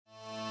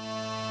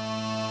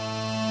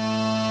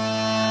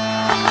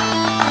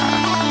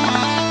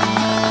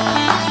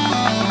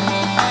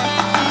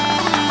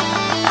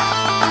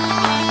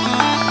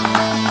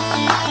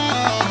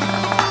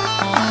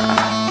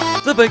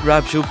Big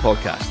Rab Show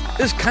podcast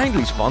is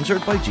kindly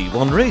sponsored by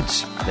G1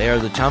 Reeds. They are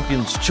the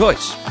champion's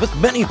choice, with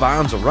many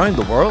bands around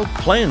the world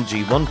playing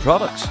G1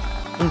 products,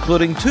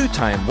 including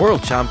two-time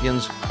world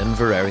champions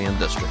Inveraray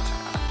District.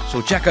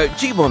 So check out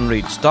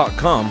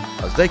g1reeds.com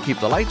as they keep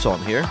the lights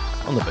on here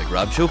on the Big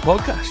Rab Show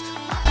podcast.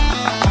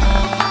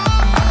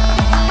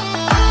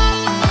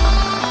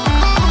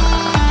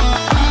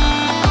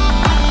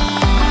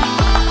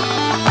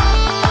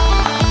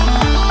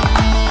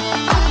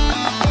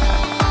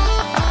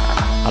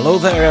 Hello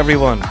there,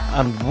 everyone,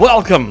 and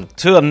welcome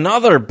to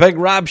another Big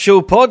Rab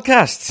Show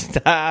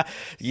podcast.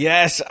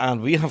 Yes,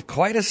 and we have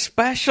quite a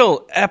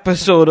special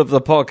episode of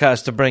the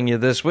podcast to bring you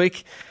this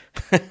week.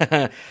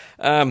 We're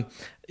going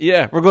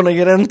to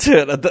get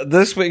into it.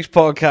 This week's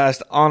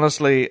podcast,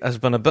 honestly, has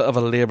been a bit of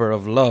a labour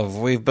of love.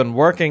 We've been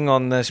working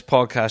on this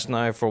podcast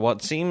now for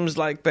what seems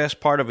like best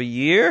part of a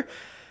year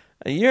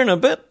and a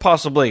bit,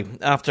 possibly,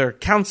 after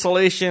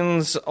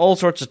cancellations, all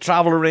sorts of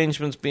travel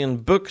arrangements being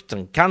booked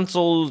and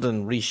cancelled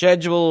and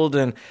rescheduled,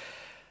 and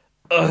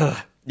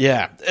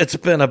it's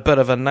been a bit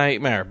of a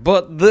nightmare.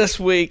 But this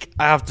week,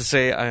 I have to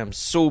say, I am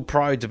so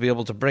proud to be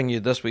able to bring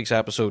you this week's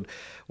episode.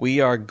 We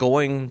are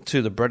going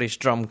to the British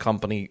Drum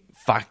Company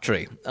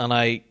factory, and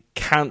I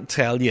can't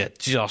tell you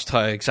just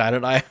how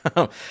excited I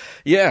am.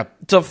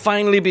 To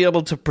finally be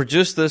able to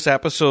produce this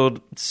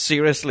episode,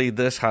 seriously,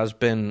 this has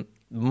been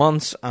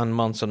months and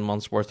months and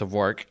months worth of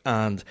work,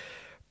 and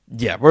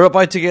we're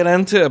about to get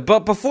into it.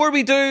 But before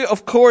we do,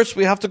 of course,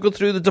 we have to go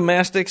through the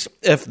domestics.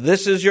 If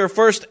this is your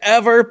first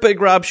ever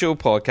Big Rab Show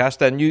podcast,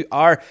 then you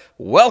are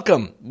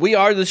welcome. We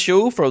are the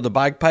show for the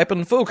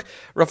bagpiping folk,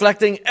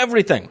 reflecting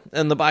everything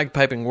in the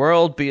bagpiping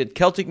world, be it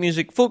Celtic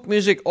music, folk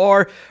music,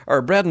 or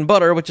our bread and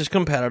butter, which is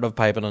competitive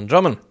piping and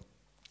drumming.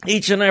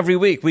 Each and every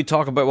week, we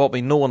talk about what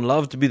we know and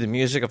love to be the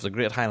music of the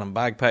Great Highland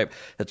Bagpipe.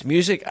 It's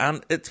music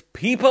and it's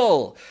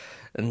people.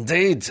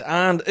 Indeed,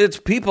 and its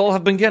people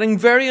have been getting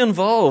very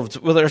involved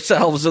with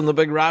ourselves in the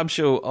Big Rab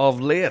Show of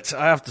late.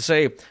 I have to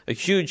say, a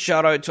huge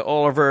shout out to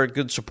all of our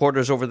good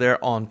supporters over there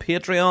on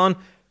Patreon.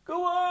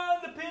 Go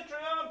on, the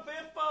Patreon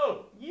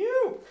faithful!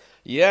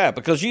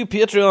 Because you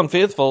Patreon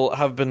faithful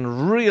have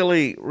been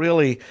really,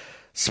 really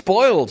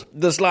spoiled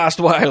this last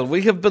while.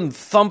 We have been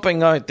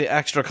thumping out the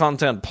extra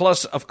content,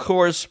 plus, of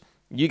course,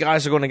 you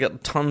guys are going to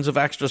get tons of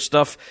extra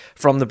stuff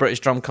from the British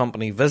Drum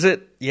Company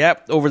visit.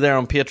 Over there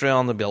on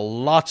Patreon, there'll be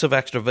lots of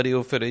extra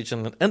video footage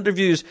and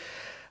interviews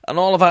and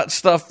all of that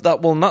stuff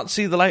that will not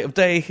see the light of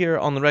day here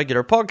on the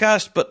regular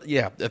podcast. But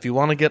if you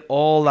want to get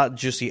all that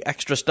juicy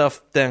extra stuff,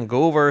 then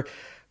go over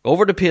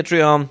to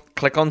Patreon,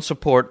 click on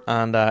support,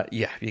 and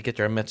you get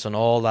your mitts on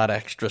all that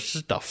extra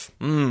stuff.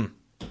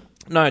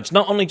 Now, it's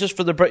not only just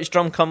for the British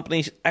Drum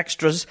Company's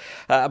extras,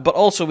 but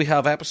also we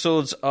have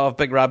episodes of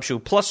Big Rab Show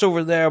Plus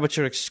over there, which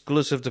are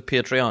exclusive to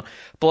Patreon.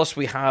 Plus,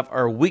 we have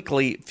our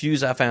weekly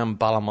Fuse FM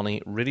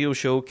Ballymoney radio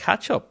show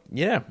catch-up.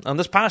 And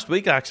this past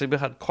week, actually, we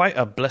had quite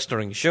a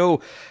blistering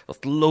show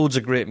with loads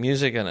of great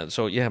music in it.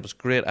 So, it was a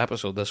great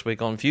episode this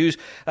week on Fuse.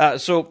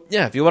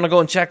 If you want to go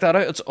and check that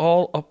out, it's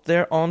all up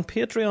there on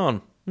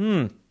Patreon.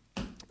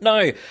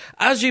 Now,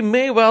 as you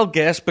may well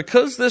guess,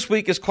 because this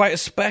week is quite a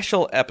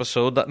special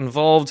episode that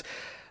involved,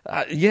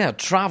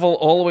 travel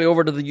all the way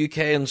over to the UK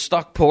and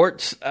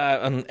Stockport,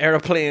 and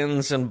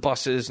aeroplanes and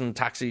buses and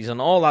taxis and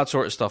all that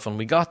sort of stuff, and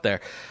we got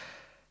there.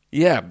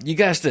 You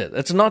guessed it.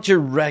 It's not your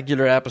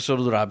regular episode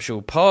of the Rab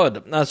Show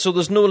pod. So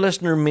there's no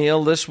listener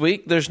mail this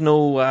week. There's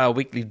no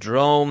weekly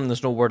drum.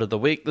 There's no word of the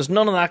week. There's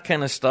none of that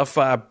kind of stuff.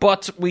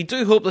 But we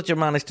do hope that you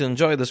managed to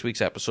enjoy this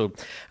week's episode.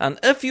 And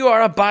if you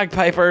are a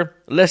bagpiper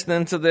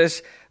listening to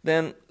this,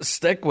 then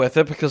stick with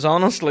it, because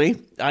honestly,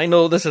 I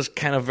know this is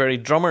kind of very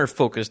drummer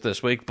focused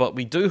this week, but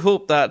we do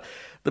hope that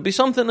there'll be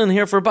something in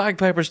here for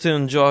bagpipers to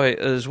enjoy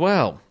as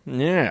well.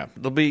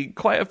 There'll be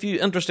quite a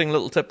few interesting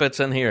little tidbits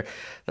in here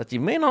that you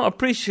may not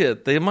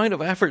appreciate the amount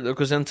of effort that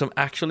goes into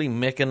actually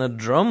making a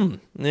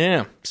drum.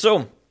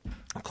 So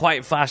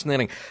quite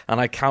fascinating, and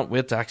I can't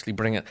wait to actually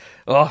bring it.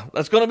 Oh,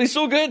 that's going to be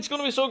so good. It's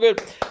going to be so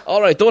good.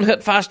 All right, don't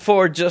hit fast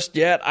forward just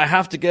yet. I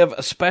have to give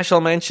a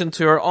special mention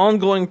to our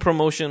ongoing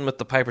promotion with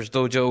the Piper's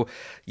Dojo.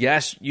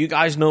 Yes, you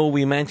guys know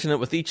we mention it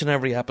with each and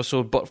every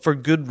episode, but for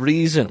good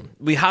reason.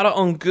 We had it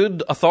on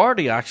good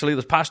authority, actually,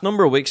 this past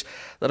number of weeks,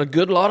 that a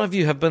good lot of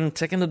you have been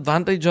taking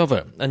advantage of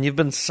it, and you've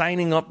been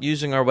signing up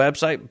using our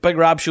website,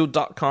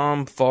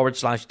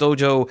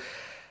 bigrabshow.com/dojo.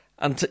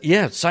 And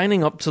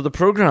signing up to the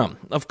program.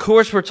 Of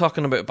course, we're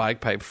talking about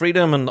bagpipe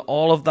freedom and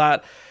all of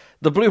that.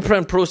 The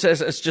blueprint process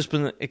has just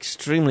been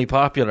extremely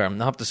popular.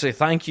 And I have to say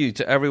thank you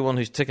to everyone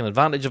who's taken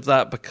advantage of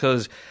that,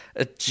 because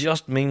it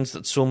just means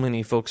that so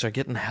many folks are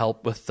getting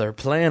help with their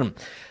playing.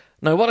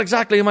 Now, what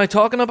exactly am I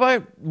talking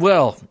about?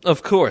 Well,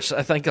 of course,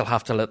 I think I'll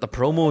have to let the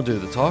promo do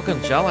the talking,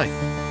 shall I?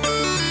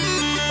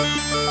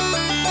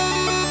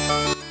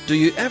 Do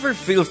you ever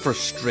feel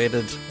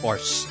frustrated or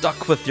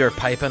stuck with your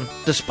piping?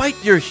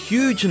 Despite your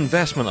huge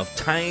investment of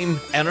time,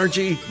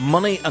 energy,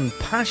 money and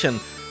passion,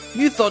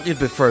 you thought you'd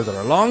be further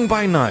along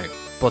by now,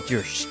 but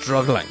you're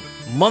struggling.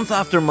 Month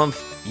after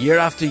month, year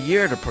after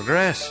year to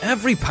progress.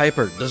 Every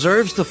piper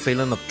deserves the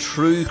feeling of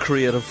true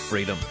creative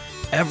freedom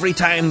every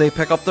time they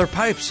pick up their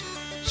pipes.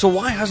 So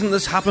why hasn't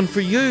this happened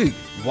for you?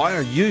 Why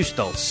are you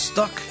still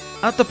stuck?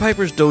 At the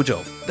Piper's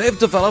Dojo, they've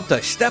developed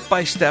a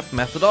step-by-step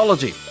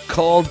methodology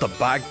called the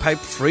Bagpipe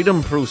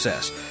Freedom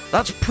Process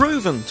that's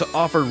proven to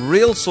offer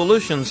real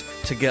solutions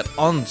to get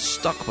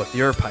unstuck with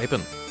your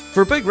piping.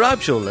 For Big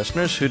Rab Show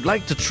listeners who'd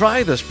like to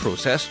try this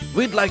process,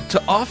 we'd like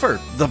to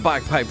offer the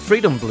Bagpipe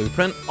Freedom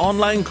Blueprint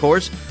online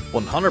course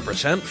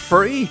 100%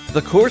 free.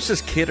 The course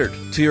is catered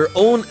to your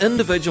own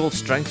individual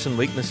strengths and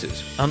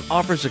weaknesses and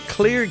offers a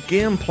clear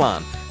game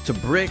plan to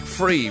break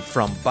free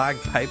from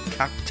bagpipe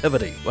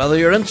captivity. Whether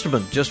your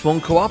instrument just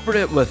won't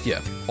cooperate with you,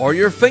 or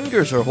your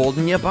fingers are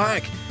holding you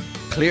back,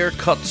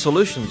 clear-cut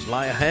solutions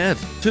lie ahead.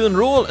 To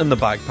enroll in the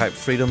Bagpipe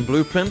Freedom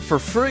Blueprint for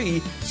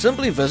free,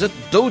 simply visit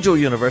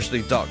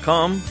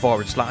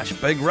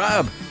dojouniversity.com/Big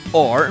Rab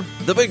or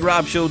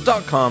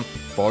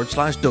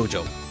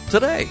thebigrabshow.com/dojo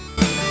today.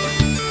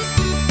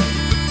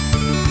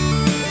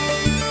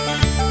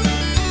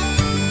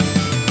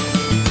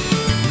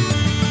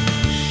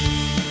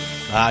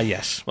 Ah,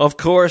 yes. Of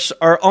course,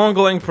 our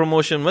ongoing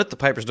promotion with the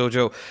Piper's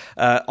Dojo,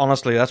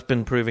 honestly, that's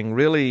been proving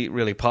really,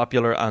 really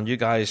popular, and you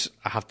guys,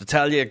 I have to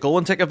tell you, go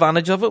and take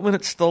advantage of it when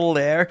it's still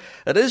there.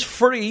 It is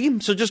free,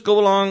 so just go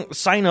along,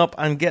 sign up,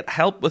 and get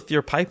help with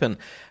your piping.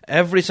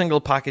 Every single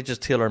package is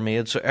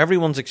tailor-made, so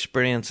everyone's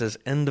experience is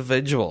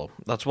individual.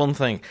 That's one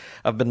thing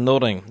I've been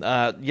noting.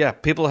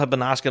 People have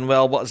been asking,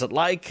 well, what is it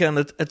like? And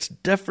it's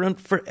different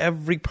for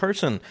every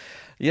person.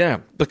 Yeah,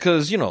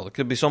 because, there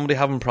could be somebody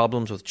having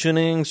problems with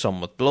tuning, some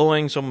with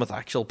blowing, some with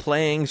actual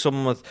playing,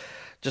 some with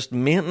just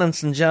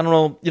maintenance in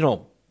general.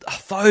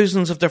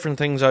 Thousands of different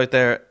things out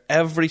there.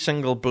 Every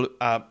single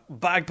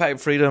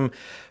Bagpipe Freedom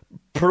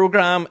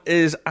program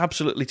is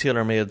absolutely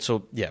tailor-made.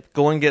 So, yeah,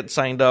 go and get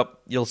signed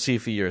up. You'll see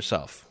for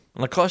yourself.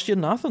 And it costs you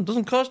nothing. It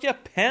doesn't cost you a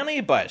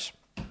penny, boys.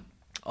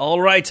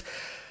 All right.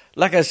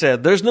 Like I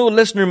said, there's no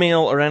listener mail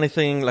or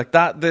anything like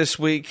that this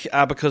week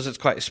because it's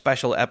quite a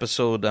special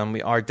episode and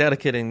we are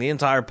dedicating the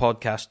entire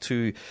podcast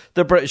to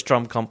the British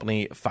Drum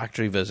Company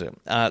factory visit.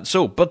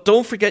 But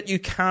don't forget you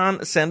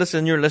can send us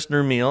in your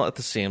listener mail at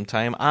the same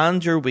time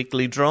and your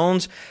weekly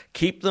drones.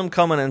 Keep them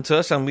coming into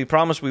us and we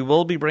promise we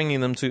will be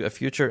bringing them to a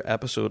future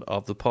episode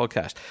of the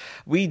podcast.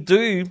 We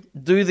do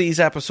these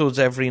episodes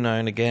every now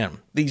and again.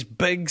 These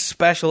big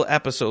special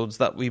episodes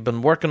that we've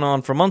been working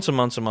on for months and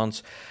months and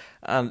months.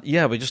 And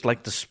yeah, we just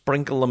like to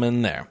sprinkle them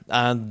in there.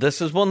 And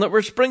this is one that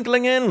we're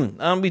sprinkling in.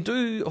 And we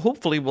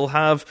hopefully will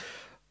have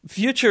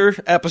future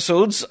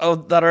episodes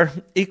that are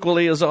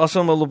equally as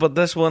awesome, but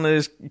this one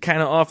is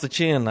kind of off the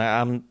chain.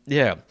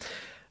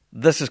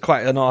 This is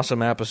quite an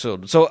awesome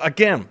episode. So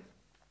again,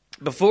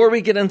 before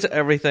we get into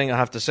everything, I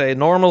have to say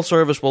normal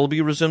service will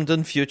be resumed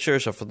in future.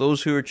 So for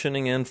those who are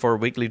tuning in for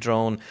Weekly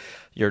Drone,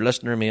 your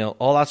listener mail,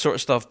 all that sort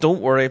of stuff,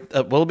 don't worry.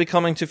 It will be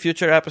coming to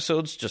future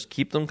episodes. Just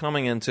keep them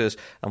coming into us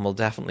and we'll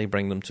definitely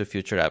bring them to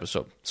future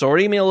episodes. So our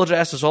email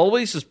address, as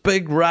always, is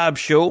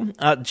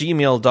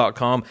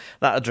bigrabshow@gmail.com.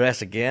 That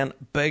address again,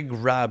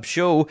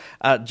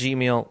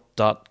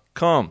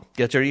 bigrabshow@gmail.com.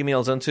 Get your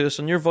emails into us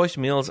and your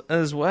voicemails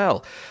as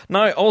well.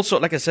 Now, also,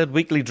 like I said,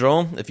 Weekly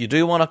Drone, if you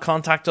do want to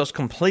contact us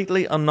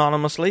completely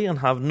anonymously and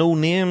have no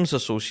names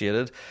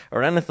associated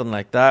or anything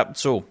like that,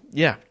 so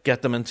yeah,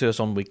 get them into us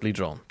on Weekly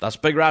Drone. That's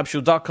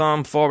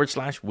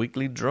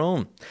bigrabshow.com/Weekly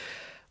Drone.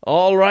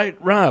 All right,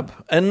 Rab,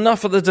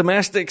 enough of the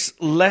domestics.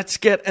 Let's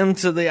get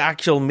into the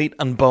actual meat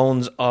and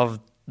bones of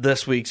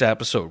this week's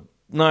episode.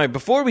 Now,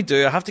 before we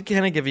do, I have to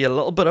kind of give you a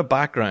little bit of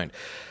background.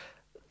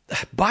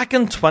 Back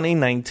in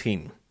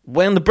 2019,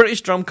 when the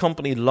British Drum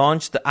Company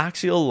launched the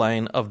Axial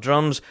line of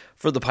drums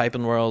for the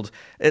piping world,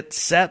 it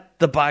set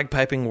the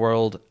bagpiping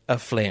world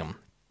aflame.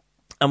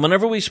 And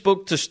whenever we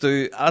spoke to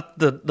Stu at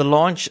the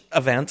launch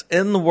event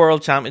in the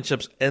World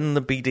Championships in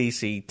the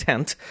BDC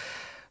tent,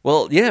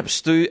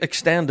 Stu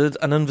extended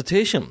an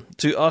invitation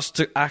to us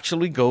to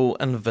actually go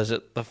and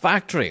visit the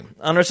factory.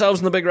 And ourselves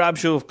in the Big Rab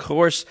Show, of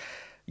course,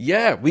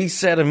 we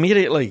said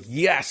immediately,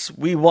 yes,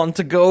 we want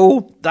to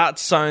go. That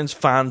sounds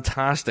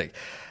fantastic.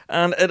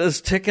 And it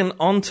has taken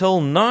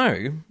until now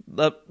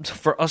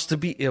for us to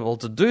be able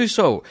to do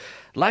so.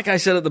 Like I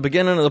said at the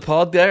beginning of the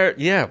pod there,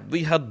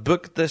 we had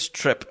booked this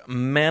trip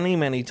many,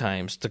 many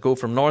times to go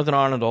from Northern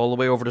Ireland all the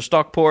way over to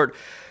Stockport.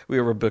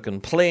 We were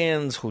booking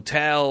planes,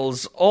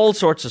 hotels, all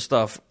sorts of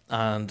stuff.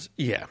 And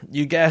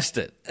you guessed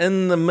it.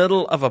 In the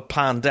middle of a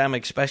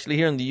pandemic, especially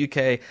here in the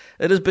UK,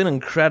 it has been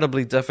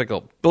incredibly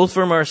difficult. Both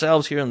from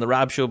ourselves here in the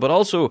Rab Show, but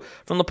also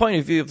from the point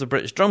of view of the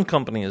British Drum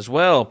Company as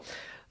well.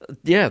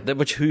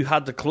 Who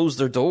had to close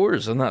their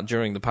doors and that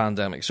during the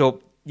pandemic. So,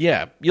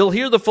 you'll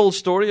hear the full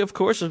story, of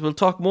course, as we'll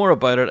talk more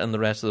about it in the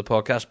rest of the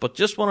podcast, but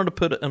just wanted to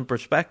put it in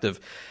perspective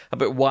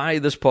about why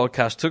this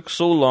podcast took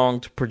so long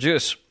to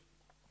produce.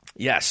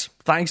 Yes,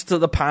 thanks to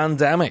the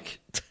pandemic.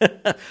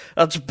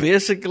 That's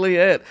basically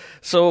it.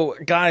 So,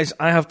 guys,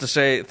 I have to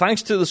say,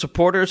 thanks to the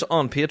supporters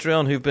on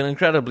Patreon who've been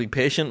incredibly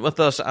patient with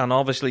us, and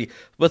obviously,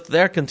 with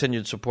their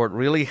continued support,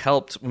 really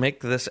helped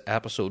make this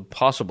episode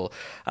possible.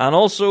 And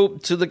also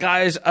to the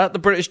guys at the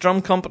British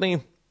Drum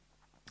Company,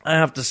 I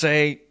have to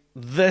say,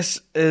 this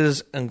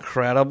is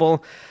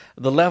incredible.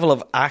 The level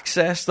of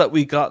access that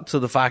we got to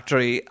the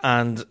factory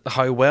and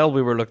how well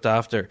we were looked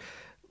after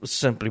was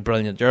simply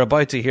brilliant. You're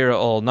about to hear it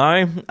all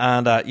now,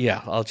 and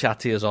I'll chat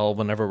to you all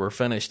whenever we're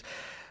finished,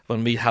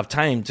 when we have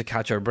time to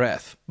catch our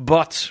breath.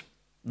 But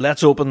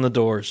let's open the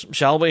doors,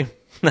 shall we?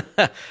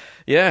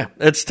 Yeah,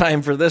 it's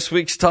time for this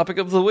week's topic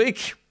of the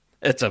week.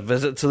 It's a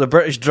visit to the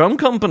British Drum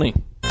Company.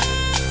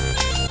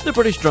 The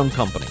British Drum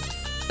Company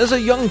is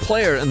a young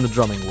player in the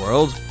drumming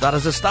world that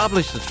has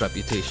established its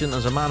reputation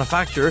as a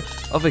manufacturer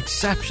of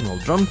exceptional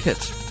drum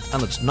kits,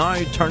 and it's now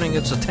turning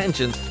its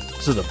attention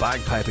to the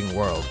bagpiping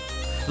world.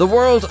 The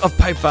world of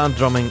pipe band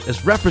drumming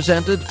is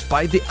represented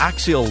by the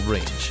Axial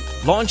range,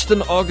 launched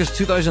in August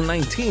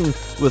 2019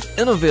 with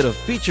innovative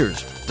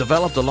features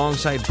developed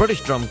alongside British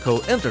Drum Co.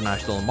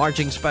 International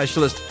Marching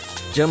Specialist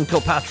Jim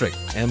Kilpatrick,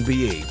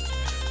 MBE.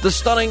 The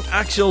stunning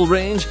Axial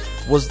range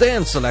was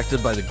then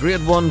selected by the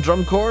Grade 1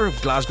 Drum Corps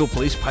of Glasgow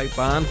Police Pipe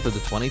Band for the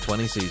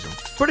 2020 season.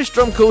 British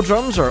Drum Co.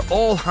 drums are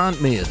all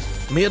handmade,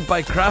 made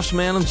by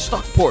craftsmen in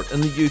Stockport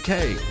in the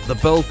UK. The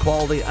build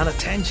quality and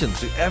attention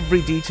to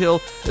every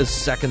detail is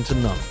second to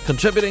none,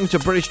 contributing to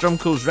British Drum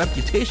Co.'s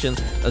reputation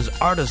as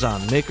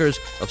artisan makers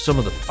of some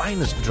of the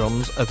finest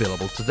drums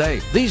available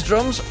today. These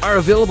drums are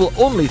available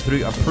only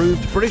through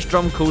approved British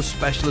Drum Co.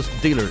 specialist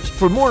dealers.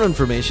 For more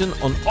information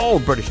on all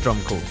British Drum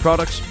Co.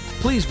 products,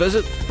 please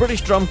visit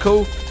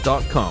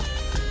BritishDrumCo.com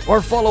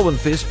or follow on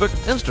Facebook,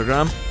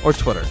 Instagram or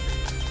Twitter.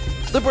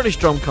 The British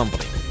Drum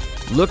Company.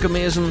 Look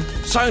amazing,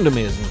 sound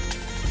amazing,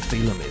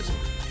 feel amazing.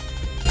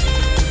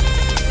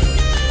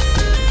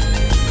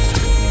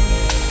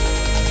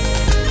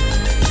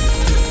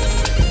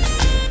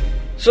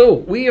 So,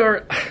 we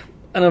are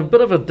in a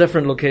bit of a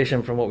different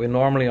location from what we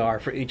normally are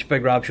for each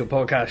Big Rab Show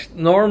podcast.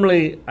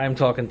 Normally, I'm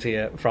talking to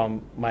you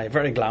from my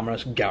very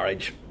glamorous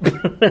garage.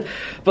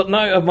 But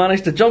now I've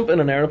managed to jump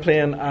in an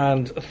aeroplane,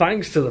 and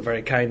thanks to the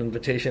very kind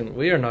invitation,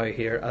 we are now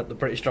here at the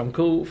British Drum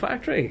Co.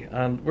 factory,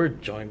 and we're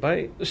joined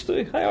by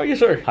Stu. How are you,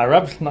 sir? Hi,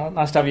 Rob.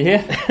 Nice to have you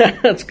here.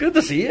 It's good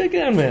to see you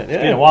again, mate. Yeah.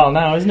 It's been a while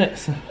now, isn't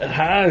it? It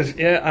has,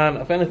 yeah. And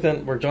if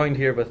anything, we're joined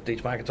here with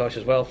Deej McIntosh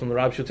as well from the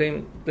Rab Show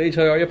team. Deej,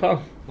 how are you,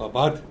 pal? Not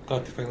bad.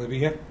 Glad to finally be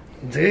here.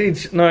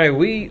 Indeed. Now,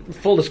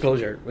 full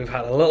disclosure, we've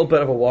had a little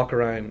bit of a walk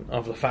around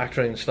of the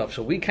factory and stuff,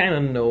 so we kind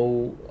of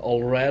know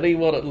already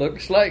what it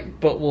looks like,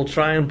 but we'll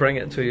try and bring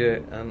it to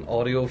you in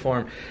audio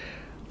form.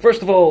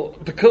 First of all,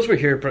 because we're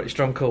here at British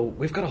Drum Co.,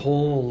 we've got a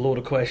whole load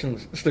of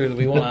questions, Stu, that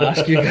we want to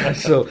ask you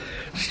guys, so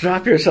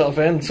strap yourself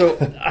in. So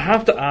I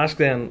have to ask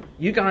then,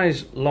 you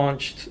guys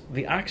launched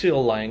the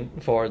Axial line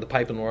for the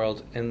piping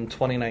world in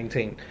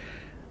 2019.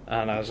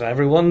 And as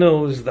everyone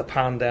knows, the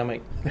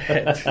pandemic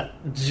hit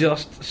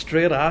just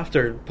straight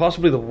after,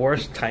 possibly the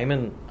worst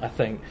timing, I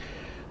think.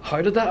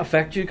 How did that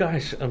affect you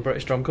guys in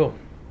British Drum Co?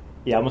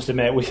 Yeah, I must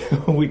admit,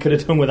 we could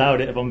have done without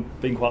it, if I'm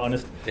being quite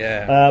honest.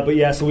 Yeah. But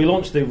yeah, so we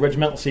launched the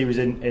Regimental Series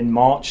in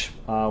March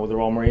with the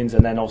Royal Marines,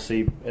 and then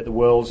obviously at the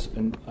Worlds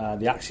and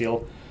the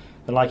Axial.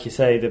 And like you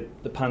say,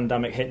 the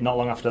pandemic hit not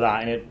long after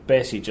that, and it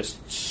basically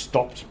just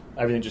stopped.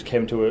 Everything just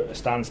came to a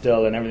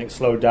standstill, and everything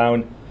slowed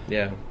down.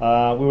 Yeah.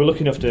 We were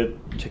lucky enough to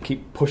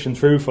keep pushing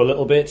through for a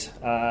little bit,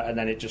 and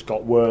then it just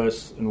got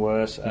worse and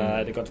worse.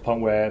 It got to the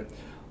point where,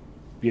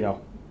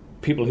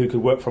 people who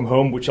could work from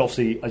home, which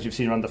obviously, as you've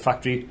seen around the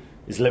factory,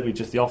 is literally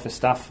just the office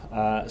staff.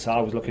 So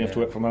I was lucky enough to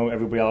work from home.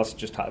 Everybody else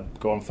just had to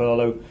go on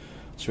furlough.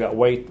 So we had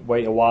to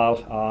wait a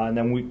while, and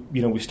then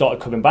we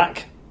started coming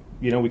back.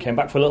 We came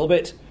back for a little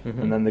bit,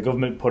 and then the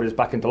government put us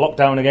back into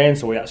lockdown again,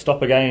 so we had to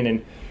stop again.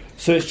 And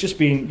so it's just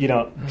been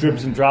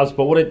dribs and drabs.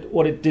 But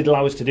what it did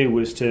allow us to do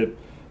was to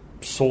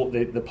sort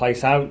the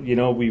place out.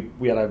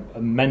 We had a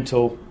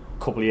mental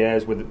couple of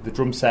years with the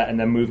drum set and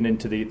then moving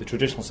into the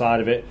traditional side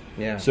of it.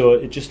 Yeah. So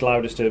it just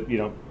allowed us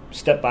to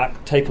step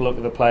back, take a look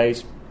at the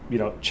place,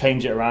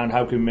 change it around.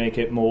 How can we make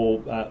it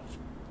more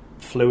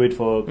fluid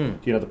for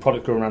the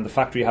product going around the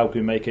factory? How can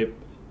we make it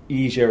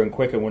easier and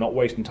quicker? We're not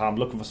wasting time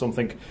looking for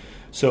something.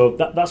 So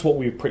that's what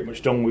we've pretty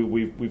much done.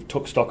 We've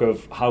took stock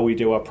of how we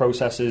do our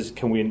processes.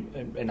 Can we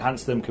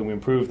enhance them? Can we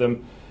improve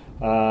them?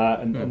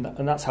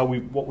 And that's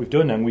what we've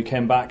done. And we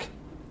came back,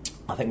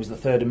 I think it was the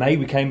 3rd of May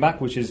we came back,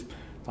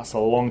 that's a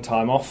long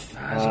time off,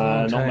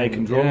 not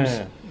making drums.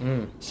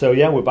 Yeah. So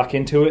yeah, we're back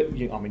into it.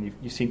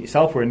 You've seen it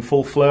yourself, we're in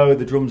full flow,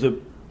 the drums are,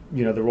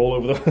 they're all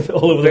over the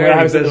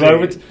warehouse at the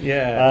moment.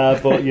 Yeah.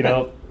 But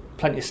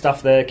plenty of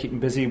staff there, keeping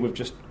busy with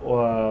just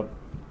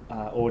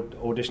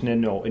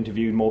auditioning or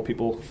interviewing more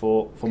people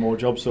for more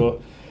jobs.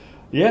 So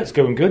Yeah, it's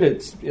going good.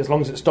 It's as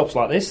long as it stops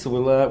like this,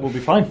 we'll be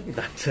fine.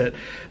 That's it.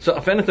 So,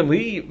 if anything,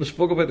 we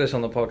spoke about this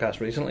on the podcast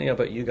recently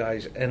about you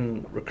guys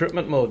in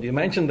recruitment mode. You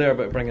mentioned there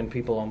about bringing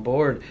people on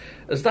board.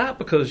 Is that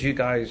because you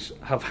guys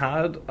have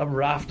had a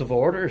raft of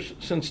orders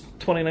since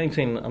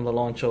 2019 and the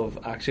launch of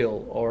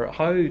Axial, or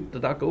how did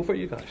that go for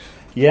you guys?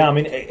 Yeah, I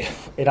mean,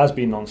 it has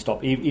been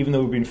non-stop. Even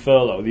though we've been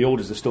furloughed, the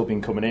orders have still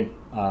been coming in,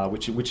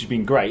 which has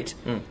been great.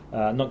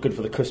 Not good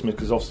for the customers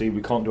because obviously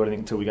we can't do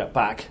anything until we get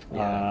back.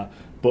 Yeah.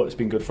 But it's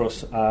been good for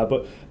us.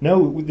 But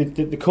no,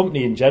 the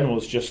company in general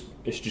is just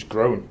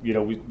grown. You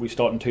know, we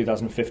started in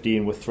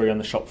 2015 with 3 on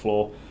the shop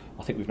floor.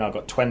 I think we've now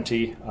got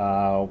 20.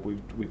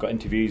 We've got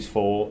interviews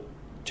for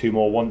 2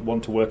 more.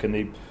 One to work in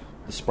the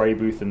spray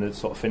booth and the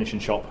sort of finishing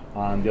shop,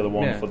 and the other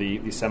one for the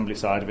assembly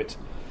side of it.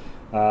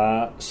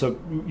 So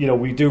you know,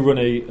 we do run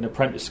an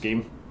apprentice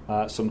scheme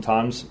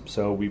sometimes.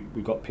 So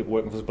we've got people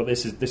working for us, but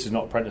this is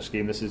not apprentice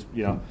scheme. This is,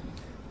 you know,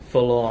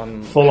 full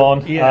on.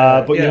 But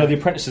you know, the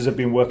apprentices have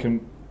been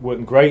working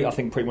great. I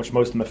think pretty much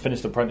most of them have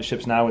finished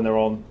apprenticeships now and they're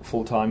on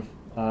full time.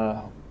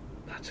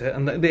 That's it,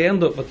 and they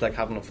end up with like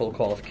having a full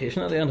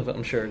qualification at the end of it,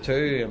 I'm sure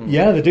too.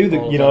 Yeah, they do.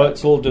 You know,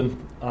 it's all done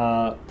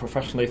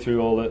professionally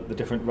through all the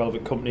different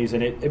relevant companies,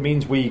 and it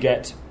means we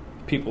get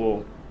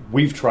people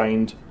we've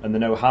trained and they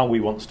know how we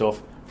want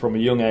stuff from a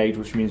young age,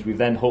 which means we've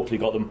then hopefully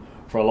got them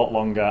for a lot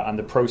longer, and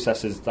the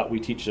processes that we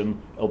teach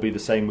them will be the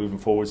same moving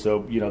forward.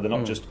 So, you know, they're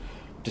not just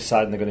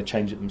deciding they're going to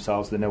change it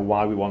themselves. They know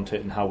why we want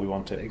it and how we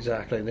want it.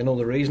 Exactly. They know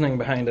the reasoning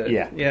behind it.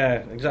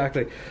 Yeah,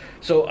 exactly.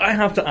 So I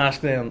have to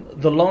ask them,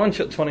 the launch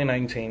at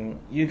 2019,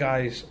 you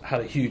guys had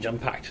a huge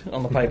impact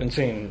on the piping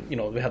scene. You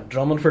know, we had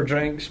drumming for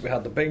drinks, we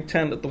had the big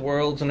tent at the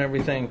Worlds and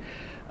everything,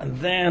 and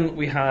then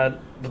we had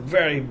the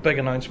very big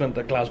announcement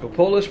that Glasgow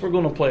Polis were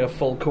going to play a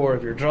full core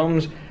of your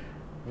drums.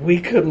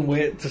 We couldn't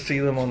wait to see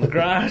them on the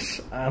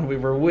grass, and we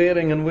were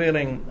waiting, and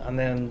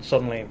then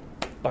suddenly,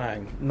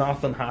 bang,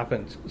 nothing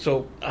happened.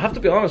 So I have to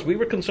be honest, we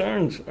were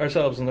concerned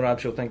ourselves in the Rab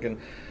Show,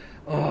 thinking,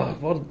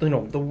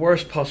 the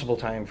worst possible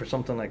time for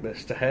something like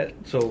this to hit.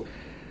 So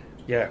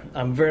yeah,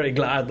 I'm very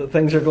glad that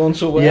things are going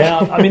so well. Yeah,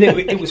 I mean,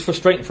 it was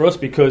frustrating for us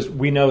because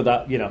we know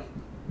that you know,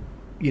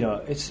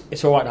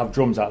 it's all right to have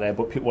drums out there,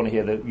 but people want to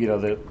hear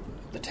the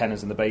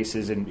tenors and the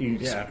basses, and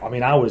I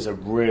mean, I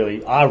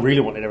really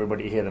wanted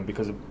everybody to hear them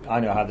because I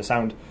know how they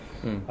sound,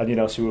 and you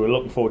know, so we were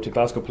looking forward to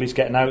Glasgow Police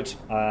getting out,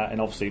 and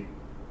obviously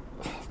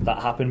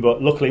that happened.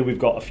 But luckily, we've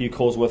got a few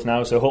calls worth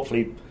now, so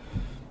hopefully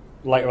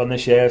later on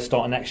this year,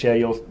 starting next year,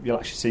 you'll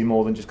actually see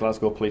more than just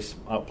Glasgow Police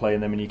out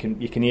playing them, and you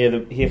can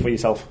hear for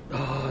yourself.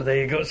 Oh, there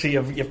you go. See,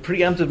 you've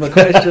preempted my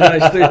question.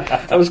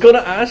 I was going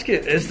to ask you: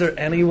 is there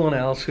anyone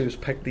else who's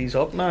picked these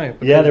up now?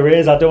 Because yeah, there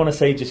is. I don't want to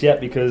say just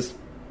yet because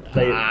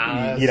they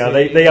have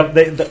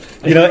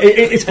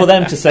it's for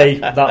them to say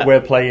that we're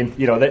playing.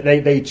 You know,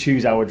 they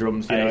choose our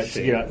drums.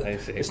 You know,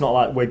 it's not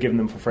like we're giving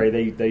them for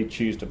free. They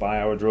choose to buy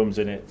our drums,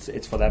 and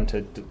it's for them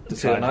to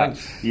decide.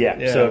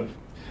 Yeah. So,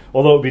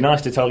 although it would be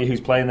nice to tell you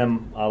who's playing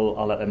them,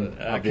 I'll let them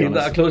keep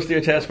that close to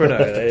your chest for now.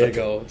 There you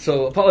go.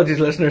 So apologies,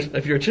 listeners,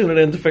 if you're tuning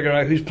in to figure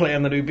out who's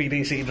playing the new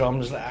BDC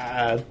drums.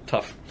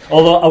 Tough.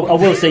 Although I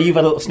will say you've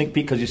had a little sneak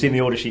peek because you've seen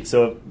the order sheet.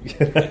 So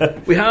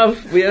we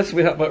have,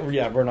 but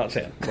yeah, we're not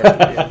saying. So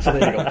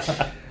there you go.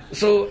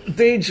 So,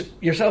 Deej,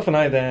 yourself and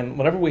I then,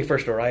 whenever we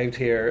first arrived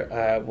here,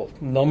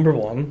 number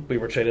one, we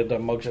were treated to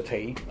mugs of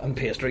tea and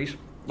pastries,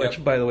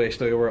 which, by the way,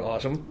 Stu, were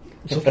awesome.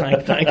 So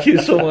thank you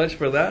so much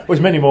for that. Well,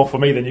 there's many more for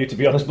me than you, to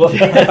be honest. But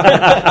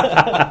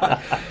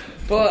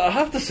I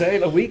have to say,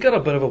 we got a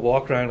bit of a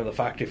walk around of the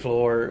factory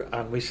floor,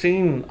 and we've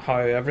seen how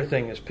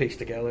everything is pieced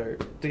together.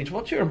 Deej,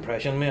 what's your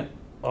impression, mate,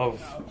 of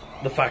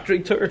the factory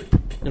tour?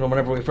 You know,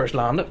 whenever we first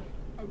landed.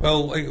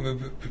 Well, we were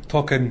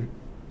talking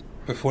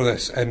before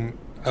this, and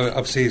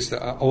I've said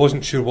that I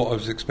wasn't sure what I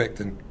was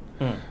expecting.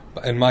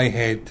 But in my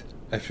head,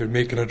 if you're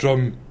making a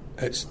drum,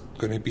 it's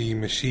going to be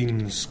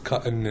machines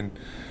cutting and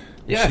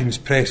machines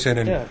pressing,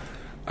 and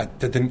I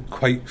didn't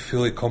quite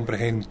fully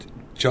comprehend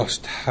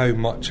just how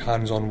much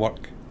hands-on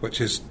work,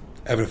 which is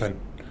everything.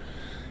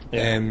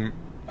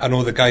 I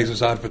know the guys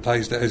has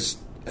advertised it's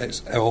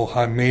all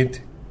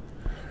handmade,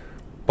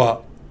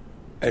 but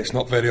it's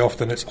not very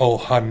often it's all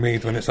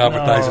handmade when it's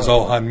advertised as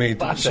all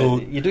handmade. So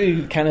you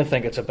do kind of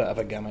think it's a bit of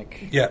a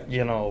gimmick,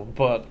 you know.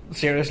 But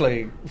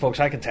seriously, folks,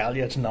 I can tell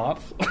you it's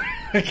not.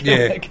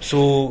 The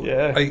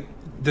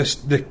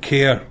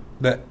care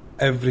that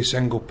every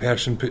single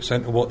person puts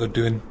into what they're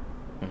doing,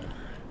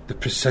 the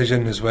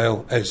precision as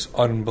well is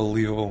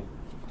unbelievable.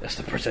 That's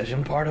the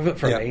precision part of it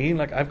for me.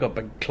 Like, I've got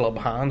big club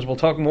hands. We'll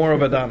talk more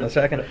about that in a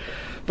second.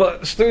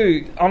 But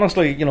Stu,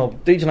 honestly, you know,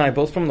 Deej and I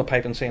both from the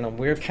piping scene, and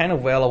we're kind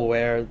of well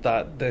aware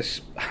that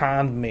this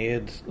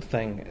handmade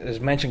thing is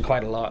mentioned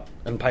quite a lot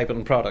in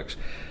piping products.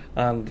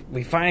 And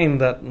we find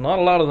that not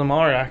a lot of them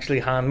are actually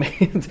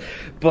handmade.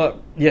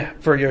 But yeah,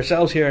 for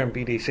yourselves here in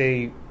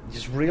BDC,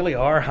 just really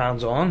are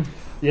hands-on.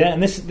 Yeah,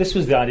 and this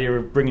was the idea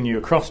of bringing you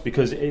across,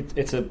 because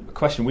it's a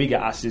question we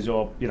get asked is,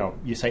 or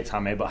you say it's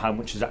handmade, but how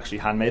much is actually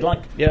handmade?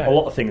 Like a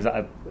lot of things that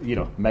are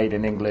made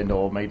in England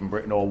or made in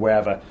Britain or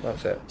wherever.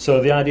 That's it.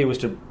 So the idea was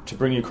to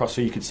bring you across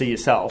so you could see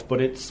yourself, but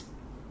it's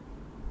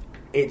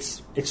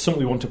something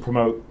we want to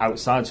promote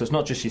outside. So it's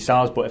not just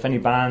yourselves, but if any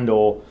band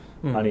or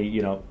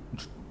any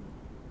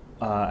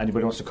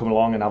anybody wants to come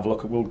along and have a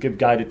look, we'll give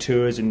guided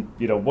tours, and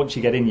once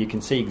you get in, you can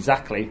see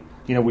exactly.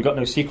 We've got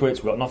no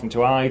secrets, we've got nothing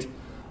to hide.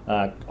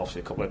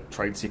 Obviously a couple of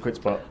trade secrets,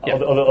 but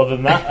other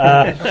than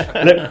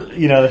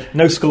that,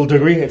 no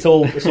skullduggery. It's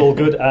all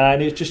good,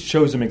 and it just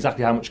shows them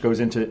exactly how much goes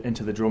into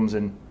the drums.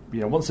 And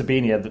once they've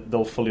been here,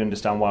 they'll fully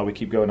understand why we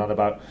keep going on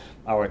about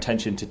our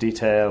attention to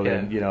detail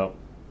and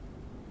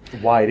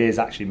why it is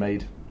actually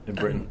made in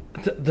Britain.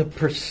 The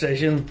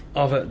precision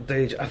of it,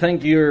 Deej. I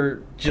think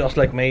you're just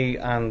like me,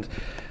 and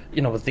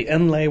with the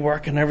inlay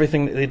work and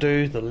everything that they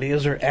do, the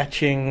laser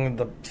etching,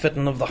 the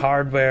fitting of the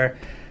hardware,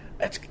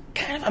 it's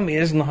kind of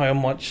amazing how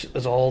much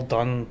is all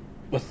done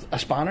with a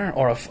spanner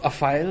or a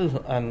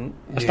file and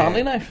a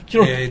Stanley knife.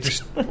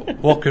 Just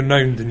walking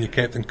around, and you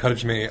kept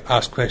encouraging me to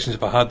ask questions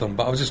if I had them,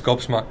 but I was just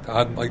gobsmacked. I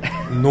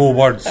had no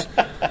words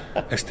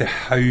as to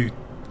how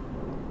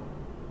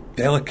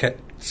delicate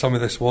some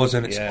of this was,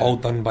 and it's all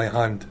done by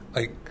hand.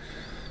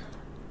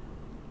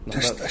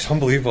 It's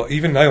unbelievable.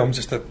 Even now, I'm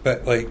just a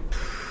bit like.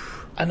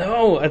 I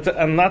know,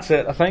 and that's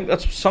it. I think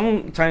that's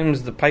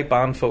sometimes the pipe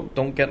band folk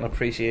don't get an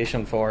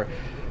appreciation for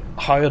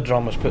how a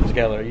drum is put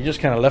together. You just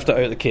kind of lift it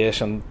out of the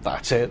case and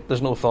that's it.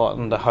 There's no thought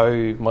into how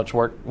much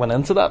work went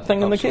into that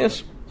thing in the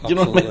case. You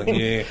know what I mean?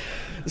 Yeah.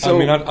 So,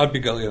 I'd be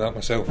guilty of that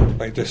myself.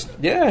 Just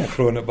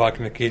throwing it back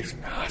in the case.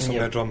 It's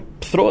not a drum.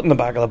 Throw it in the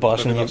back of the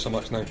bus. And not so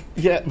much now.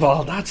 Yeah,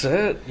 well, that's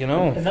it.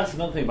 And that's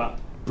another thing about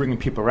bringing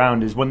people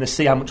around, is when they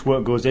see how much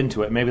work goes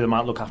into it, maybe they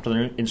might look after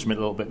the instrument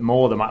a little bit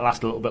more. They might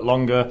last a little bit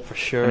longer. For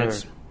sure. And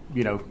it's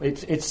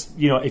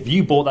if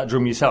you bought that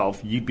drum yourself,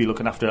 you'd be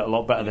looking after it a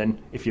lot better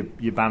than if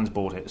your band's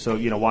bought it. So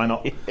why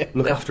not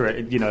look after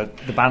it?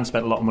 The band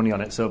spent a lot of money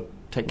on it, so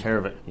take care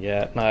of it.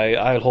 Yeah. Now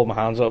I'll hold my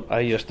hands up. I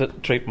used to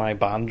treat my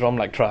band drum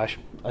like trash.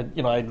 I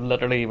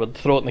literally would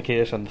throw it in the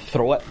case and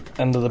throw it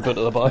into the boot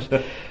of the bus.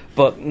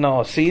 But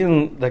no,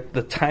 seeing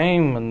the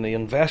time and the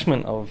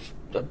investment of.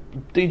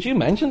 Did you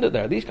mention it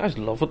there? These guys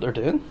love what they're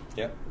doing.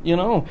 Yeah.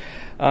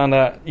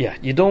 And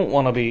you don't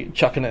want to be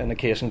chucking it in the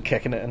case and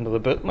kicking it into the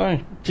boot now.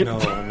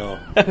 No.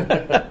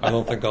 I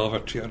don't think I'll ever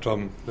treat a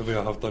drum the way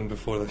I have done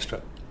before this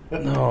trip.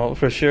 No,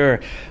 for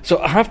sure. So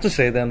I have to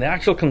say then, the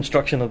actual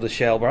construction of the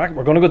shell, we're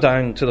going to go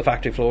down to the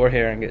factory floor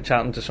here and get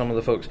chatting to some of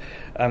the folks.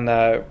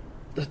 And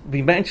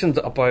we mentioned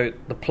about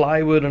the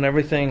plywood and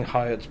everything,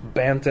 how it's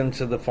bent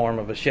into the form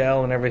of a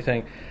shell and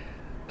everything.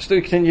 Stu,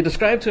 can you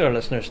describe to our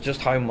listeners just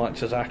how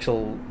much is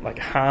actual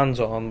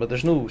hands-on, but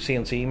there's no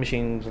CNC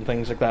machines and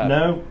things like that?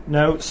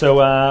 No.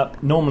 So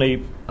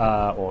normally,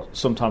 or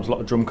sometimes a lot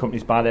of drum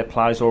companies buy their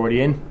plies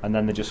already in, and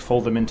then they just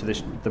fold them into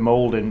the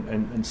mould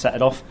and set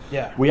it off.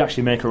 Yeah. We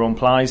actually make our own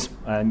plies,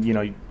 and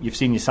you've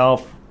seen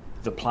yourself,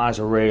 the plies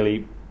are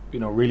really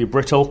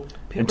brittle.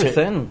 Paper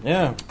thin,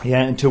 yeah.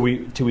 Yeah, until we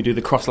do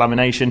the cross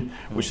lamination,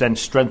 which then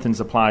strengthens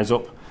the plies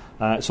up.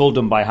 It's all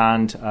done by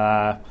hand.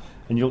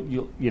 And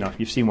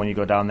you've seen when you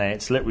go down there,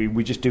 it's literally,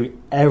 we just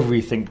do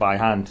everything by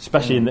hand,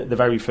 especially in the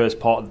very first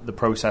part of the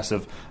process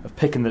of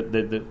picking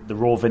the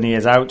raw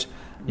veneers out,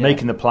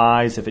 making the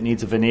plies. If it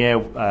needs a veneer,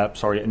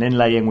 an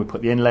inlay in, we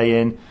put the inlay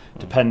in,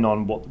 depending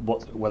on what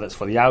whether it's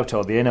for the outer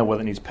or the inner,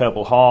 whether it needs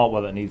purple heart,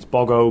 whether it needs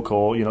bog oak,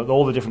 or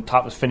all the different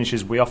types of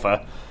finishes we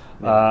offer.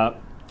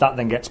 That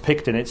then gets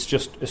picked, and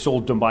it's all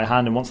done by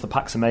hand. And once the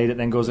packs are made, it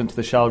then goes into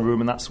the shell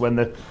room, and that's when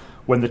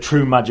the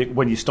true magic,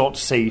 when you start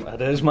to see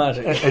that is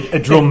magic. a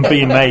drum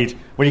being made,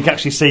 when you can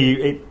actually see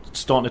it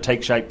starting to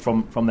take shape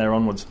from there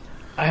onwards.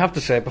 I have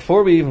to say,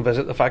 before we even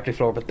visit the factory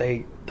floor, but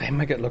they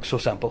make it look so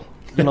simple.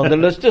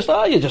 They're just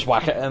you just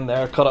whack it in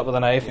there, cut it with a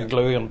knife and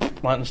glue, and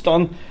it's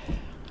done.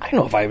 I don't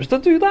know if I was to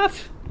do that.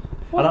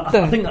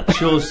 I think that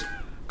shows,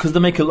 because they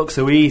make it look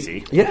so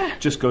easy. Yeah,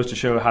 just goes to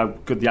show how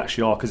good they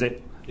actually are. Because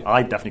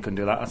I definitely couldn't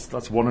do that.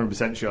 That's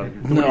 100% sure.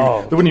 They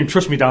wouldn't even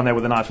trust me down there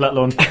with a knife, let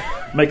alone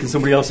making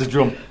somebody else's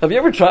drum. Have you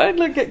ever tried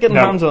getting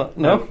hands on?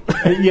 No.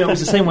 It was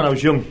the same when I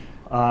was young.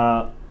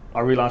 I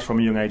realised from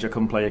a young age I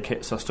couldn't play a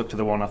kit, so I stuck to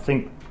the one. I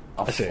think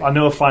I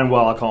know fine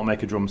well I can't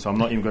make a drum, so I'm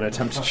not even going to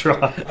attempt to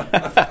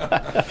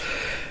try.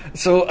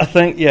 So I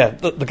think,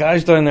 the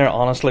guys down there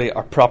honestly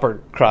are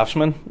proper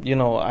craftsmen.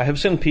 I have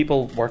seen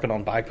people working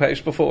on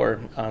bagpipes before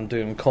and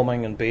doing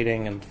combing and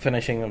beading and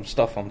finishing and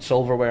stuff on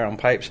silverware and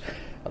pipes.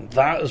 And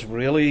that is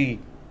really,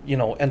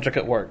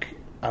 intricate work.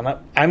 And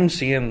I'm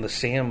seeing the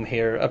same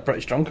here at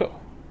British Drum Co.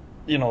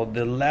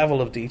 The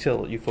level of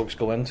detail that you folks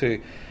go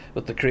into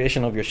with the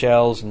creation of your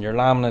shells and your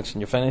laminates and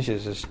your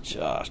finishes is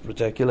just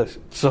ridiculous.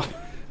 So,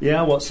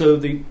 so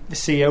the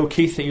CEO,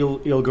 Keith,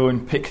 he'll go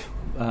and pick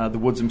the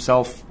woods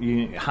himself.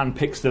 He hand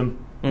picks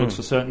them, looks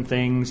for certain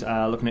things,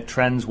 looking at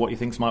trends, what he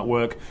thinks might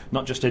work,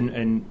 not just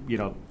in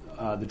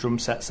the drum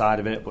set side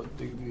of it, but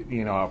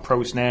our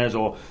pro snares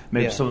or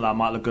maybe something that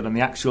might look good on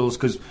the axials,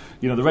 because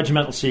the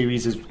regimental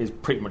series is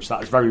pretty much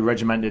that. It's very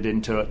regimented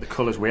into the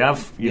colours we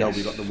have. We've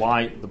got the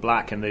white, the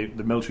black, and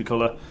the military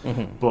colour.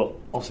 But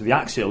also the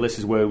axial, this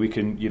is where we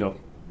can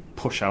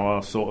push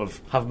our sort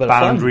of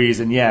boundaries,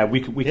 and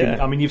we can.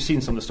 I mean, you've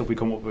seen some of the stuff we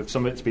come up with.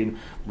 Some of it's been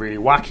really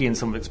wacky, and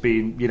some of it's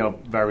been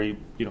very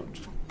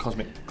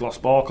cosmic gloss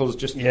sparkles,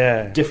 just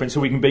different. So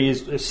we can be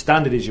as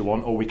standard as you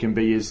want, or we can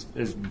be as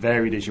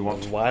varied as you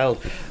want.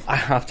 Wild. I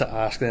have to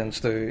ask then,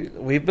 Stu,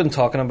 we've been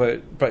talking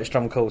about British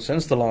Drum Co.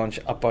 since the launch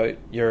about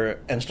your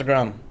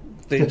Instagram.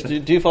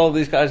 Do you follow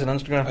these guys on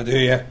Instagram? I do,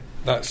 yeah.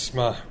 That's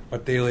my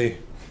daily...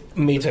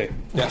 Me too.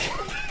 Yeah.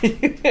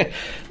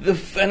 The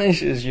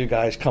finishes you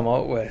guys come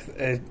out with,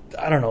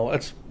 I don't know,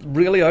 it's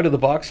really out of the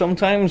box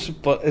sometimes,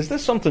 but is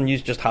this something you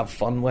just have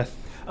fun with?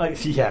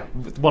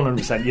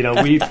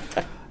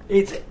 100%.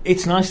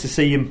 It's nice to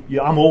see him.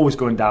 I'm always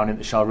going down in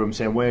the shell room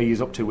saying where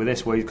he's up to with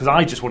this, because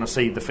I just want to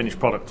see the finished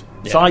product.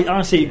 So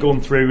I see it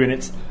going through,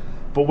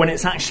 but when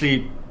it's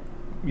actually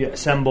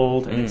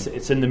assembled and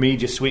it's in the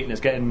media suite and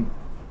it's getting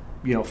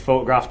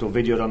photographed or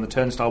videoed on the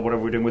turnstile,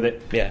 whatever we're doing with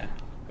it. Yeah.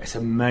 It's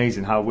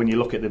amazing how when you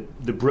look at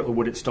the brittle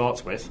wood it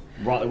starts with,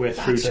 right the way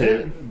through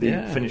to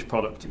the finished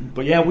product.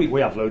 But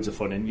we have loads of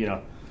fun in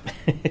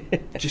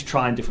just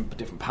trying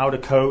different powder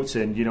coats,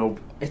 and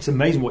it's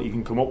amazing what you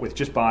can come up with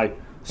just by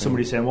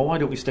somebody saying, well, why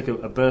don't we stick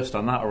a burst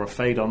on that or a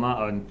fade on that,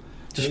 and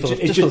just for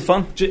the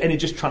fun, and it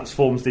just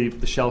transforms the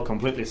shell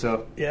completely.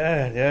 So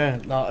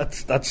no,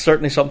 that's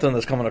certainly something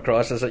that's coming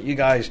across, is that you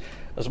guys,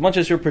 as much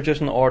as you're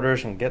producing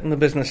orders and getting the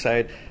business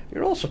side,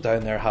 you're also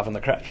down there having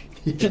the crack.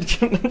 You're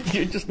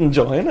just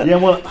enjoying it. Yeah,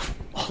 well,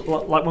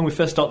 like when we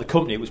first started the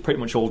company, it was pretty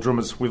much all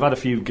drummers. We've had a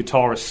few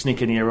guitarists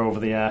sneak in here over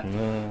the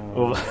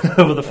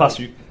over the past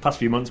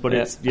few months, but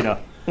it's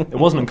it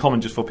wasn't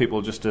uncommon just for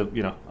people just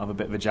to have a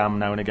bit of a jam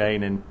now and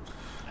again and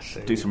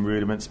do some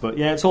rudiments. But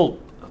it's all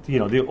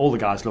all the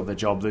guys love their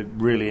job. They're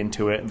really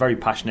into it, very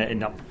passionate,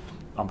 and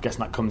I'm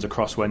guessing that comes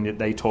across when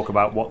they talk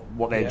about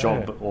what their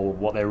job or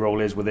what their role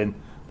is within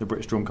the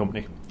British Drum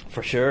Company.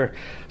 For sure.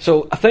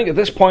 So I think at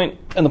this point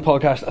in the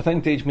podcast, I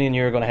think Deej, me and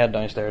you are going to head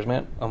downstairs,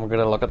 mate, and we're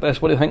going to look at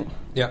this. What do you think?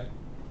 Yeah.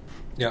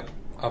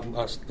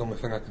 That's the only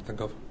thing I can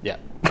think of. Yeah.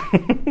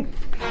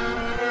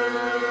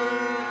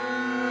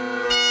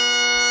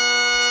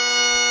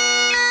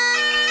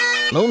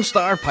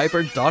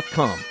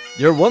 LoneStarPiper.com,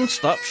 your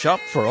one-stop shop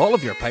for all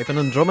of your piping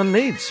and drumming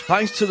needs.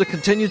 Thanks to the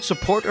continued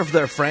support of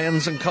their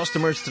friends and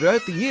customers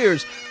throughout the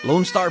years,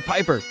 Lone Star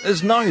Piper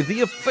is now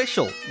the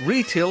official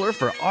retailer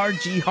for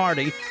R.G.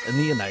 Hardy in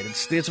the United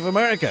States of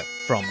America.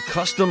 From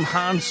custom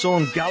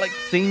hand-sewn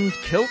Gaelic-themed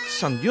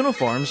kilts and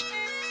uniforms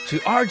to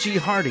R.G.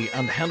 Hardy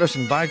and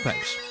Henderson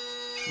bagpipes,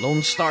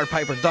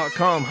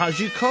 LoneStarPiper.com has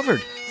you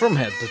covered from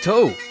head to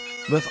toe.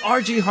 With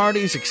R.G.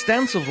 Hardy's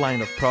extensive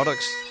line of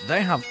products,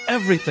 they have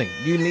everything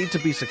you need to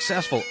be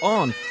successful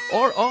on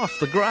or off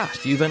the grass.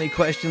 If you have any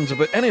questions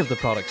about any of the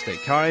products they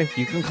carry,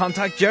 you can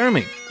contact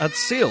Jeremy at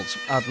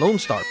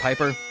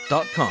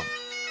sales@LoneStarPiper.com.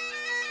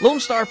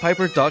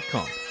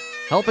 LoneStarPiper.com,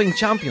 helping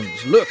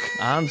champions look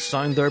and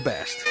sound their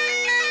best.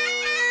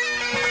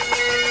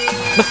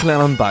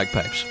 McClellan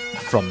Bagpipes,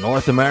 from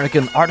North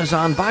American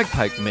artisan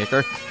bagpipe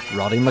maker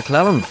Roddy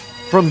McClellan,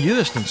 from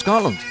Euston,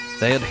 Scotland.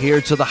 They adhere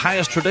to the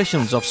highest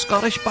traditions of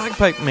Scottish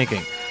bagpipe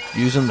making,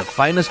 using the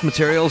finest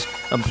materials,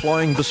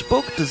 employing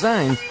bespoke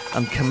design,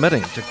 and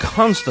committing to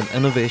constant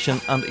innovation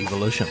and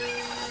evolution,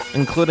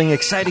 including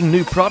exciting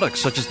new products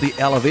such as the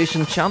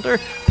Elevation Chanter,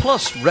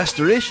 plus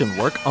restoration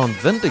work on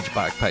vintage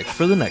bagpipes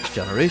for the next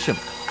generation.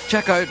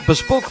 Check out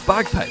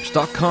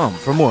BespokeBagpipes.com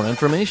for more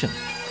information.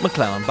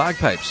 McClellan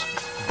Bagpipes,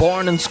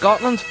 born in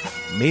Scotland,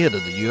 made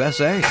in the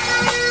USA.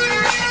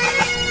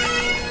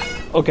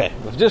 Okay,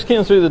 we've just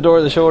came through the door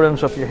of the showroom,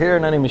 so if you're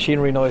hearing any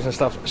machinery noise and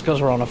stuff, it's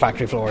because we're on a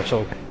factory floor,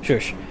 so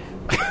shush.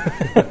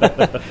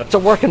 It's a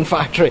working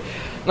factory.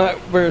 Now,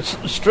 we're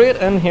straight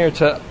in here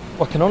to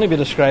what can only be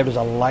described as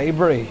a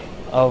library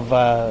of...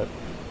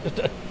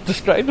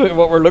 describe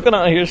what we're looking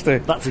at here, Stu.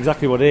 That's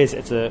exactly what it is.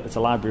 It's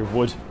a library of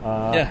wood.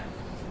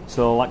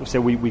 So, like we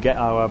said, we get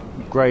our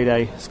grade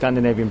A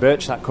Scandinavian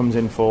birch. That comes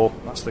in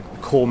that's the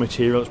core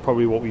material. It's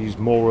probably what we use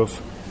more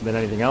of than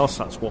anything else.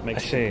 That's what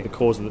makes the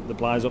cores of the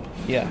pliers up.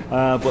 Yeah.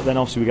 But then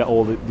obviously we get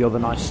all the other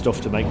nice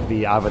stuff to make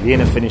either the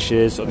inner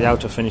finishes or the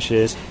outer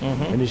finishes.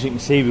 Mm-hmm. And as you can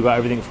see, we've got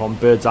everything from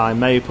bird's eye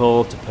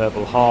maple to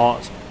purple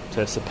heart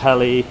to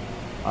sapelli,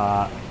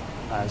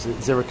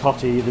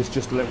 ziricotti. There's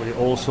just literally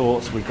all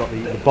sorts. We've got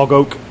the bog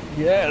oak.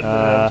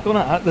 Yeah,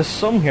 there's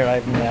some here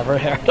I've never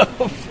heard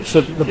of. So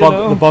the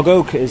bog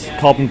oak is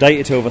carbon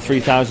dated to over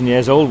 3,000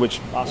 years old,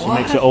 which actually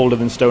makes it older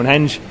than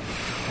Stonehenge.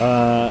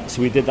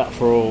 So we did that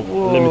for a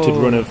limited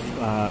run of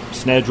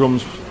snare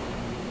drums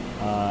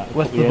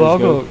with the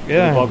bog oak.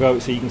 Yeah, the bog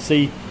oak. So you can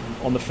see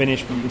on the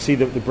finish. You can see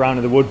the brown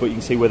of the wood, but you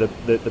can see where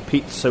the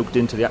peat's soaked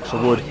into the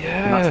actual wood.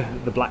 Yeah. And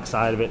that's the black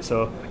side of it.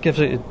 So It gives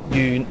it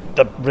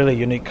the really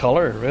unique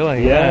colour,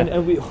 really. yeah,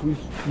 and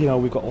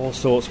we've got all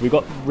sorts. We've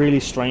got really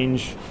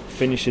strange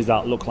finishes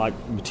that look like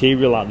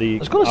material. Like I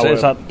was going to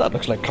say that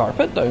looks like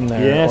carpet down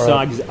there. yeah. or So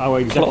a our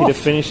executive cloth.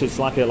 finish, it's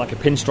like a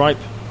pinstripe.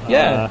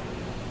 Yeah.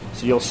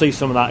 So you'll see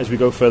some of that as we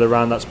go further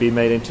around. That's being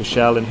made into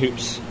shell and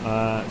hoops.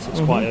 So it's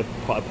quite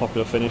a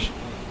popular finish.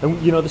 And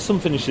there's some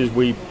finishes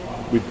we've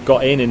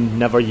got in and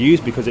never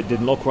used because it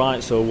didn't look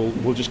right. So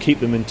we'll just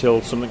keep them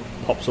until something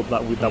pops up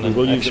that we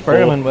will use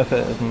experiment it for.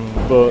 with it.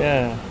 And, But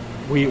yeah.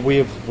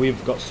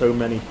 we've got so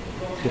many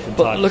different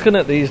But types. looking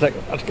at these, like,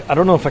 I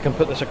don't know if I can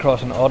put this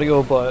across in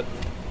audio, but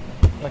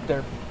like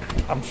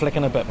I'm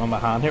flicking a bit with my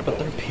hand here, but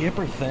they're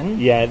paper thin.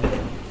 Yeah,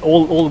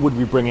 all the wood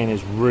we bring in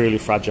is really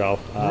fragile.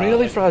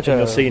 Really fragile.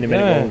 You'll see in a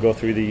minute Yeah. when we go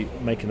through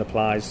making the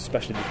plies,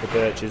 especially the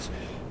birches.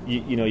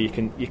 You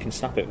can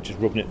snap it just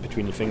rubbing it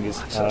between your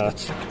fingers. It's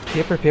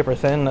like paper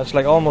thin. It's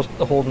like almost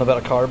holding a bit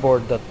of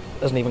cardboard that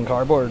isn't even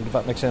cardboard, if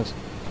that makes sense.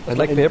 It's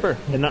like paper.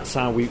 And that's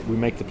how we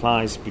make the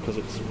plies, because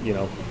it's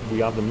we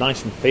have them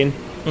nice and thin.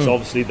 Mm. So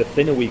obviously the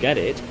thinner we get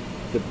it,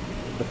 the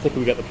thicker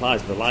we get the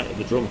plies, the lighter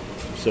the drum.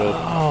 So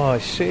Oh, I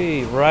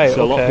see. Right.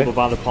 So a lot of okay. people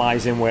buy the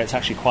plies in where it's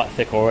actually quite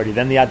thick already.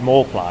 Then they add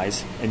more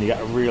plies, and you get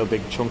a real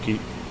big chunky.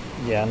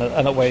 Yeah,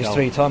 and it weighs Shell.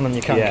 3 ton, and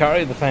you can't Yeah.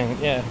 carry the thing.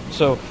 Yeah.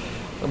 So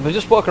we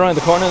just walk around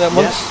the corner. Then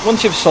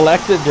once you've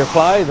selected your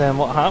ply, then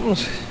what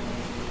happens?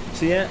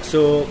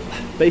 So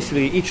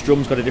basically each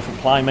drum's got a different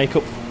ply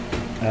makeup.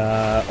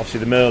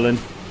 Obviously the Merlin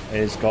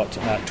has got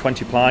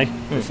 20 ply.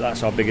 So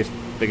that's our biggest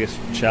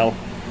shell.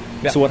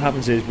 Yeah. So what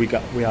happens is we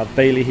have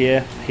Bailey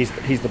here. He's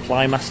the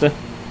ply master.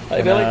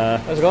 Hey, Billy,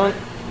 how's it going?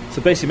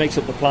 So basically makes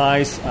up the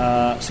plies.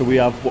 So we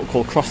have what we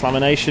call cross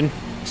lamination.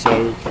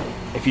 So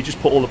if you just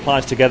put all the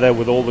plies together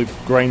with all the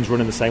grains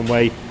running the same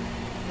way,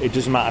 it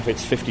doesn't matter if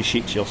it's 50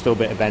 sheets, you'll still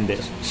be able to bend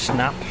it.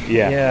 Snap.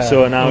 Yeah.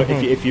 So now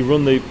if you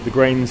run the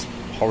grains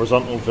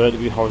horizontal,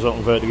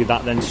 vertically,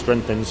 that then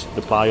strengthens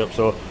the ply up.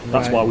 So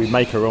that's why we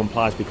make our own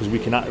plies, because we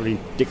can actually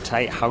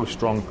dictate how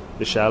strong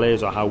the shell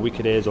is or how weak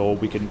it is, or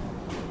we can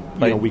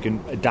we can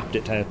adapt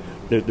it to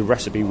the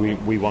recipe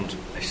we want.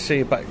 I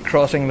see, but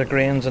crossing the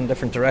grains in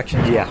different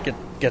directions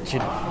gets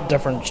you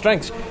different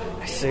strengths.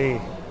 I see.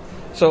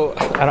 So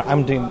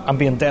I'm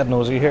being dead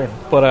nosy here,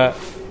 but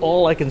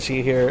all I can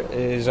see here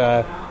is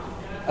a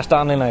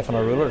Stanley knife and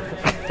a ruler.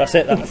 That's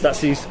it.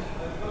 That's these.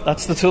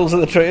 That's the tools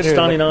of the trade here.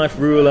 Stanley knife,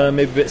 ruler,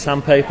 maybe a bit of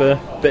sandpaper,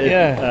 bit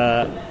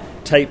Yeah.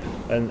 of tape,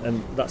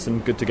 and that's them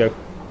good to go.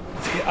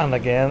 And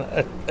again,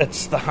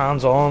 it's the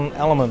hands-on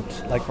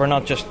element. Like, we're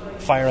not just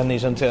firing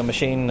these into a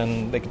machine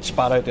and they can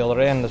spat out the other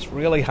end. It's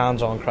really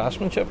hands-on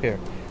craftsmanship here.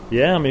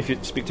 Yeah, I mean, if you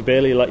speak to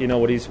Bailey, let you know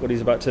what he's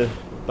about to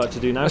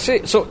do now. I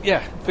see. So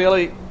yeah,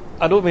 Bailey,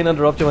 I don't mean to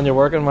interrupt you when you're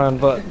working, man,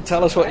 but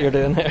tell us what you're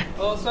doing here.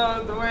 Well,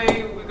 so the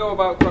way we go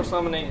about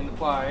cross-laminating the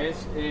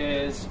plies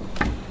is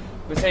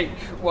we take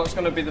what's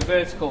going to be the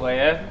vertical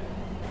layer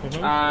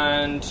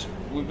and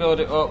we build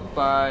it up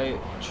by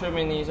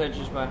trimming these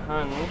edges by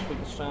hand with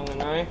the Stanley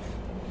knife.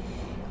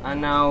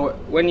 And now,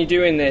 when you're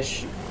doing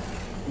this,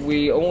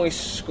 we only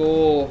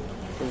score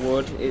the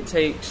wood. It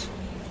takes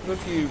a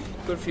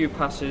good few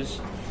passes.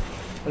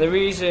 And the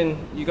reason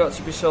you got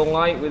to be so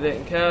light with it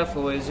and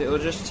careful is it'll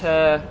just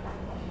tear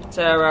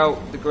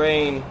out the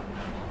grain.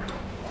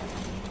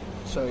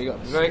 So you got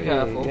to be very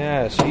careful.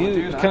 Yeah, so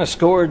you kind of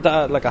scored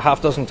that like a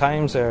half dozen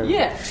times there.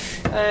 Yeah.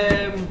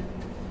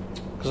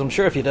 Because I'm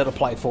sure if you did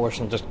apply force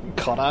and just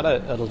cut at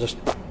it, it'll just...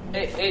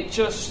 It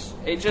just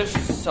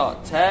sort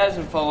of tears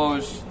and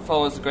follows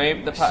the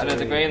grain, the pattern of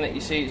the grain that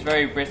you see. It's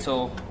very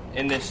brittle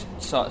in this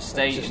sort of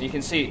state, and you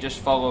can see it just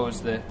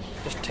follows the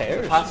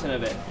tears. pattern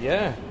of it.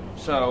 Yeah.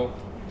 So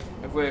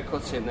if we're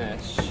cutting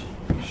this,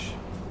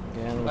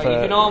 Again, like you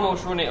can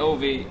almost run it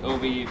over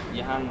your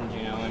hand,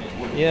 you know, and it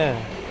wouldn't.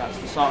 Yeah. That's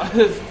the sort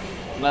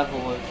of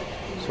level of.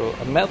 So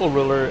a metal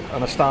ruler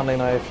and a Stanley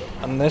knife,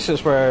 and this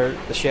is where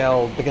the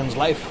shell begins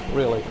life,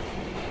 really.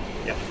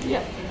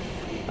 Yeah.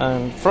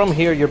 And from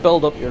here, you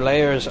build up your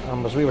layers,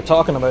 and as we were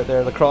talking about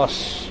there, the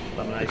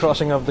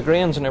crossing of the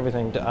grains and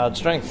everything to add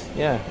strength.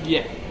 Yeah.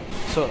 Yeah.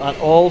 So that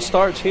all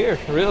starts here,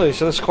 really.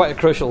 So this is quite a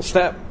crucial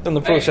step in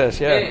the process.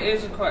 Yeah. It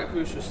is a quite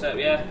crucial step.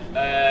 Yeah.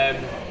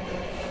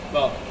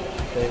 But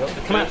There you go.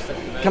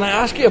 Can I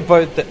ask you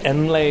about the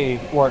inlay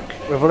work?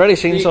 We've already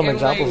seen some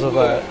examples of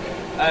it.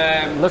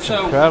 Looks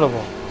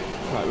incredible.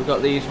 Right, we've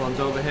got these ones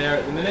over here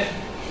at the minute.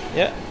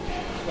 Yeah.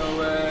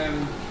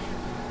 So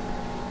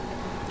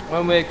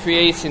when we're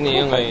creating the How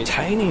inlays,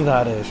 tiny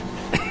that is.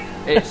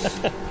 it's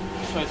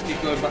trying to keep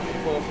going back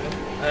and forth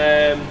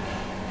here.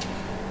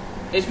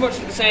 It's much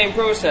the same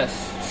process.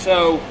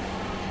 So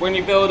when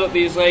you build up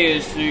these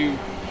layers through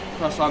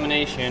cross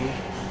lamination,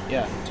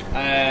 Yeah.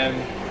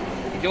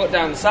 if you look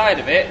down the side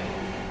of it,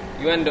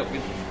 you end up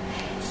with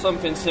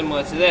something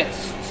similar to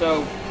this.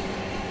 So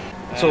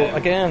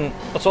Again,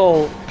 it's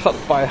all cut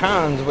by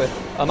hand with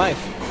a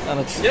knife, and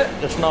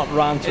it's not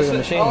ran through a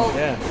machine. all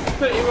Yeah.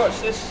 pretty much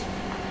this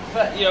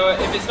But, you know,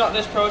 if it's not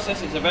this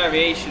process, it's a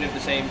variation of the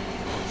same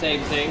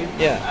thing.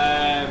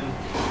 Yeah.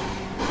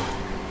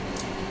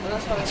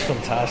 That's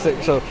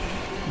Fantastic. So,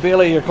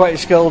 Bailey, you're quite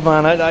skilled,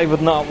 man. I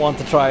would not want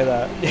to try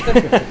that.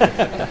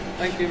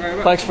 Thank you very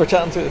much. Thanks for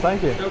chatting to us.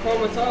 Thank you. No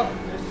problem at all.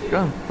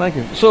 Good. Thank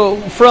you. So,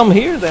 from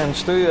here then,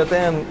 Stu, it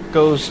then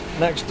goes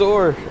next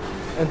door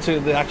into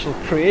the actual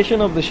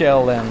creation of the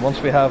shell then,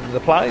 once we have the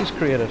plies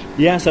created.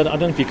 Yeah, so I don't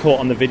know if you caught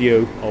on the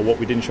video, or what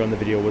we didn't show on the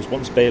video was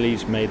once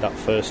Bailey's made that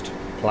first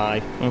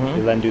ply,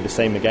 you'll then do the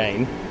same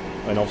again,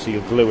 and obviously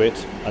you'll glue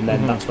it, and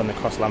then that's when the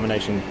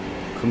cross-lamination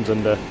comes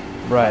under.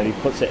 Right. And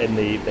he puts it in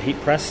the heat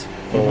press,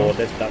 or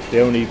that's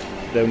the only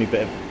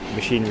bit of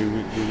machinery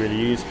we really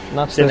use. And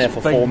that's it's in there for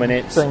 4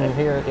 minutes. Thing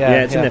here.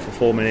 Yeah, it's in there for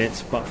 4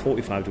 minutes, about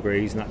 45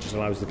 degrees, and that just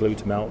allows the glue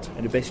to melt,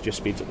 and it basically just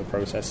speeds up the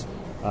process,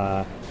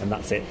 and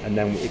that's it. And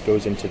then it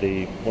goes into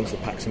once the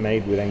packs are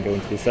made, we then go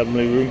into the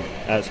assembly room,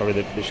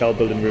 the shell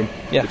building room,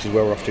 which is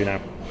where we're off to now.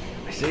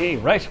 I see,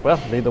 right,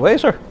 well, lead the way,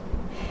 sir.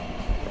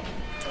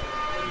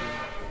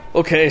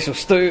 Okay, so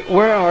Stu,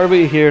 where are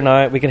we here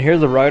now? We can hear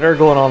the router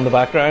going on in the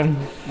background.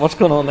 What's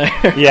going on there?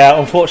 Yeah,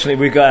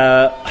 unfortunately we've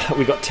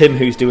got Tim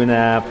who's doing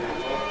the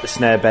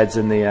snare beds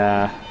and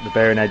the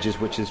bearing edges,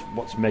 which is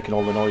what's making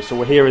all the noise. So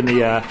we're here in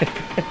the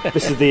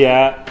this is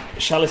the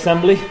shell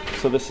assembly.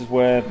 So this is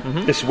where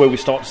we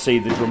start to see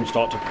the drum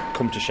start to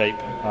come to shape.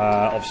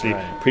 Obviously,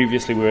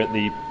 previously we were at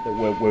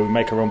where we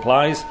make our own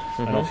plies,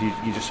 and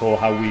obviously you just saw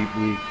how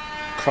we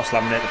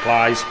cross-laminate the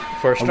plies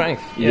for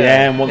strength.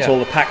 And once all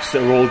the packs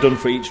that are all done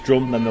for each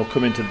drum, then they'll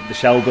come into the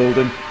shell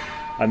building,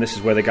 and this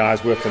is where the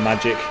guys work their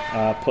magic,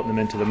 putting them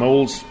into the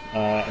moulds,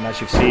 and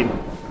as you've seen,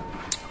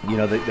 you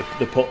know, they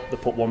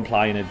put one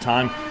ply in at a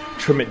time,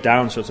 trim it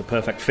down so it's a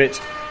perfect fit,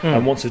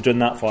 and once they've done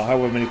that for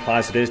however many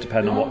plies it is,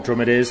 depending on what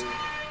drum it is,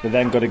 they've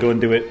then got to go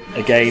and do it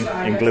again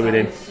and glue it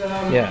in.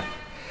 Yeah.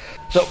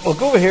 So we'll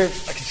go over here.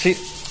 I can see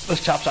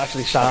this chap's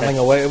actually sanding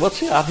away. What's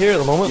he at here at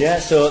the moment? Yeah,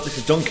 so this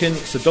is Duncan.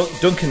 So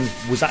Duncan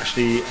was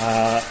actually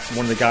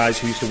one of the guys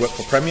who used to work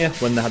for Premier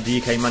when they had the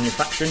UK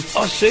manufacturing.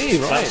 Oh, I see,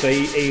 right. So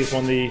he's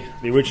one of the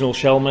original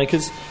shell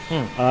makers.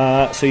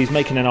 So he's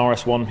making an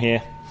RS1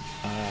 here.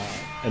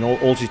 And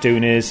all he's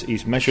doing is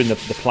he's measuring the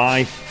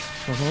ply,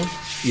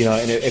 you know,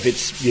 and if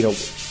it's, you know,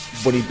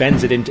 when he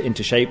bends it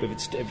into shape, if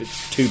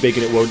it's too big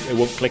and it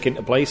won't click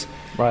into place,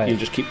 he'll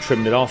just keep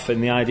trimming it off.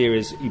 And the idea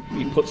is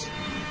he puts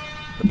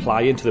the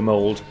ply into the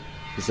mould.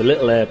 There's a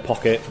little air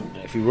pocket.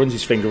 If he runs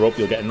his finger up,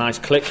 you'll get a nice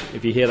click.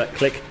 If you hear that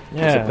click,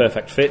 it's a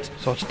perfect fit.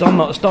 So it's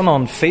done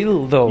on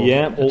feel though.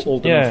 Yeah,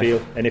 all done on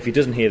feel. And if he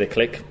doesn't hear the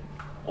click,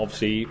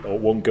 obviously, or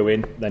it won't go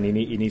in, then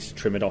he needs to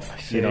trim it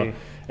off. You know.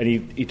 And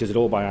he does it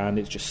all by hand.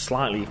 It's just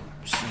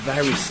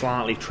very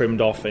slightly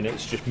trimmed off, and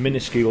it's just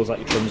minuscules that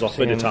he trims off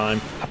at a time.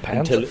 A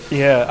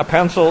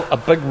pencil, a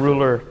big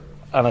ruler,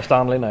 and a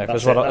Stanley knife.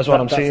 That's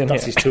what I'm seeing.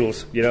 That's his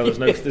tools. You know,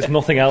 there's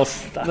nothing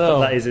else.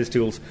 That is his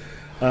tools.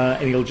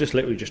 And he'll just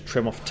literally just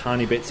trim off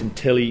tiny bits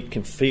until he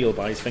can feel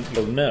by his finger.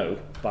 He'll know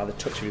by the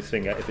touch of his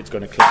finger if it's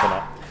going to click or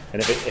not.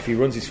 And if he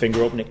runs his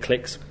finger up and it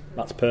clicks,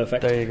 that's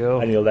perfect. There you go.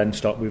 And he'll then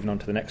start moving on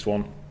to the next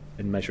one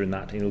and measuring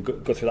that. And he'll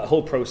go through that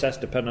whole process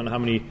depending on how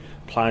many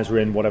plies are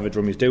in whatever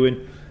drum he's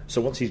doing.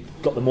 So once he's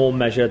got them all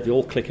measured, they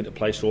all click into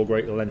place, all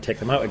great, he'll then take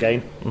them out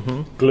again,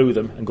 glue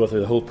them, and go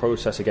through the whole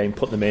process again,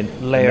 put them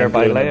in. Layer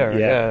by layer,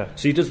 yeah.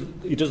 So he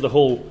does the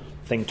whole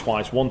thing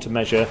twice, one to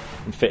measure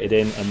and fit it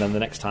in, and then the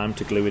next time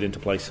to glue it into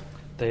place.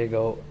 There you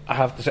go. I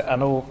have to say, I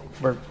know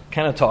we're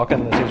kind of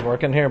talking as he's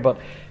working here, but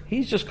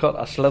he's just cut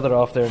a slither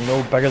off there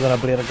no bigger than a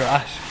blade of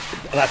grass.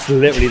 That's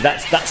literally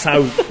that's how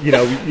you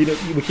know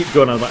we keep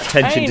going on about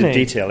attention to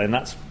detail, and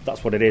that's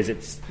what it is.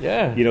 It's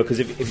you know, because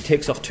if it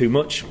takes off too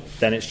much,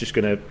 then it's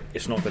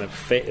not gonna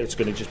fit. It's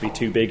gonna just be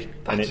too big,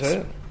 and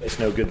it's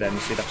no good. Then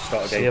so you'd have to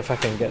start again. See if I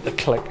can get the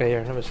click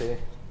here. Let me see.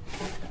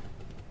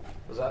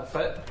 Does that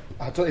fit?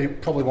 I don't.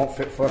 It probably won't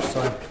fit first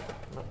time.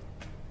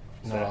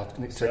 No, I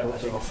need to take a look.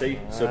 As you can see,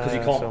 so because he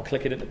can't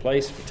click it into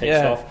place, it takes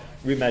it off,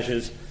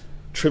 remeasures,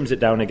 trims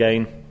it down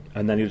again,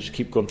 and then he'll just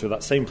keep going through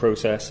that same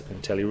process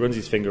until he runs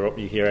his finger up.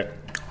 You hear it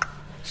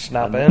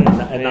snap in,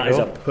 and that is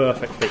a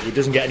perfect fit. He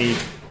doesn't get any,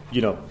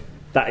 you know,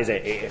 that is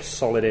it. It's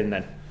solid in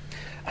then.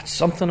 That's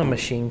something a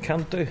machine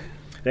can't do.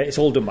 It's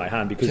all done by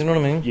hand because do you know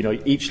what I mean? You know,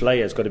 each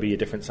layer's got to be a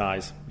different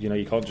size. You know,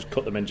 you can't just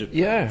cut them and just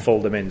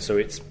fold them in.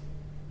 So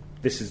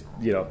this is,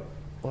 you know.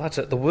 Well, that's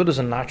it. The wood is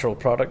a natural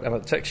product, and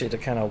it takes you to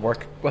kind of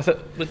work with it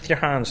with your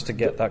hands to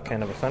get that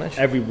kind of a finish.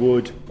 Every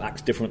wood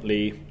acts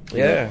differently. You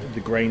know,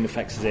 the grain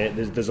affects it.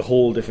 There's a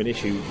whole different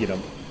issue. You know,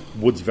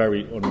 wood's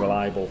very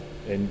unreliable,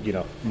 and you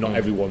know, not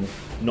every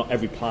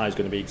ply is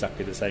going to be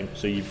exactly the same.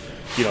 So you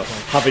know,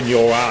 having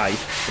your eye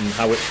and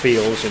how it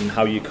feels and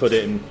how you cut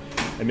it, and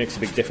it makes a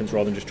big difference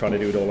rather than just trying to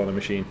do it all on a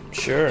machine.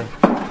 Sure.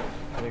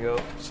 There you go.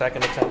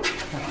 Second attempt.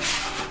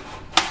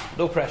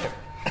 No pressure.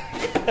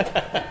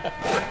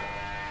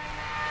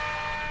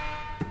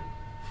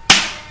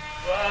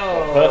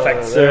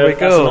 Perfect. So there we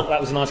go. That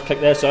was a nice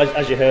click there. So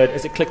as you heard,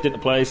 as it clicked into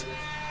place,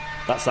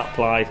 that's that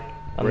ply.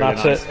 And really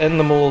that's nice. it in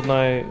the mould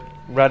now,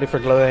 ready for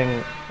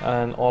gluing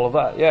and all of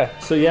that. Yeah.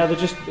 So yeah,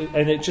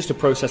 it's just a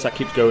process that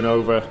keeps going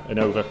over and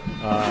over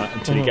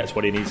until he gets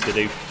what he needs to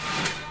do,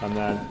 and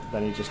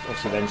then he just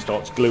obviously then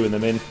starts gluing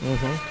them in.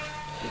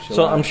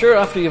 So I'm sure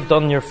after you've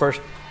done your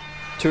first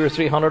 200 or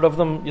 300 of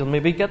them, you'll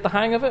maybe get the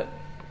hang of it.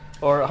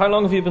 Or how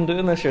long have you been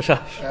doing this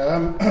yourself?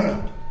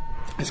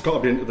 It's got to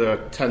be into the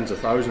tens of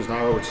thousands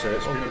now, I would say.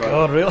 It's been about,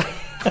 God, really?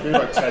 It's been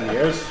about 10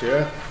 years,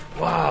 yeah.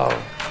 Wow.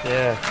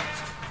 Yeah.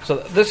 So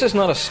this is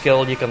not a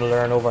skill you can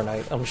learn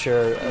overnight, I'm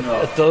sure.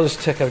 No. It does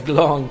take a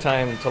long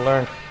time to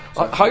learn.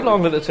 How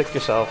long did it take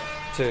yourself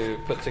to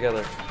put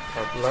together,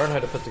 or learn how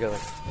to put together?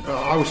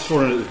 I was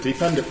thrown at the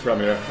deep end at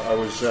Premier. I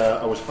was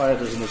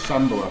hired as an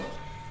assembler,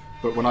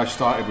 but when I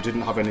started we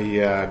didn't have any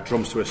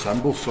drums to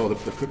assemble, so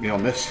they put me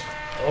on this.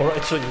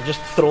 Alright, so you're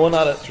just throwing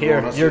at it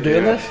here. You're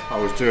doing this? I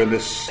was doing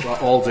this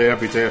all day,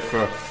 every day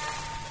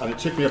and it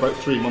took me about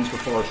 3 months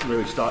before I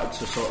really started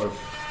to sort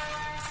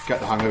of get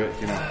the hang of it,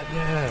 you know.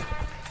 Yeah.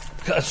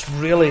 It's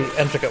really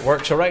intricate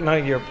work. So right now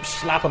you're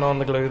slapping on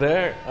the glue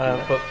there,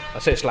 but I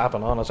say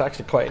slapping on, it's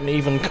actually quite an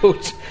even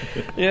coat.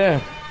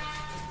 Yeah.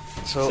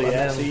 So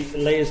he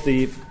layers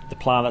the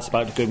ply that's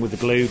about to go in with the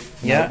glue.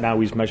 Yeah. Now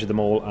he's measured them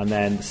all, and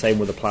then the same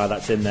with the ply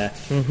that's in there.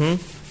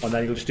 Mm-hmm. And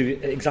then he'll just do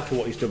exactly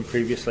what he's done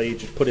previously.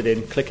 Just put it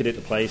in, click it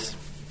into place,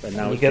 and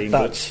now you it's get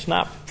that glued.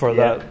 snap for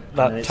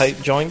that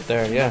tight joint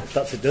there. Yeah.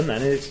 That's it done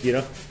then. It's, you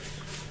know.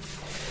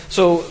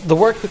 So the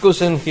work that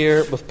goes in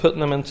here with putting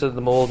them into the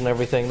mould and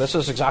everything, this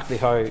is exactly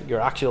how your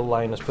actual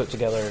line is put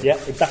together. Yeah,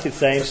 exactly the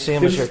same. The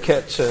same as your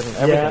kits and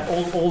everything.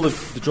 Yeah, all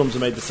the drums are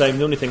made the same.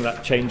 The only thing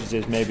that changes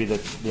is maybe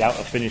the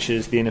outer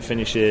finishes, the inner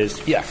finishes,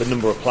 the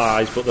number of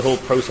plies, but the whole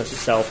process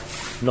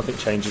itself, nothing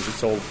changes.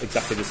 It's all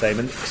exactly the same.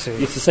 And it's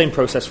the same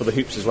process for the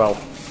hoops as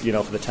well, you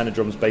know, for the tenor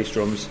drums, bass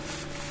drums.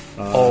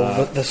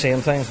 All the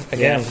same thing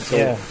again.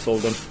 It's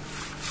all done.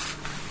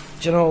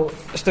 Do you know,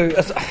 Stu,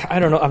 I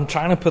don't know, I'm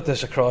trying to put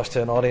this across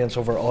to an audience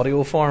over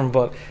audio form,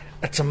 but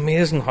it's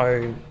amazing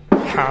how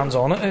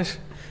hands-on it is.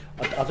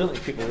 I don't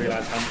think people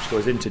realise how much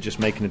goes into just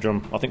making a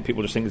drum. I think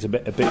people just think there's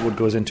a bit what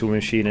goes into a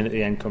machine and at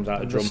the end comes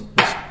out a drum.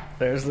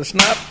 There's the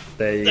snap.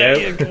 There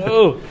you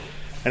go.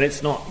 And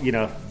it's not, you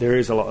know, there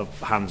is a lot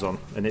of hands-on.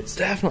 And it's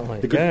definitely.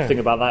 The good thing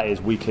about that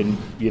is we can,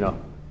 you know,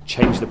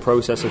 change the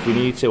process if we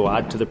need to, or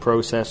add to the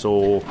process,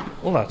 or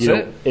that's you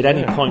know, it. At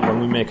any point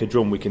when we make a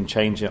drum, we can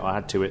change it or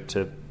add to it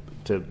to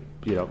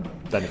you know,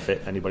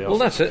 benefit anybody else. Well,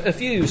 that's it.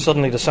 If you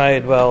suddenly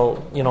decide,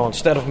 well, you know,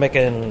 instead of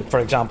making, for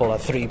example, a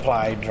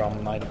 3-ply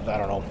drum, I don't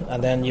know,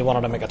 and then you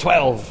wanted to make a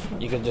 12,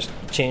 you could just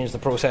change the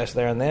process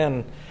there and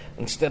then,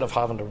 instead of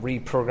having to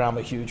reprogram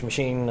a huge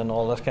machine and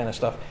all this kind of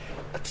stuff.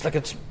 It's like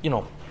you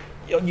know,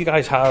 you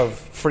guys have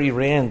free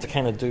reign to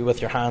kind of do with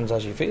your hands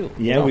as you feel.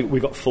 Yeah, we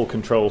got full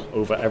control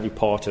over every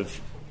part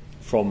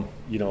from,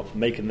 you know,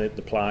 making the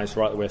plies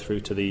right the way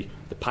through to the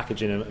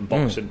packaging and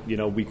boxing. You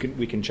know, we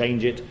can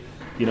change it.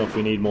 You know, if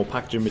we need more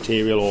packaging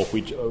material, or if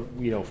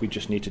we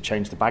just need to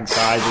change the bag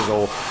sizes,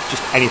 or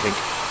just anything.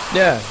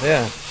 Yeah.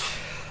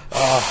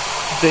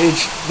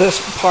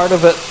 This part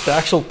of it, the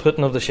actual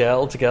putting of the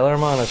shell together,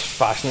 man, is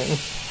fascinating.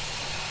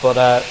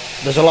 But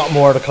there's a lot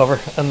more to cover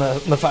in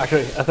the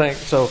factory, I think.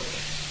 So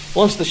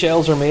once the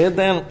shells are made,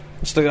 then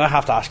I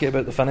have to ask you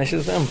about the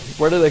finishes. Then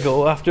where do they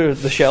go after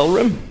the shell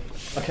rim?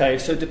 Okay,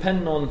 so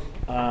depending on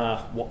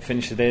what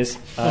finish it is,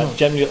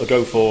 generally it'll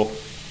go for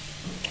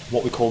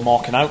what we call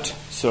marking out.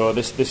 So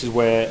this is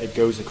where it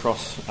goes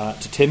across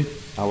to Tim,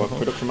 our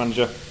production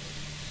manager,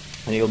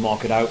 and he'll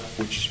mark it out,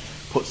 which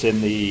puts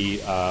in the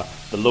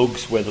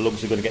lugs, where the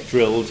lugs are going to get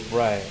drilled,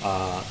 right?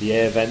 The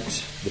air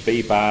vent, the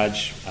B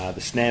badge, the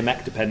snare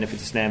mech, depending if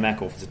it's a snare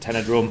mech or if it's a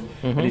tenor drum.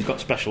 And he's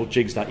got special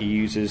jigs that he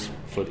uses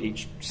for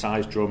each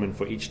size drum and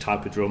for each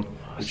type of drum,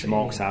 which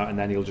marks out, and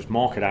then he'll just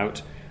mark it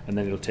out, and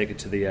then he'll take it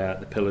to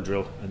the pillar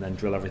drill and then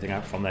drill everything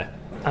out from there.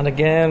 And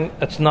again,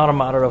 it's not a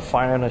matter of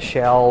firing a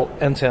shell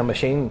into a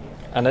machine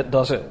and it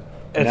does it.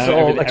 It's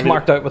everything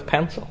marked out with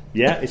pencil.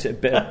 Yeah, it's a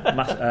bit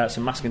of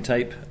some masking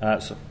tape,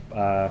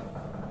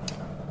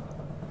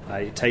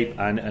 tape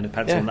and a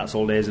pencil, and that's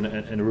all it is,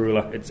 and a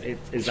ruler. It's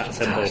that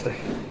simple.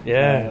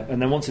 Yeah.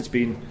 And then once it's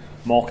been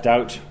marked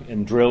out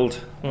and drilled,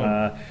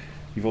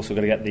 you've also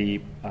got to get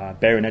the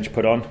bearing edge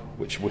put on,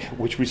 which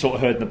we sort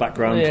of heard in the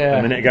background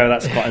a minute ago.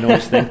 That's quite a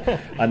nice thing.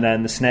 And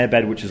then the snare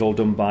bed, which is all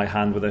done by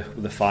hand with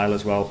a file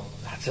as well.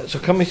 That's it. So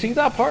can we see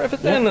that part of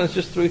it then? It's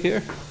just through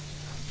here.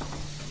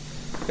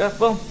 Yeah,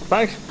 well,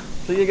 thanks.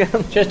 See you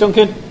again. Cheers,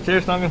 Duncan.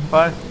 Cheers, Duncan.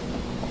 Bye.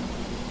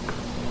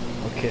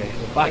 Okay,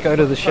 so back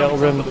out of the shell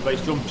rim. The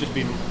bass drum just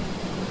been.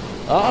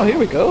 Oh, here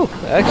we go.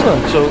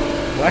 Excellent. So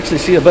we actually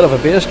see a bit of a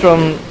bass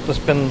drum that's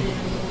been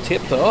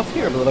taped off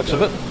here by the looks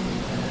of it.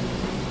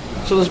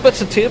 So there's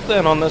bits of tape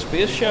then on this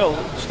bass shell,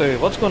 Stu.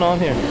 What's going on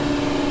here?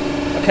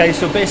 Okay,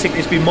 so basically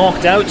it's been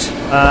marked out,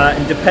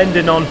 and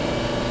depending on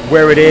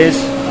where it is,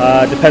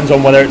 depends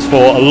on whether it's for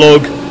a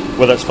lug,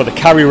 whether it's for the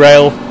carry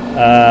rail,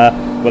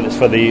 whether it's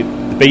for the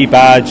B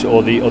badge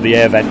or the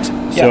air vent.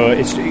 So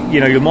it's, you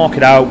know, you'll mark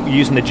it out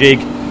using the jig,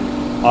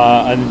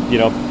 and you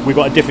know, we've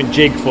got a different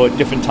jig for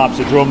different types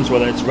of drums,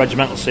 whether it's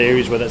regimental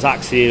series, whether it's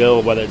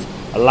axial, whether it's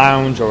a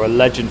lounge or a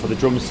legend for the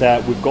drum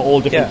set. We've got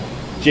all different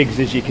jigs,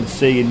 as you can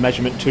see, and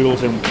measurement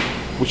tools, and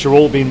which are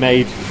all being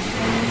made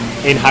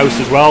in-house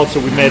as well. So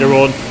we made our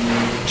own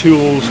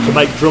tools to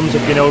make drums,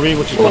 if you know what I mean,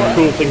 which is quite a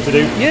cool thing to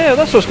do. Yeah,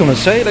 that's what I was going to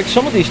say. Like,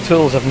 some of these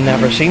tools I've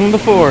never seen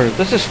before.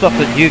 This is stuff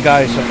that you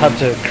guys have had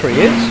to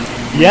create.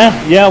 Yeah,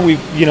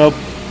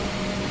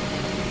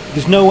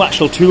 there's no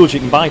actual tools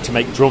you can buy to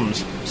make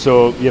drums,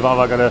 so you've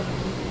either got to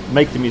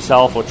make them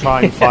yourself or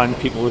try and find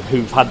people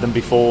who've had them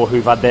before,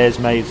 who've had theirs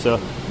made. So,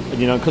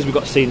 because we've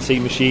got a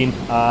CNC machine,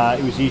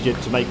 it was easier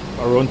to make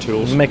our own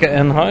tools. Make it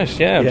in-house,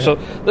 yeah. So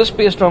this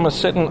bass drum is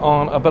sitting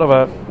on a bit of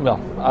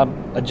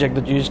a jig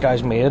that you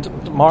guys made,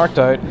 marked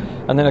out,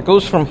 and then it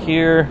goes from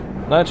here.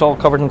 Now it's all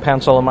covered in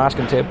pencil and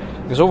masking tape.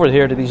 It goes over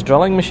here to these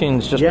drilling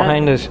machines just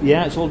behind us.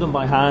 Yeah, it's all done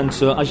by hand.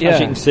 So as you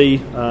can see,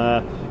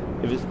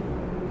 if it's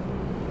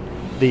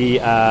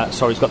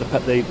it's got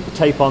the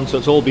tape on, so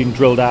it's all been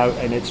drilled out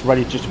and it's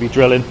ready just to be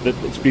drilling.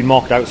 It's been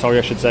marked out,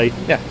 I should say.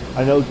 Yeah.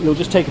 And he'll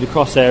just take it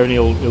across there and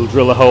he'll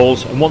drill the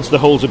holes. And once the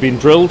holes have been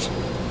drilled,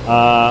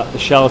 the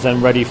shell's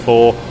then ready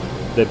for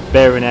the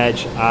bearing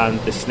edge and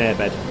the snare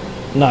bed.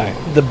 Now,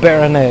 the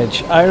bearing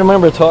edge. I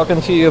remember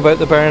talking to you about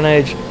the bearing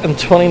edge in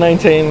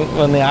 2019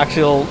 when the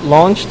Axial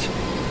launched.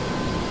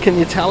 Can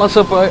you tell us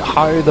about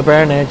how the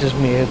bearing edge is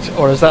made,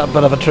 or is that a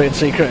bit of a trade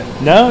secret?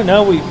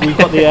 No, we've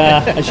got the,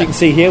 as you can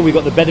see here, we've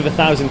got the bed of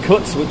 1,000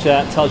 cuts, which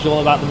tells you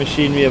all about the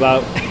machinery,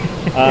 about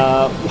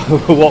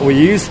what we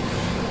use.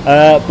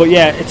 But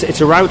yeah, it's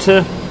a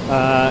router,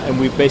 and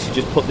we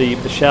basically just put the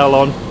shell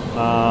on,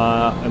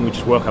 and we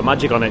just work our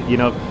magic on it.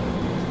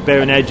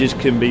 Bearing edges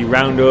can be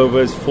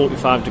roundovers,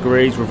 45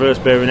 degrees, reverse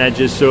bearing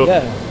edges, so...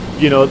 Yeah.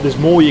 There's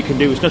more you can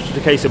do. It's not just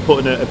a case of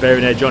putting a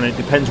bearing edge on. It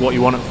depends what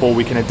you want it for.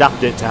 We can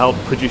adapt it to help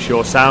produce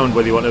your sound,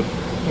 whether you want a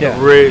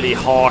really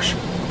harsh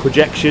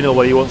projection or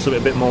whether you want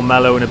something a bit more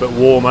mellow and a bit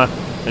warmer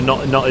and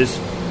not as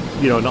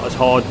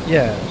hard.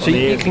 Yeah, so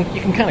you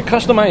can kind of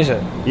customize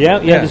it. Yeah,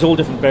 there's all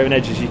different bearing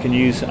edges you can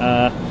use.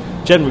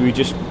 Generally we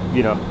just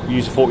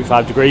use a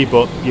 45 degree,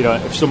 but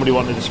if somebody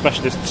wanted a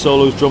specialist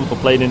solos drum for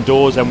playing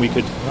indoors, then we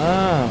could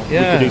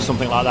do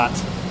something like that.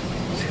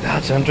 See,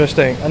 that's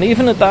interesting. And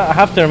even at that, I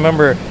have to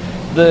remember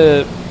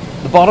the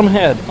bottom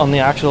head on the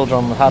Axial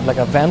drum had like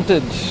a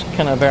vented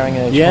kind of bearing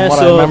edge. Yeah, from what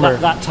so I remember.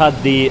 that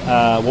had the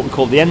what we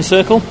call the end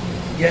circle.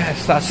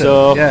 Yes, that's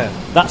so it. Yeah,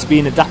 that's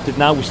been adapted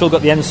now. We've still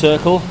got the end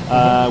circle.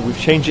 We've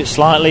changed it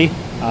slightly.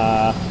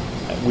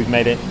 We've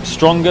made it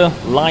stronger,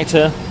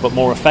 lighter, but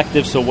more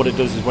effective. So what it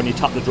does is when you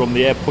tap the drum,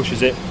 the air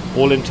pushes it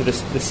all into the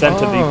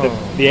centre,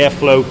 the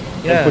airflow,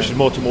 and pushes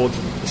more towards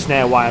the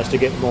snare wires to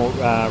get more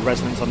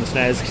resonance on the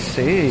snares. I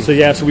see.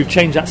 So we've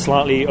changed that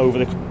slightly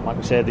over the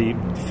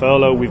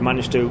furlough. We've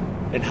managed to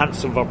enhance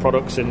some of our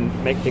products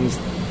and make things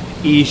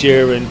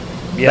easier and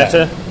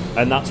better.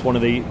 And that's one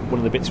of the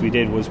bits we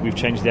did was we've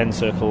changed the end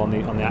circle on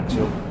the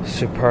Axial.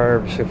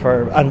 Superb.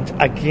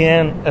 And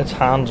again, it's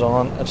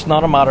hands-on. It's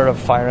not a matter of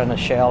firing a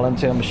shell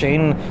into a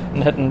machine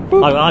and hitting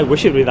boop. I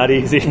wish it would be that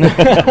easy.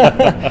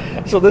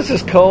 So this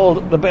is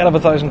called the bed of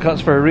 1,000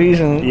 cuts for a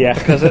reason. Yeah.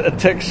 Because it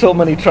takes so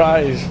many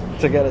tries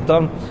to get it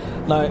done.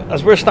 Now,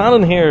 as we're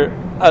standing here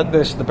at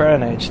the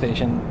bearing edge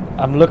station,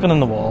 I'm looking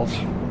in the walls.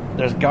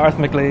 There's Garth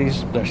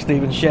McLeese, there's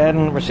Stephen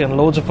Shedden. We're seeing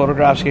loads of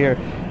photographs here,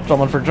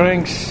 drumming for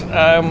drinks.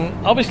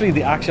 Obviously,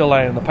 the Axial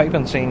line and the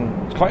piping scene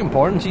is quite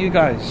important to you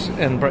guys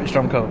in British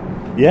Drum Co.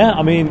 Yeah,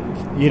 I mean,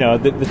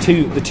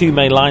 the two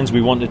main lines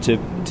we wanted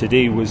to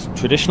do was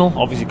traditional,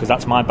 obviously, because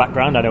that's my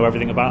background. I know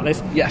everything about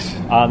this. Yes.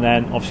 And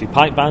then, obviously,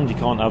 pipe band. You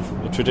can't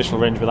have a traditional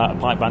range without a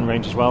pipe band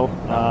range as well.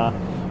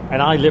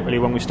 And I literally,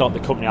 when we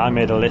started the company, I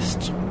made a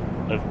list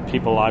of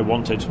people I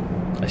wanted.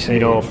 I see.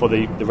 For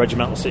the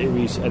regimental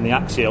series and the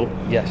Axial.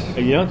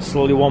 Yes.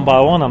 Slowly one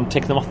by one, I'm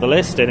ticking them off the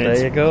list, and there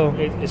you go.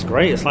 It's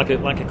great. It's like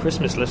a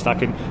Christmas list. I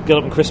can get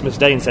up on Christmas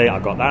Day and say, I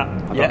got that,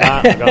 I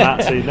got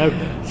that.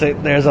 So So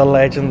there's a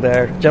legend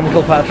there, Jim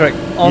Kilpatrick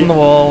on the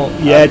wall.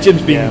 Yeah,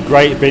 Jim's been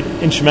great, been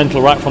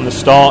instrumental right from the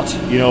start.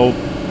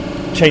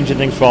 Changing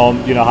things from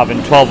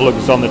having 12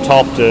 lugs on the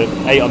top to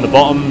 8 on the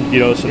bottom.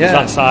 So there's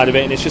that side of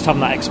it, and it's just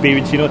having that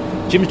experience.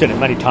 Jim's done it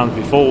many times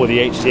before with the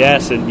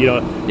HTS, and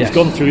he's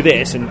gone through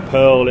this and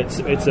Pearl. It's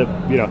a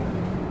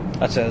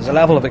that's it. There's a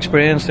level of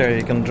experience there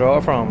you can draw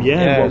from.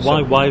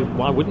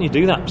 Why wouldn't you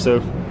do that? So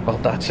well,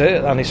 that's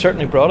it, and he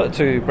certainly brought it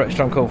to British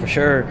Drum Co for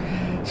sure.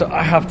 So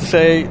I have to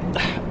say,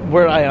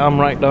 where I am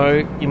right now,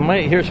 you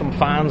might hear some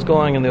fans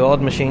going and the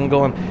odd machine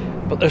going,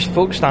 but there's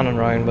folks standing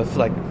around with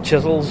like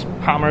chisels,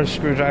 hammers,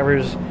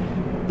 screwdrivers.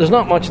 There's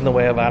not much in the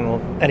way of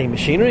any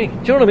machinery. Do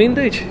you know what I mean,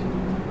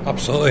 Deej?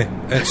 Absolutely.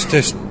 It's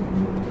just,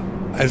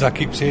 as I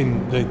keep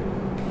saying,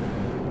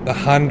 the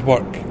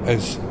handwork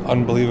is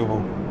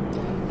unbelievable.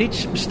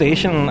 Each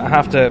station, I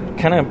have to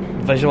kind of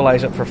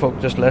visualise it for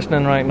folk just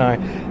listening right now.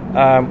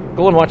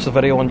 Go and watch the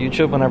video on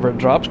YouTube whenever it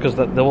drops, because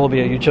there will be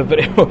a YouTube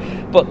video.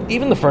 But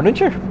even the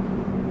furniture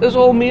is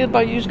all made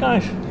by you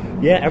guys.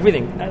 Yeah,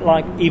 everything.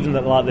 Like even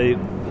the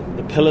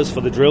pillars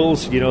for the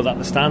drills, that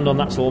the stand on,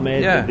 that's all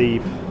made. Yeah.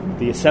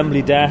 The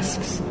assembly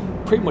desks,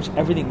 pretty much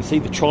everything you see.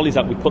 The trolleys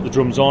that we put the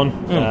drums on,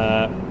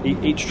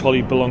 each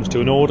trolley belongs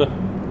to an order.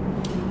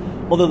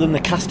 Other than the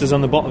casters on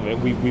the bottom of it,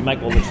 we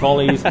make all the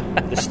trolleys,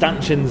 the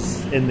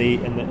stanchions in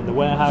the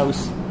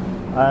warehouse,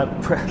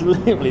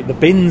 literally the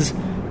bins,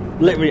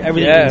 literally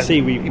everything you see.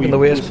 Even the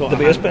waste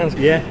bins.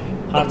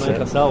 Hand make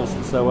ourselves.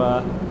 So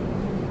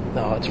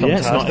no, it's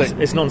fantastic.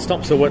 It's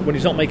non-stop. So when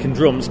he's not making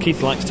drums,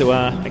 Keith likes to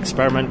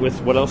experiment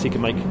with what else he can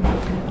make.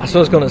 That's what I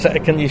was going to say.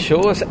 Can you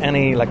show us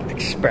any like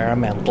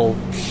experimental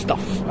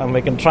stuff, and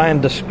we can try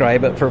and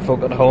describe it for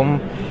folk at home?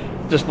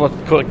 Just what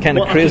kind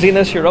of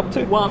craziness you're up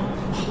to? Well,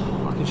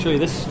 I can show you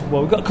this.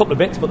 Well, we've got a couple of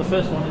bits, but the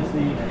first one is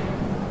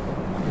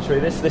I can show you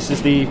this. This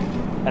is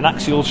an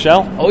axial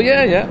shell. Oh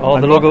yeah. Oh,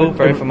 the logo,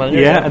 very familiar.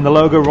 Yeah, and the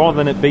logo,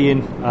 rather than it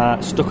being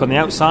stuck on the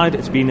outside,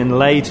 it's been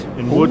inlaid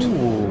in wood.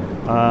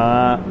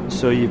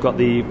 So you've got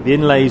the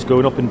inlays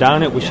going up and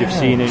down it, which you've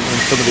seen in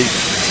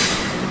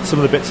some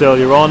of the bits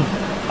earlier on,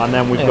 and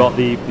then we've got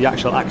the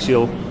actual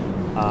axial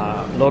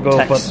logo,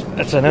 text, but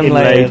it's an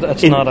inlay.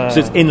 It's not a. So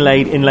it's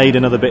inlaid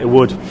another bit of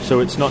wood. So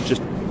it's not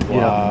just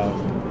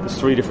there's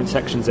 3 different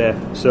sections there.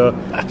 So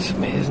that's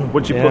amazing.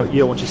 Once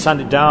you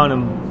sand it down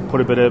and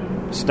put a bit of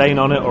stain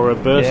on it or a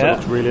burst, it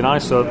looks really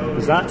nice. So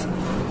there's that.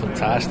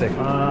 Fantastic.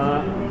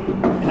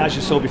 And as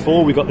you saw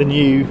before, we got the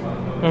new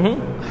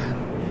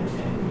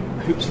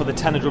hoops for the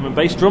tenor drum and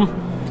bass drum.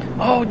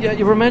 Oh yeah,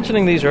 you were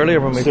mentioning these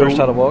earlier when we first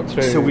had a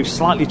walkthrough. So we've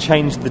slightly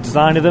changed the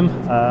design of them,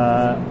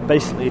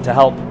 basically to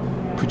help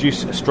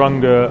produce a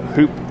stronger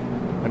hoop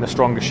and a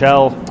stronger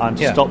shell, and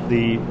to stop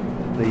the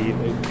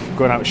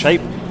going out of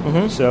shape.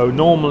 So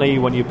normally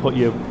when you put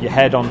your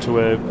head onto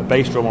a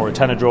bass drum or a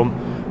tenor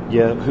drum,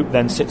 your hoop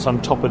then sits on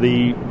top of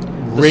the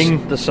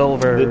ring, the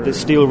silver, the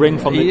steel ring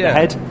from the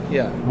head.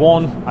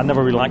 One, I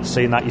never really liked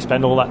seeing that. You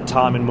spend all that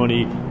time and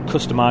money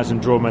customising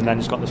drum, and then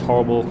it's got this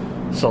horrible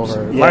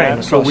silver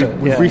line. So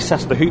we've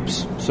recessed the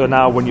hoops. So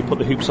now when you put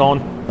the hoops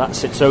on, that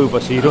sits over,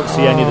 so you don't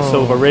see any of the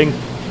silver ring.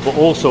 But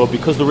also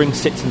because the ring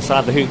sits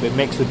inside the hoop, it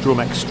makes the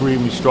drum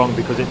extremely strong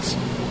because it's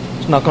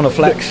not going to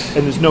flex,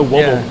 and there's no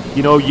wobble.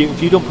 You know,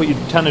 if you don't put your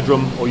tenor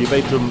drum or your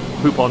bass drum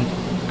hoop on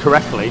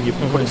correctly, and you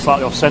put it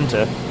slightly off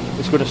centre,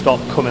 it's going to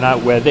start coming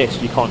out. Where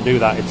you can't do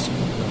that. It's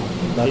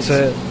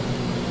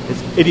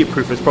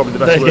idiot-proof is probably the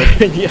best word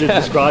to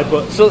describe.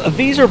 But so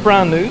these are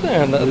brand new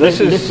then. This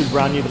is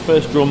brand new. The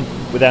first drum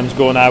with them's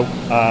going out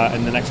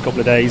in the next couple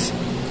of days.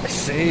 I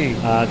see.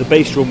 The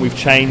bass drum we've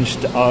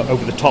changed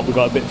over the top. We've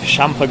got a bit of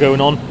chamfer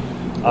going on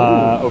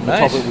over the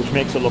top of it, which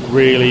makes it look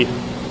really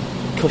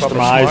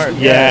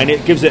customised. And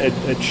it gives it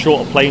a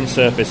shorter playing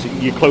surface.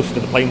 You're closer to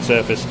the playing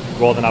surface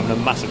rather than having a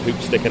massive hoop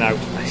sticking out.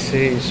 I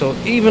see. So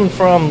even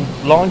from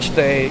launch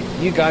day,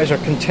 you guys are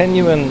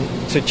continuing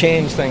to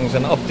change things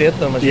and update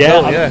them as you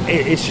go.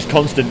 It's just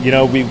constant. You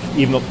know, we've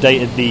even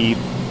updated the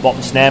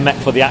bottom snare mech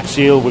for the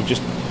axial. We've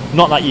just,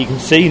 not that you can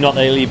see, not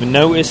that you'll even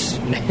notice.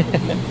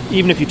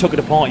 Even if you took it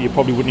apart, you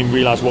probably wouldn't even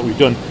realise what we've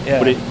done.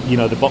 But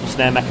the bottom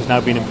snare mech has now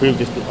been improved.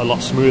 It's a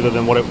lot smoother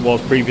than what it was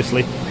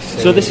previously.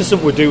 So this is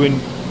something we're doing,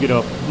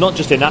 not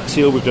just in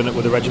axial. We've done it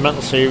with the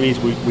regimental series.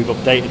 We've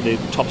updated the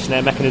top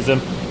snare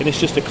mechanism, and it's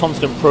just a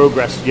constant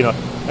progress.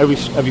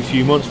 Every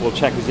few months we'll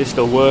check, is this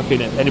still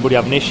working? Anybody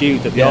have an issue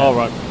that they are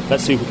right?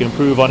 Let's see if we can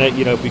improve on it.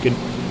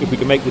 If we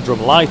can make the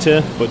drum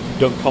lighter but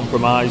don't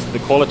compromise the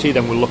quality,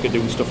 then we'll look at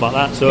doing stuff like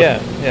that. So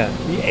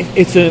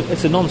it's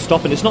a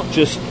non-stop, and it's not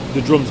just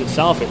the drums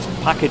itself, it's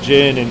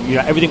packaging and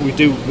everything we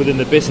do within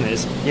the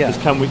business is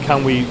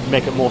can we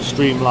make it more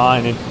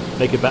streamlined and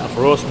make it better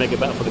for us, make it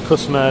better for the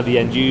customer, the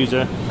end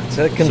user. It's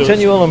a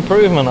continual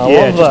improvement. I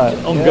love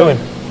that. Ongoing.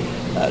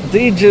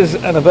 Deej is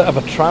in a bit of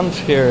a trance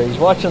here. He's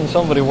watching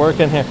somebody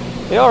working here.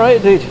 Are you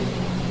alright, Deej?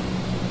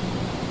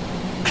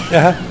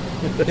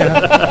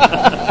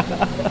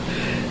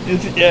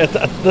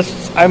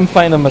 I'm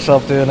finding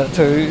myself doing it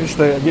too.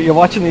 You're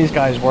watching these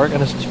guys work,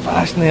 and it's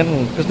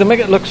fascinating because they make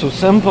it look so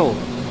simple.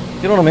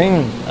 You know what I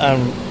mean?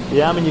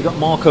 You've got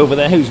Mark over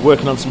there who's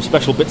working on some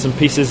special bits and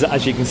pieces,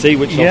 as you can see,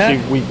 which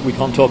obviously we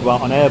can't talk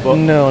about on air. But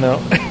no.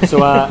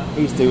 So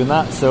he's doing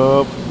that.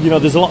 So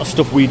there's a lot of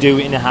stuff we do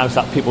in the house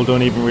that people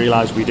don't even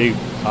realise we do.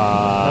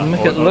 And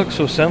make it look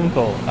so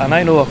simple. And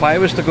I know if I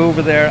was to go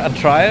over there and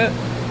try it,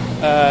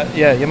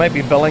 you might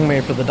be billing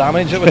me for the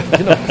damage it would.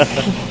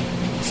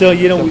 So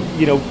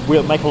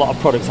we'll make a lot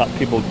of products that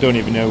people don't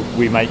even know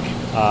we make,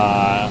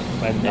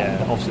 and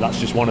obviously that's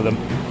just one of them.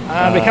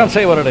 We can't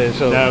say what it is.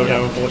 So no,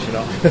 unfortunately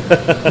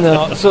not.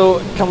 No.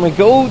 So can we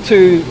go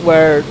to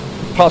where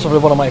possibly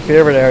one of my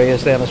favourite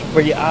areas then is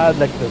where you add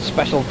like the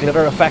special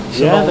glitter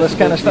effects and all this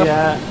kind of stuff?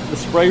 The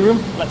spray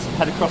room. Let's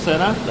head across there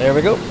now. There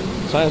we go.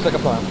 Sounds like a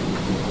plan.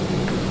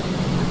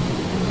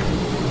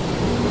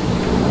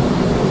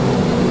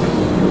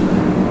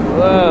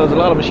 Wow, there's a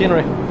lot of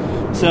machinery.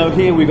 So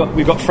here we've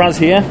got Fraz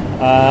here.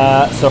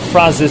 So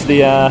Fraz is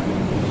the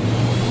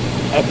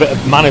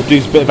a man who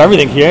does a bit of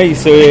everything here.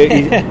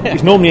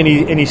 He's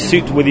normally in his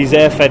suit with his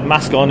air-fed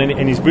mask on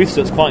in his booth,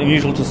 so it's quite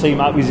unusual to see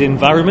him out of his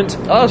environment.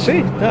 Oh, see,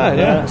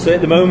 yeah. So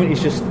at the moment,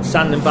 he's just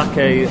sanding back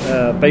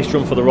a bass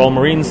drum for the Royal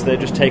Marines. They're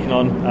just taking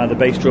on the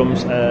bass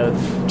drums.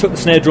 Took the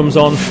snare drums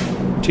on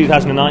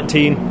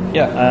 2019.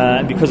 Yeah.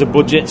 And because of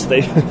budgets,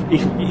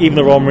 even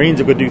the Royal Marines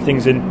are going to do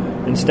things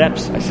in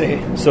steps. I see.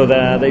 So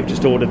they've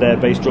just ordered their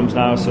bass drums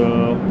now.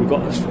 So we've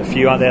got a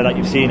few out there that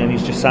you've seen, and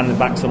he's just sanding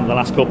back some of the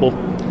last couple.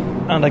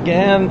 And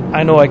again,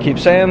 I know I keep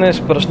saying this,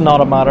 but it's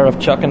not a matter of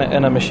chucking it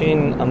in a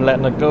machine and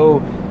letting it go.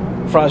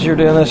 Fraz, you're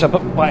doing this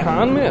by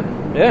hand,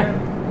 man. Yeah.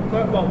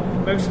 Well,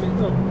 most of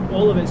it,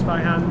 all of it's by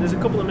hand. There's a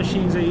couple of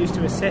machines I use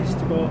to assist,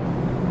 but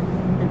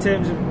in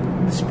terms of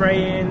the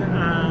spraying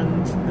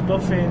and the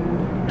buffing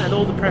and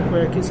all the prep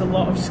work, it's a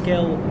lot of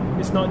skill.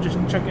 It's not just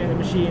chuck it in a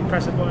machine,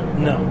 press a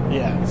button. No,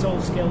 yeah. It's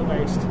all skill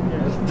based. Yeah.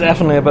 There's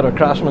definitely a bit of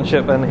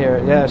craftsmanship in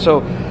here. Yeah,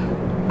 so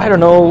I don't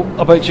know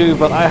about you,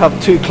 but I have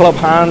 2 club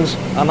hands,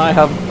 and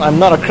I'm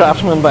not a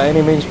craftsman by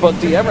any means, but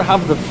do you ever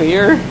have the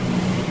fear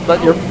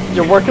that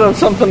you're working on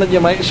something that you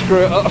might screw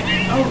it up?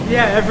 Oh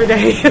yeah, every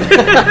day.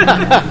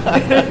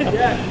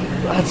 Yeah.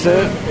 That's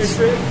it.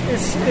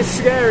 It's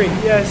scary.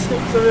 Yes,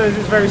 sometimes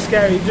it's very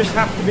scary. You just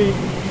have to be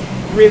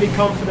really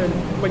confident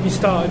when you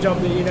start a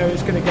job that you know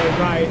it's going to go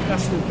right.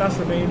 That's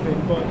the main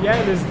thing. But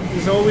yeah,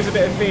 there's always a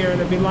bit of fear,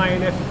 and I'd be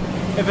lying if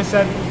I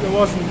said there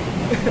wasn't.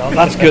 Well,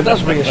 that's good.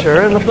 That's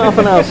reassuring, if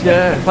nothing else.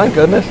 Yeah, thank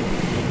goodness.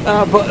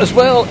 But as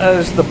well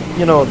as the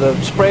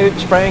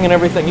spraying and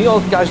everything, you all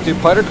guys do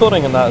powder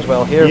coating and that as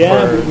well here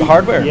for the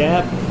hardware.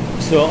 Yeah.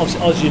 So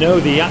as you know,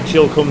 the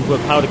Axial comes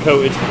with powder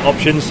coated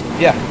options.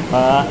 Yeah.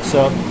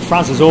 So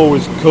Fraz is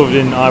always covered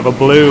in either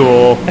blue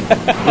or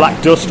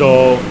black dust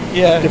or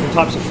different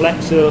types of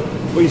flex. So,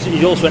 but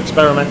he also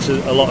experiments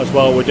a lot as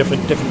well with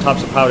different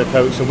types of powder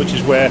coats, so which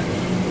is where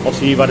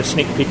obviously you've had a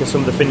sneak peek of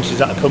some of the finishes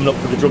that are coming up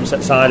for the drum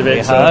set side of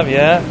it.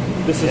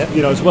 This is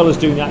as well as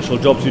doing the actual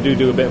jobs, we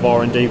do a bit of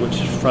R&D, which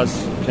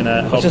Fraz can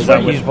help us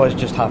out with. Which is where you boys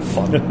just have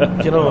fun.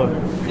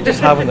 You're just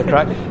having the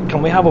crack.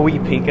 Can we have a wee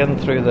peek in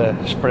through the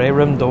spray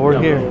room door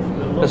here?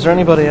 Is there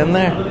anybody in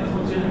there?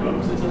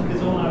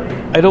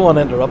 I don't want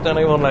to interrupt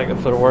anyone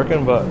if they're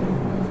working, but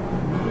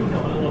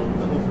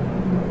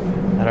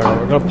I don't know.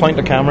 We're going to point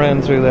the camera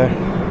in through there.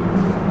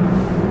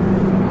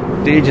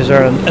 Deej is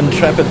our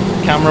intrepid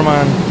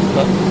cameraman.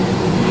 But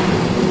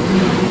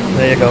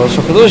there you go.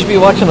 So for those of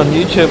you watching on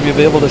YouTube, you'll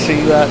be able to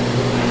see that.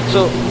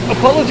 So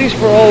apologies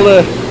for all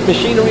the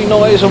machinery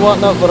noise and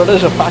whatnot, but it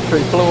is a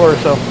factory floor,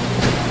 so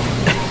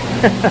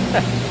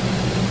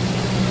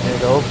there you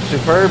go.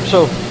 Superb.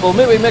 So we'll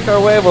maybe make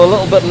our way with a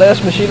little bit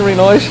less machinery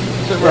noise,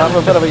 so we're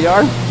having a bit of a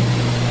yarn.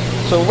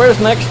 So where's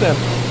next then?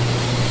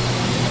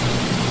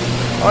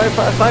 Alright,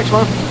 thanks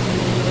man.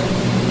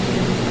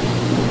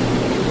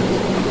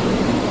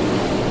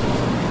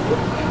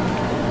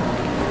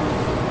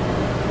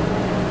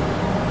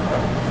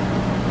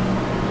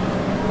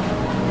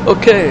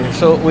 Okay,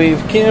 so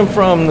we've came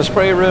from the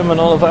spray room and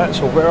all of that.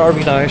 So where are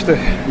we now, Stu?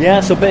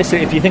 Yeah, so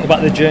basically, if you think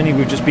about the journey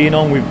we've just been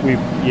on,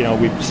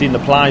 we've seen the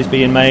plies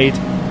being made.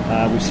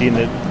 We've seen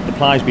the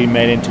plies being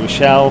made into a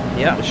shell.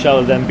 Yeah. The shell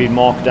has then been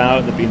marked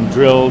out. They've been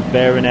drilled,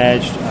 bearing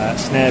edged,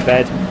 snare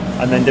bed,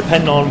 and then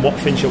depending on what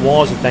finish it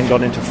was, it's then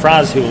gone into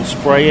Fraz, who will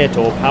spray it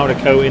or powder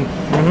coating.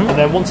 Mm-hmm. And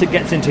then once it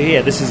gets into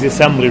here, this is the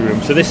assembly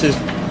room. So this is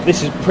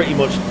pretty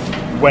much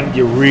when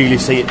you really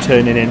see it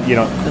turning in,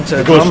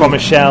 it goes from a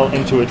shell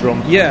into a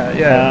drum.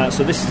 Yeah.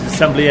 So this is the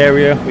assembly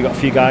area. We've got a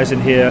few guys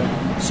in here,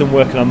 some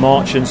working on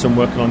marching, some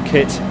working on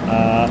kit.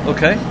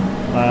 Okay.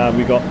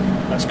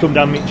 Let's come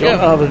down and meet John.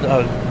 Yeah,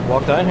 I'll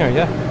walk down here,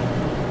 yeah.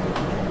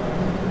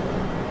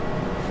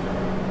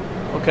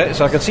 Okay,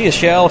 so I can see a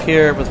shell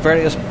here with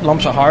various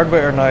lumps of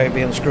hardware now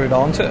being screwed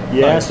onto it.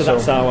 Yeah, so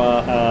that's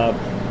our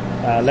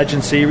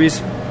Legend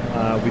series.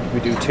 We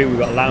do 2. We've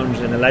got a Lounge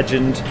and a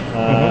Legend.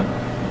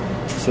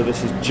 So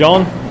this is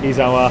John. He's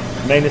our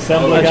main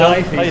assembler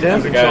guy. How you doing?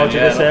 He's in charge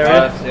of this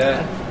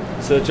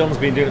area. So John's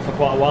been doing it for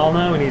quite a while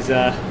now, and he's.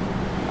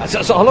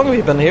 So how long have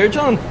you been here,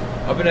 John?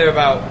 I've been here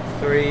about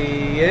 3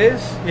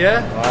 years.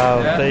 Yeah. Wow.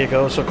 Yeah. There you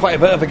go. So quite a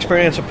bit of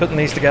experience of putting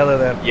these together,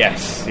 then.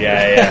 Yes.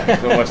 Yeah.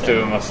 It's almost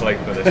doing my sleep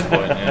at this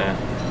point. Yeah.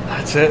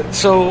 That's it.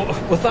 So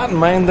with that in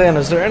mind, then,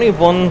 is there any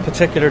one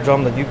particular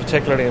drum that you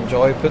particularly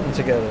enjoy putting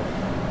together?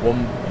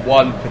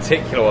 One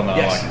particular one that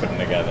I like putting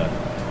together.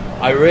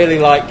 I really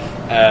like.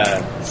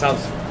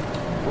 Sounds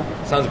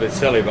a bit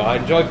silly, but I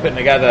enjoy putting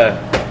together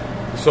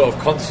sort of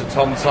concert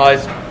tom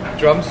size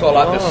drums, so I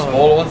like the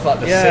smaller ones,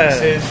 like the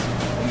 6s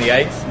and the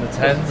 8s and the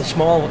 10s. The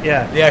small,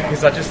 yeah,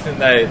 because I just think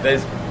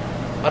there's.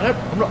 I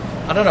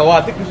don't know why.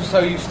 I think we're so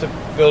used to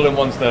building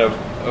ones that are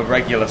of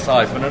regular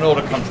size. When an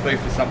order comes through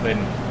for something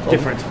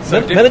different,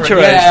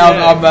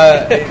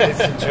 miniaturized,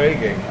 it's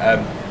intriguing.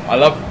 I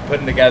love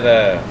putting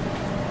together,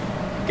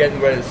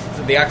 getting rid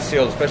of the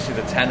Axial, especially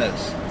the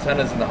tenors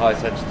and the high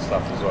tension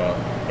stuff as well.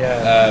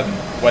 Yeah.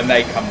 When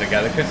they come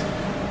together, because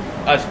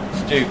as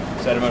Stu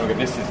said a moment ago,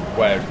 this is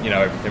where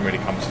everything really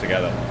comes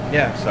together.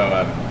 Yeah. So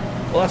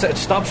Well, that's it. It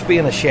stops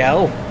being a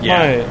shell Yeah.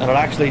 now, and it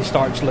actually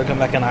starts looking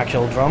like an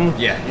actual drum.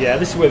 Yeah,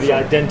 this is where the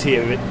identity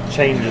of it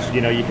changes.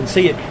 You know, you can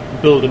see it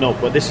building up,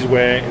 but this is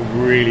where it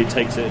really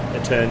takes a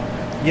turn.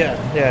 Yeah,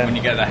 yeah. When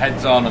you get the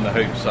heads on and the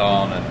hoops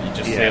on, and you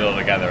just see it all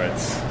together,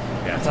 it's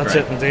That's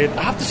great. it indeed.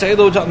 I have to say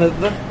though, John,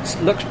 that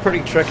looks pretty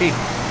tricky.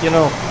 You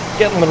know,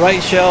 getting the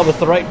right shell with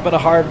the right bit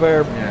of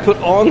hardware put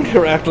on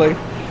correctly.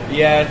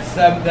 Yeah, it's,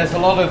 there's a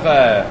lot of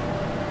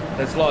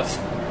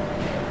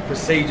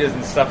procedures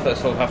and stuff that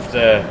sort of have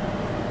to,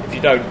 if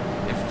you're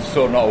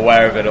sort of not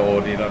aware of it,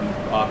 or you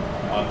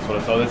aren't sort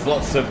of, so there's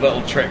lots of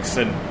little tricks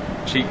and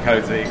cheat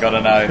codes that you got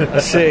to know. I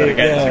see. to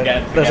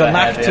get There's a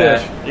knack ahead, to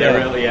it. Yeah,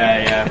 really.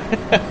 Yeah.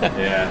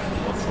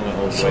 Lots of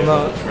little, So weird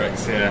now- little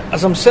tricks. Yeah.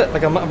 As I'm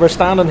sitting, we're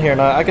standing here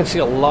now, I can see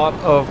a lot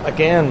of,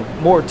 again,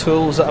 more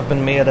tools that have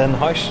been made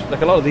in-house.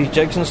 Like a lot of these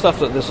jigs and stuff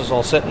that this is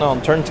all sitting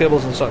on,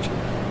 turntables and such.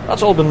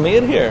 That's all been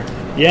made here.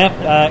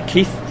 Yeah,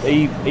 Keith,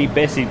 he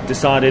basically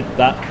decided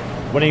that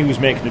when he was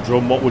making the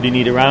drum, what would he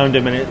need around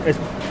him, and it's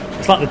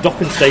like the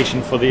docking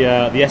station for the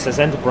SS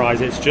Enterprise.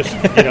 It's just,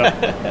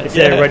 it's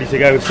there ready to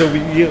go. So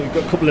we've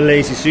got a couple of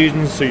lazy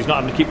Susans, so he's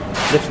not having to keep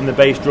lifting the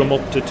bass drum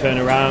up to turn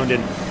around,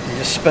 and You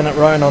just spin it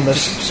round on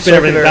this spin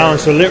everything down.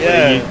 So literally,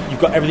 yeah. you've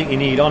got everything you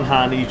need on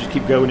hand, and you just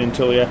keep going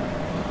until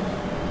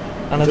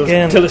And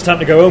it's time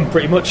to go home,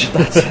 pretty much.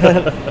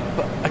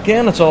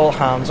 again, it's all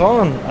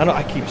hands-on.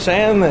 I keep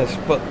saying this,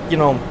 but you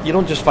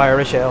don't just fire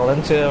a shell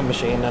into a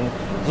machine and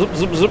zip,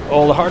 zip, zip,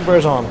 all the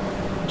hardware's on.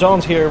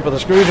 John's here with a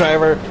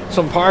screwdriver,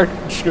 some power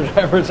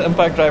screwdrivers,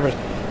 impact drivers,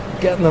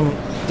 getting them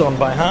done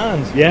by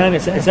hand. Yeah, and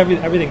it's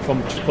everything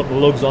from just putting the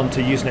lugs on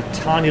to using a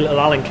tiny little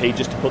Allen key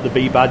just to put the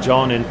B badge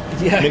on, and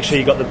make sure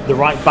you got the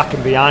right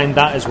backing behind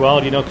that as well.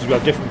 Because we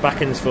have different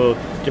backings for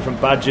different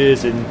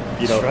badges, and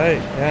That's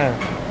right.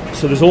 Yeah.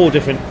 so there's all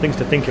different things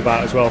to think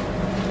about as well.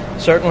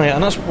 Certainly,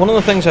 and that's one of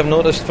the things I've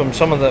noticed from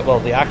some of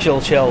the actual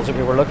shells that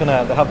we were looking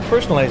at. They have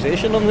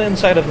personalisation on the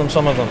inside of them,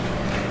 some of them.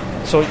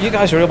 So you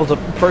guys are able to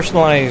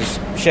personalise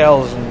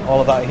shells and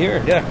all of that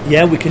here,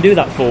 Yeah, we can do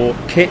that for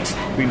kit.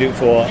 We can do it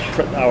for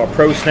our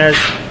Pro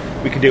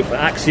SNES. We can do it for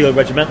Axial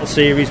Regimental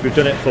series. We've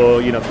done it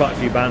for quite a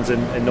few bands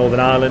in Northern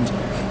Ireland,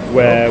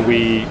 where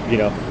they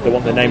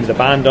want the name of the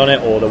band on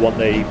it, or they want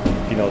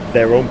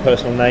their own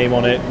personal name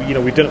on it.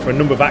 We've done it for a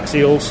number of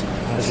Axials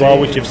as well,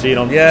 which you've seen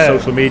on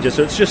social media.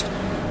 So it's just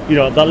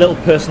that little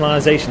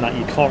personalisation that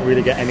you can't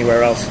really get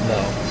anywhere else.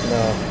 No.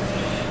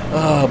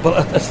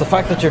 But it's the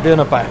fact that you're doing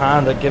it by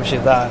hand that gives you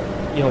that.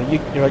 You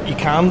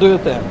can do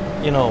it then.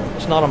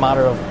 It's not a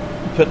matter of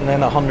putting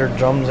in 100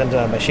 drums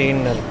into a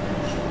machine, and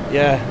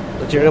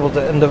that you're able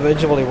to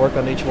individually work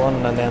on each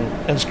one and then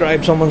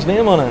inscribe someone's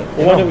name on it.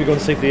 Well, why don't we go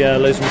and see if the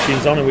laser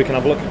machine's on and we can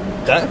have a look?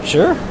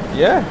 Sure,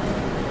 yeah.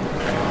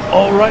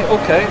 All right,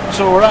 okay.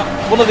 So we're at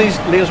one of these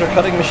laser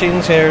cutting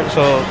machines here.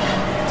 So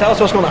tell us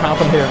what's going to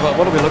happen here.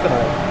 What are we looking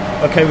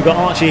at? Okay, we've got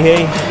Archie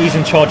here. He's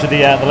in charge of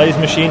the laser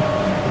machine.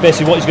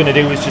 Basically, what he's going to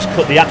do is just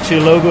cut the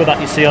Axial logo that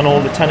you see on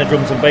all the tenor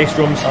drums and bass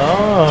drums,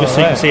 just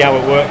so you can see how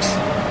it works.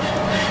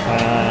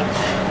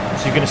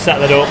 So you're going to set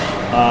that up,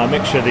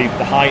 make sure the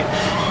height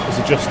is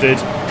adjusted,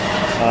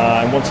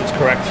 and once it's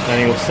correct, then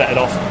you'll set it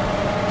off,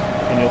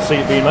 and you'll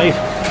see it being made.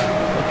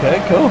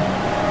 Okay, cool.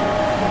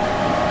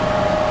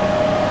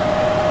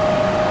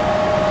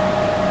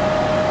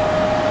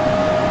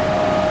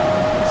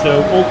 So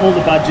all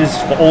the badges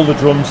for all the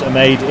drums are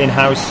made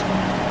in-house,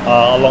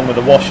 along with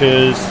the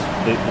washers,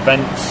 the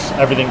vents,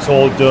 everything's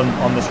all done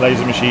on this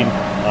laser machine.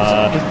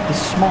 The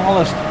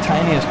smallest,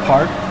 tiniest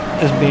part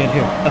is made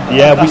here.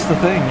 That's the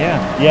thing,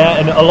 Yeah,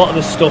 and a lot of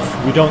the stuff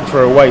we don't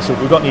throw away. So if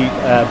we've got any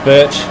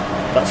birch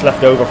that's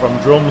left over from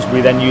drums,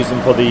 we then use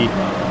them for the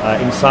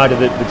inside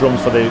of the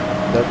drums for the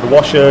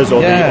washers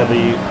or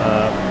the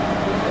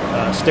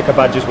sticker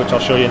badges, which I'll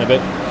show you in a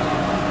bit.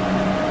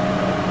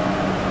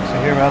 So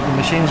here we have the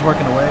machines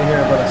working away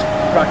here, but it's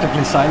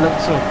practically silent.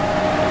 So,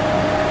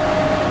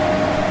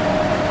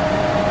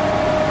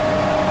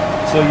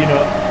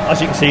 as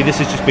you can see, this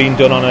is just being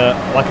done on a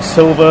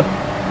silver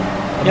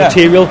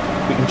material.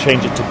 We can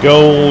change it to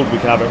gold, we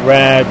can have it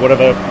red,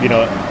 whatever,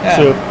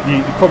 So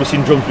you've probably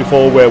seen drums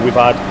before where we've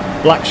had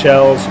black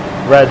shells,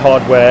 red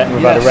hardware, and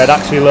we've had a red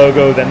Axial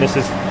logo. Then this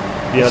is,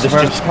 this is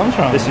where it comes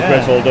from. This is where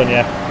it's all done,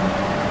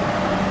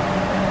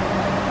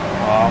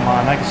 Oh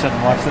man, I can sit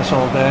and watch this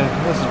all day.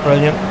 This is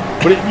brilliant.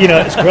 But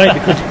it's great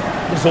because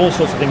there's all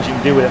sorts of things you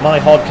can do with it. My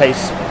hard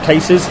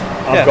cases,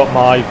 I've got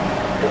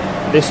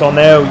this on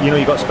there,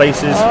 you've got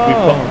spaces,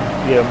 we've got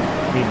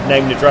we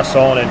name and address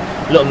on, and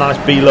a little nice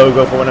B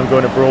logo for when I'm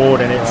going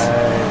abroad, and it's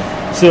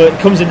so it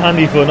comes in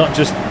handy for not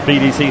just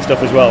BDC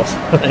stuff as well.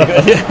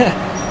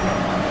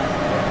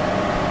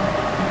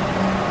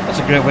 That's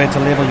a great way to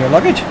label your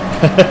luggage.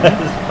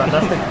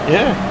 Fantastic.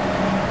 Yeah.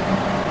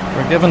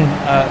 We're giving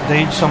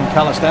Deej some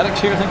calisthenics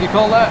here, I think you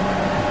call that.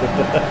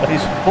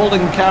 He's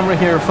holding the camera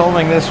here,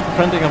 filming this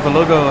printing of the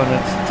logo, and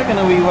it's taking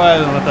a wee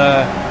while with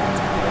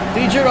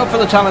Deej, you're up for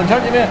the challenge,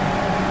 aren't you, mate?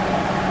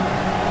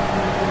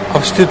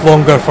 I've stood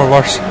longer for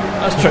worse.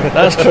 That's true.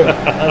 That's true.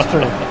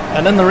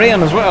 And in the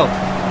rain as well.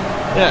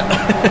 Yeah.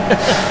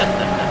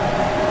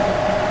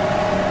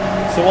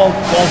 So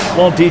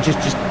while DJ's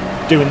just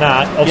doing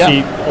that, obviously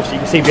you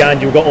can see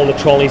behind you we've got all the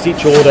trolleys.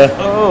 Each order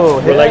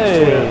relates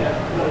to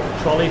a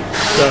trolley.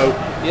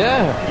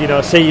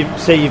 So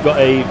say you've got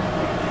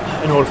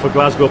an order for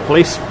Glasgow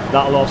Police.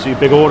 That'll also be a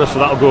big order, so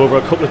that'll go over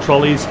a couple of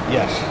trolleys.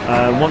 Yes.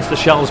 Once the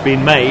shell's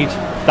been made,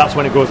 that's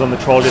when it goes on the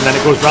trolley, and then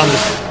it goes around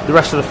the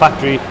rest of the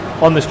factory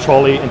on this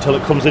trolley until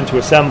it comes into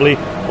assembly,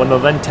 when they'll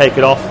then take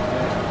it off,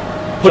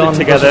 put it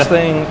together.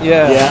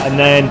 And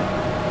then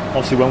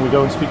obviously when we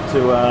go and speak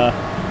to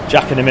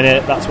Jack in a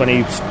minute, that's when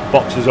he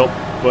boxes up,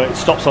 but it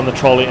stops on the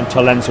trolley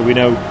until then, so we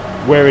know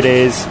where it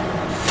is,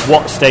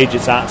 what stage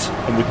it's at,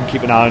 and we can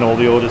keep an eye on all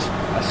the orders.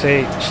 I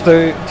see.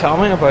 Stu, tell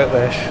me about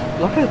this.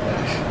 Look at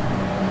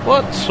this.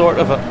 What sort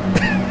of a...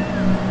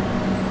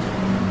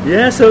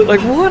 so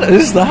like, what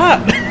is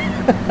that?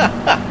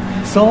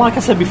 So like I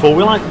said before,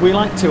 we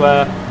like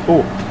to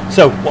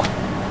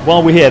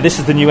while we're here, this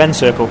is the new end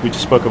circle we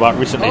just spoke about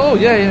recently. Oh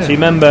yeah. So you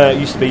remember it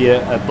used to be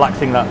a black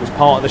thing that was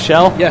part of the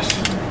shell? Yes.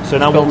 So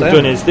now what we've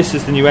done is, this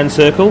is the new end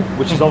circle,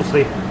 which is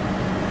obviously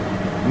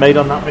made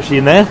on that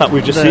machine there that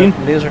we've just seen.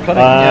 Laser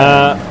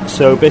cutting.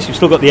 So basically we've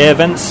still got the air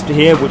vents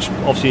here, which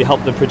obviously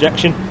help the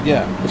projection.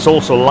 Yeah. It's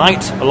also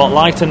light, a lot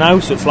lighter now,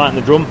 so it's light in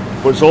the drum,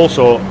 but it's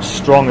also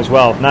strong as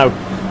well. Now,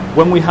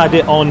 when we had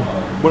it on,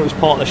 when it was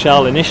part of the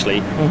shell initially,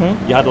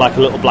 you had like a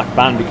little black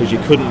band because you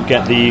couldn't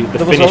get the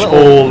finish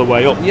all the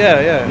way up.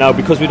 Yeah. Now,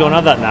 because we don't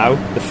have that now,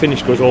 the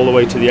finish goes all the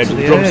way to the edge of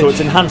the drum, so it's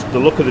enhanced the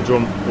look of the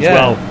drum as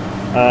well.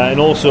 And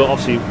also,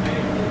 obviously,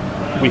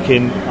 we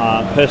can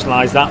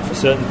personalise that for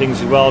certain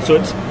things as well. So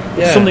it's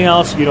something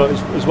else,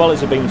 as well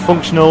as it being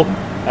functional,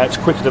 it's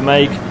quicker to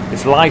make,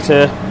 it's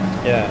lighter.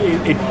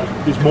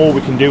 There's more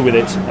we can do with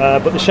it.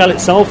 But the shell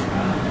itself,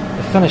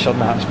 the finish on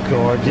that is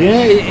gorgeous.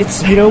 Yeah,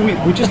 it's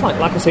we just like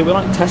I say, we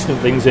like testing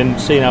things and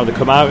seeing how they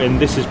come out. And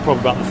this is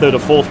probably about the third or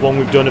fourth one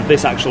we've done of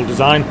this actual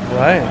design.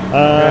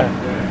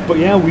 Right. But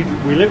yeah, we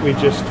literally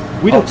just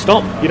don't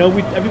stop.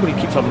 Everybody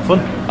keeps having fun.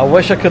 I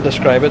wish I could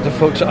describe it to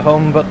folks at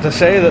home, but to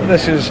say that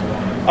this is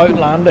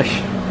outlandish,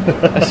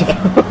 I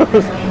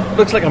suppose.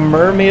 Looks like a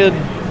mermaid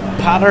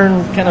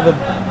pattern, kind of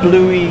a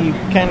bluey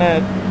kind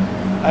of.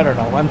 I don't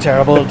know. I'm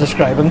terrible at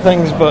describing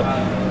things, but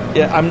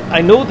yeah,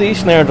 I know these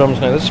snare drums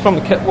now. This is from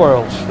the Kit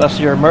Worlds. That's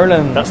your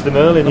Merlin. That's the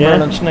Merlin.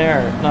 Merlin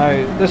snare.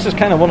 Now this is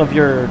kind of one of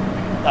your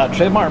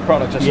trademark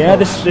products. I suppose. Yeah,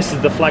 this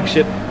is the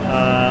flagship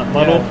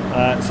model.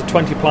 It's a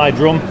 20-ply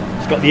drum.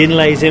 It's got the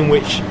inlays in,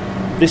 which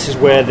this is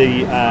where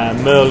the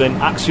Merlin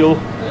axial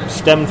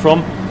stemmed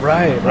from.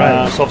 Right.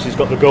 So obviously it's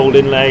got the gold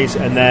inlays,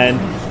 and then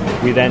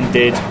we then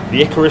did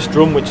the Icarus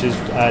drum, which is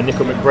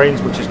Nico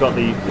McBrain's, which has got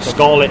the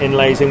scarlet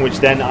inlays in, which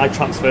then I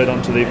transferred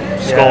onto the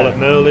scarlet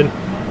Merlin.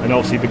 And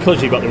obviously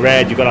because you've got the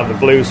red, you've got to have the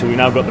blue, so we've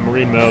now got the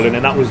Marine Merlin,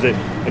 and that was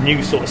a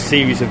new sort of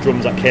series of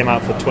drums that came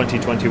out for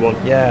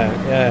 2021.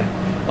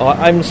 Yeah. Oh,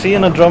 I'm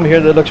seeing a drum here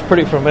that looks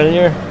pretty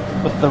familiar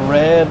with the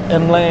red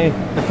inlay.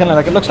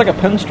 It looks like a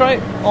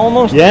pinstripe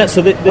almost. Yeah,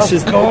 so this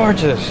is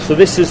gorgeous. So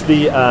this is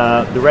the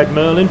red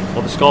Merlin,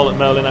 or the scarlet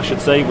Merlin I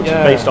should say, which is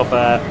based off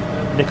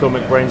Nico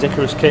McBrain's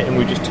Icarus kit, and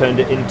we just turned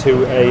it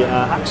into a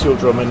axial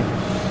drum, and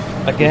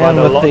again, we've had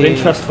a lot of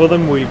interest for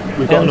them. We've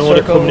got an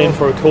order coming in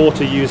for a core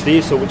to use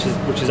these, so which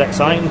is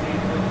exciting.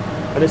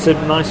 And it's a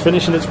nice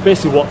finish, and it's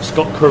basically what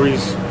Scott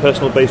Curry's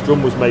personal bass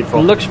drum was made from.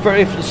 It looks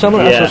very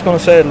similar. That's what I was going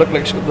to say. It looked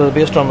like the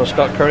bass drum that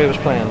Scott Curry was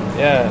playing.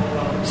 Yeah.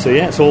 So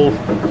yeah, it's all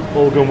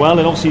going well,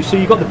 and obviously, so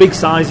you've got the big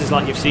sizes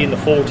like you've seen, the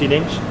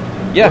 14-inch.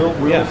 Yeah.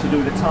 We also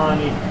do the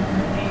tiny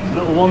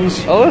little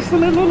ones. Oh, that's the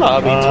little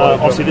lobby toy.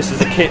 Obviously, this is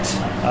the kit.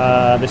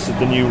 This is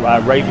the new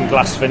Raven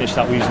glass finish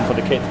that we're using for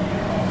the kit.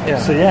 Yeah.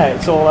 So yeah,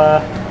 it's all.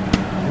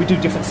 We do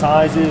different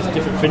sizes,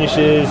 different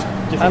finishes.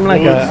 I'm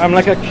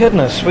like a kid in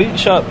a sweet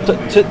shop.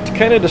 To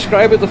kind of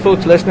describe it to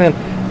folks listening,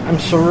 I'm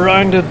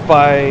surrounded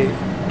by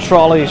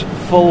trolleys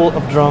full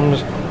of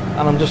drums,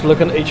 and I'm just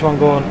looking at each one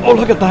going, oh,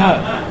 look at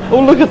that! Oh,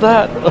 look at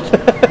that!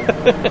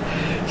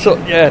 So,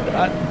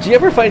 yeah, do you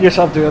ever find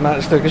yourself doing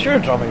that, Stu? Because you're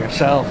a drummer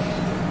yourself.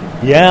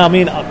 Yeah, I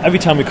mean, every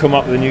time we come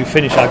up with a new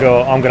finish, I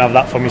go, I'm going to have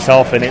that for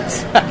myself, and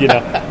it's,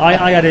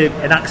 I had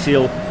an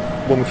axial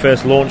when we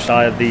first launched.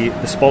 I had the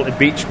Spalted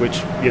Beach,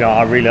 which,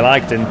 I really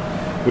liked, and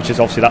which is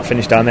obviously that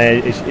finish down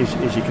there,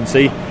 as you can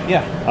see.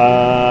 Yeah.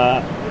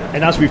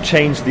 And as we've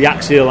changed the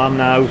axial, I'm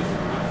now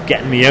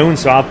getting my own,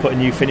 so I've put a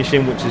new finish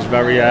in, which is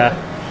very...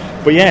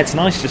 but yeah, it's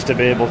nice just to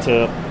be able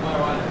to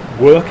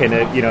work in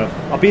it.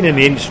 I've been in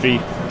the industry,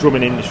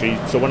 drumming industry,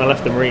 so when I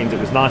left the Marines, it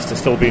was nice to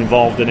still be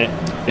involved in it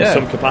in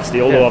some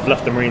capacity. Although I've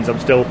left the Marines, I'm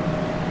still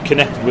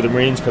connected with the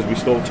Marines because we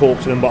still talk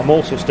to them, but I'm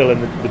also still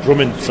in the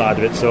drumming side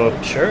of it. So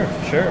Sure.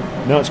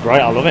 No, it's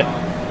great. I love it.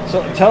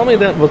 So tell me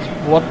then,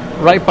 what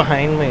right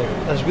behind me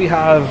is we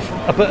have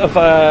a bit of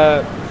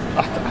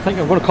I think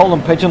I'm going to call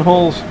them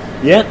pigeonholes.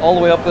 Yeah, all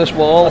the way up this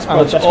wall,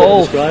 and it's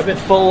all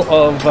full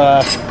of.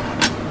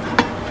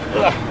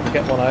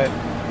 Get one out.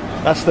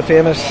 That's the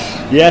famous.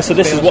 Yeah, so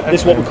this is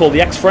what we call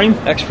the X-frame.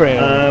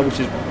 X-frame, which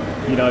is,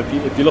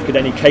 if you look at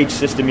any cage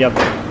system, you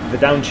have the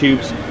down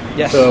tubes.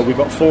 Yes. So we've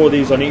got 4 of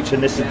these on each,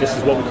 and this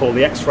is what we call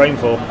the X-frame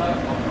for.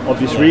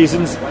 obvious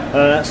reasons.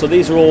 So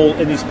these are all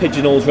in these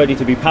pigeonholes ready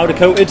to be powder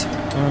coated.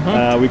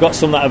 We've got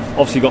some that have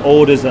obviously got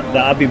orders that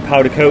have been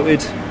powder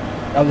coated.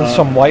 And there's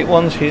some white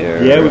ones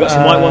here. Yeah, we've got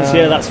some white ones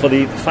here. That's for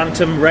the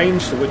Phantom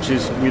range, which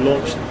is we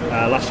launched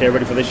last year,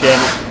 ready for this year.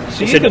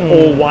 So it's you an can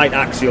all white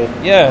axial.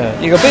 Yeah,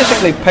 you can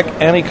basically pick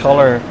any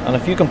colour, and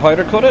if you can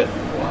powder coat it,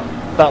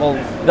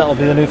 that'll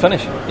be the new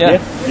finish.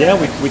 Yeah,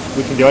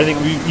 we can do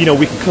anything.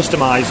 We can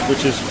customise,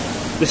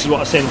 this is what I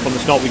was saying from the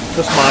start. We can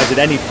customise at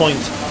any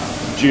point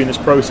during this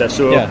process.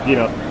 So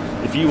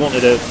if you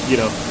wanted a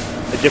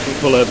different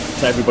colour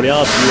to everybody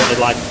else, if you wanted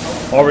like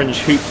orange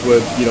hoops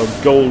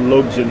with gold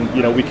lugs,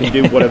 and we can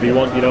do whatever you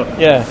want.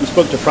 Yeah. We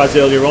spoke to Fraz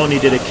earlier on. He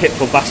did a kit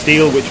for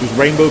Bastille, which was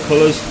rainbow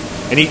colours,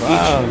 and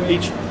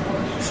each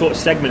sort of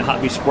segment had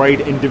to be sprayed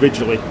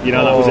individually.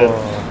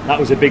 That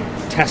was a big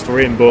test for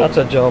him. But that's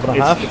a job and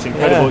a half. It's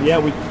incredible.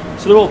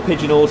 So they're all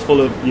pigeonholes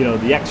full of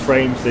the X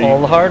frames, all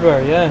the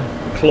hardware,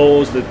 the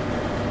claws, the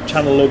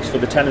channel lugs for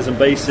the tenors and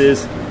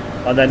basses,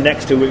 and then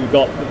next to it we've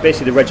got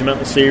basically the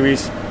regimental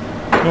series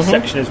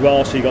section as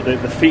well. So you got the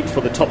feet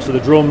for the tops of the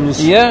drums.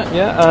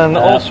 And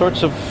all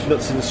sorts of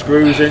nuts and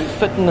screws in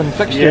fitting and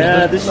fixtures.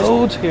 Yeah, there's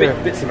loads here.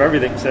 Bits of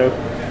everything. So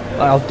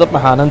I'll dip my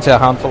hand into a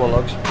handful of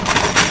lugs.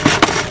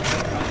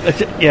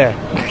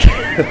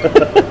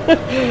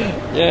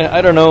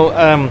 I don't know.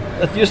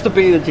 It used to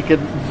be that you could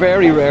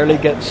very rarely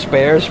get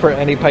spares for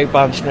any pipe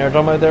band snare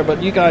drum out there,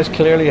 but you guys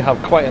clearly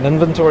have quite an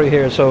inventory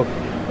here. So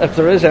if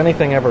there is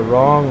anything ever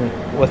wrong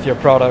with your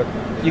product,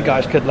 you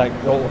guys could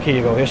here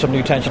you go. Here's some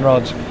new tension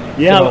rods.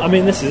 Yeah, I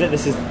mean this is it.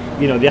 This is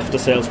the after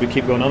sales we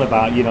keep going on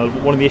about.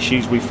 One of the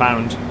issues we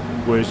found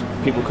was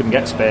people couldn't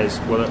get spares.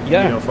 From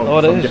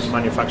different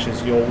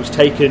manufacturers. You're always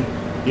taking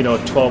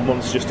 12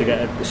 months just to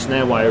get the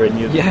snare wire in.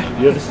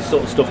 This is the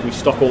sort of stuff we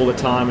stock all the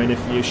time, and if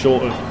you're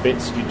short of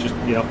bits, you just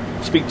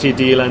speak to your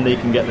dealer and they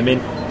can get them in.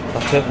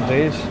 That's it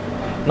indeed.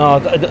 No,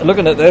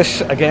 looking at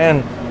this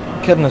again,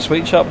 kid in a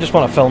sweet shop, just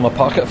want to fill my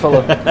pocket full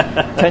of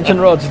tension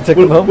rods and take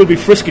them home. We'll be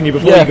frisking you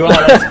before you go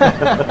out.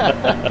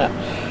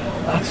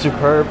 That's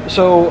superb.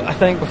 So I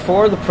think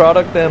before the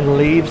product then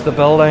leaves the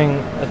building,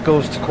 it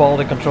goes to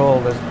quality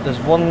control. There's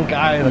one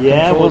guy that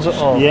controls it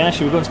all. Yeah,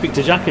 should we go and speak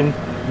to Jack and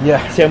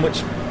see how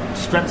much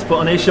strength's put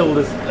on his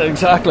shoulders?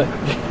 Exactly.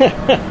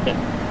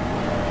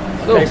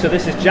 So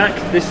this is Jack.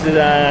 This is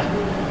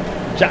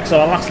Jack's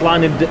our last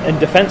line in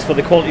defence for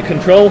the quality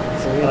control.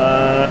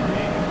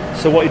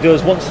 So what he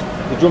does, once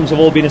the drums have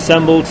all been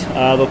assembled,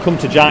 they'll come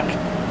to Jack.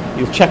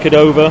 He'll check it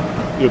over.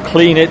 He'll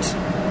clean it.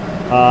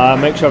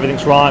 Make sure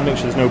everything's right. Make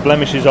sure there's no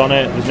blemishes on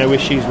it. There's no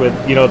issues with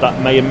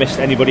that may have missed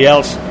anybody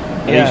else.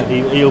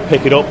 He'll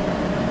pick it up.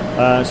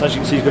 So as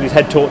you can see, he's got his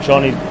head torch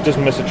on. He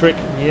doesn't miss a trick.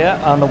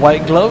 Yeah, and the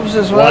white gloves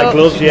as well. White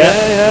gloves,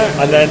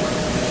 yeah. And then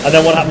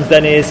what happens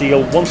then is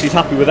once he's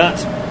happy with that,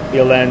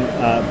 he'll then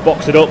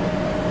box it up,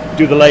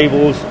 do the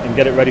labels, and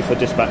get it ready for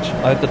dispatch.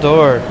 Out the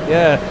door,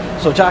 yeah.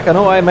 So Jack, I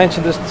know I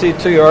mentioned this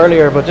to you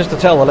earlier, but just to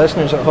tell the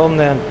listeners at home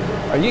then,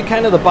 are you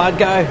kind of the bad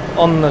guy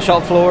on the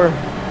shop floor?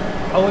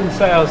 I wouldn't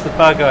say I was the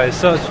bad guy as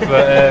such,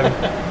 but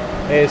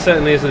it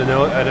certainly is an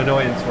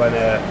annoyance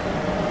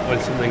when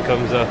something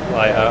comes up.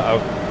 Like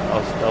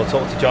I'll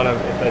talk to John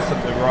if there's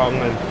something wrong,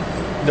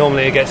 and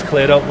normally it gets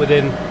cleared up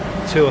within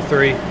 2 or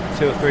 3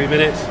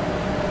 minutes.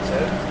 So,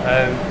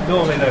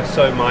 normally they're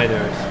so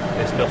minor,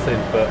 it's nothing.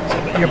 But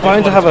you're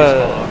bound to have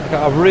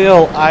a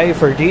real eye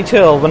for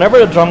detail.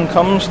 Whenever a drum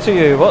comes to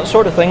you, what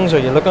sort of things are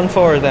you looking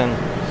for then?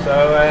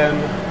 So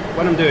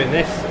when I'm doing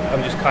this,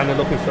 I'm just kind of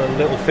looking for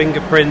little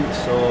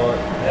fingerprints, or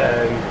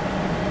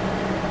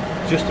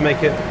just to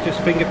make it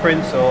just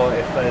fingerprints, or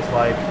if there's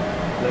like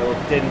little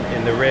dint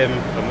in the rim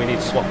and we need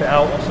to swap it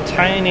out or something.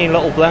 Tiny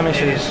little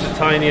blemishes. It's the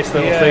tiniest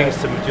little things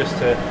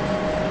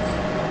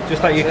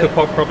just that you could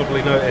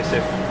probably notice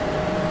if.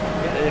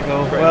 There you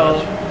go.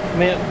 Well,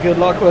 mate, good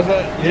luck with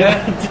it.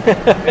 Yeah.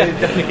 It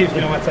definitely keeps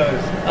me on my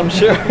toes. I'm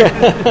sure.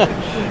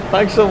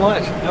 Thanks so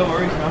much. No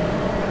worries,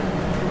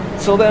 man.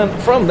 So then,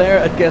 from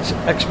there, it gets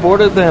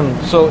exported then.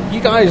 So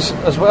you guys,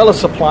 as well as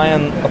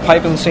supplying a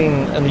piping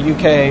scene in the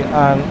UK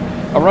and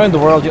around the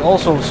world, you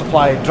also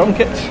supply drum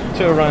kits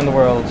to around the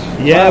world.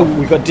 Yeah,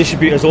 we've got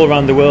distributors all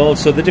around the world.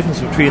 So the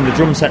difference between the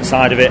drum set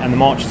side of it and the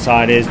marching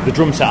side is the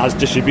drum set has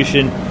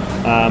distribution.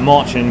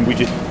 Marching, we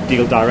just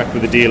deal direct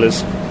with the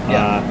dealers.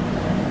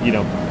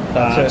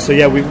 So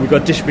yeah, we've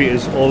got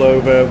distributors all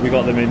over. We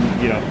got them in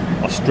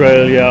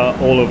Australia,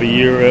 all over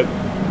Europe,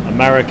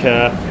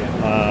 America,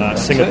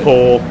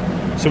 Singapore.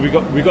 So we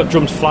got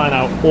drums flying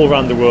out all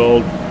around the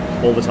world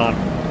all the time.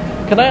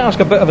 Can I ask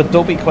a bit of a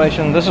dopey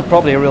question? This is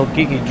probably a real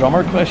geeky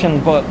drummer question,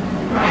 but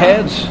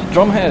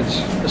drum heads,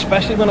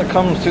 especially when it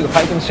comes to the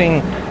piping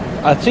scene,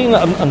 I've seen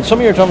that on some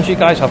of your drums you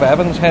guys have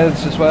Evans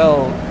heads as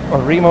well, or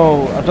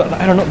Remo, I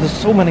don't know, there's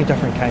so many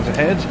different kinds of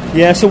heads.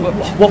 Yeah, so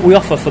what we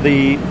offer for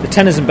the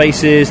tenors and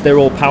basses, they're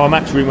all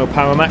PowerMax, Remo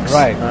PowerMax.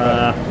 Right.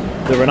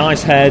 They're a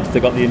nice head,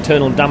 they've got the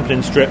internal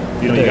dampening strip,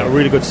 you get a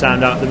really good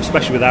sound out of them,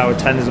 especially with our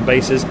tenors and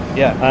basses.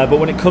 Yeah. But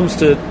when it comes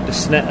to the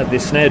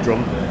snare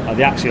drum,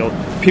 the axial,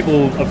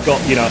 people have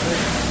got,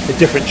 a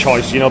different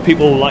choice. You know,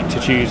 people like to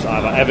choose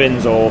either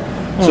Evans or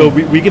so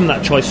we give them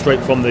that choice straight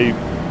from the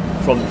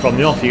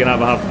off. You can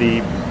either have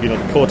the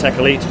Core-Tech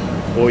Elite,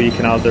 or you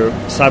can have the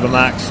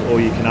Cybermax, or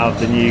you can have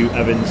the new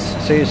Evans.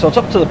 See, so it's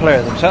up to the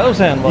player themselves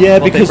then.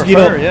 What because they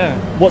prefer,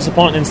 what's the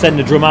point in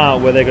sending a drum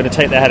out where they're going to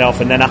take their head off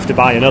and then have to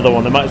buy another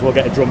one? They might as well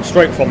get a drum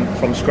straight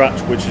from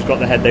scratch, which has got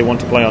the head they want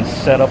to play on.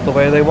 Set up the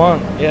way they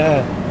want.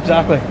 Yeah,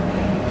 exactly.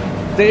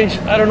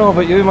 Deej, I don't know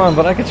about you, man,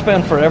 but I could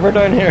spend forever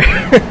down here.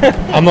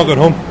 I'm not going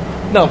home.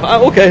 No,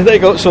 okay, there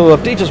you go. So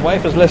if Deej's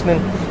wife is listening,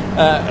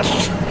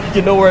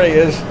 you know where he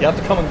is. You have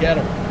to come and get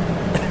him.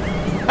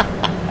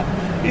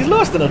 He's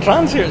lost in a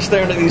trance here,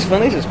 staring at these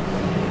finishes.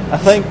 I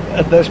think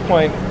at this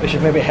point we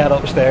should maybe head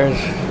upstairs.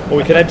 Or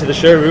we could head to the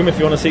showroom if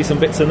you want to see some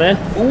bits in there.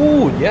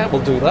 Ooh, yeah,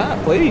 we'll do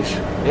that, please.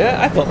 Yeah,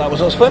 I thought that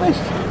was us finished.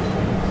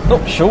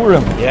 Nope,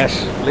 showroom.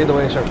 Yes, lead the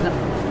way, sir.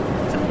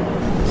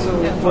 So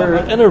we're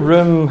in a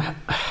room.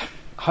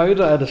 How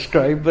do I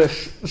describe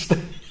this?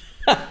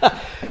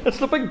 It's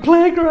the big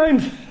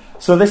playground.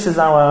 So this is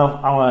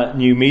our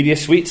new media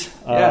suite.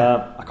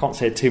 I can't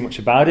say too much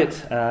about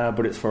it,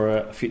 but it's for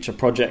a future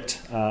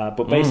project.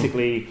 But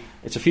basically,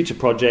 it's a future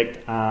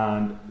project,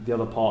 and the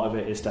other part of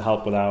it is to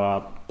help with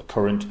our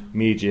current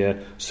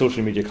media,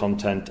 social media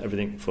content,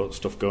 everything for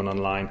stuff going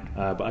online.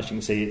 But as you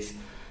can see,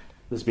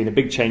 there's been a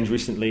big change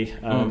recently,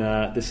 and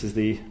this is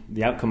the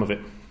outcome of it.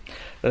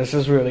 This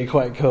is really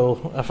quite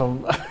cool, if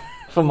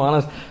I'm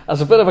honest. As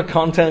a bit of a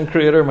content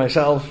creator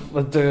myself,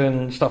 with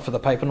doing stuff for the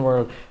piping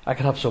world, I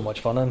could have so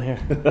much fun in here.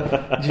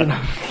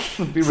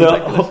 It'd be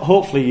ridiculous.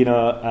 Hopefully, in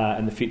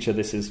the future,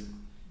 this is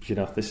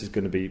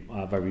going to be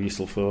very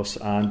useful for us,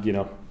 and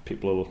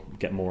people will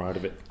get more out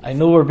of it. I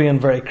know we're being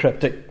very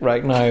cryptic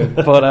right now,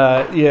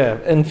 but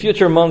in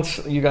future months,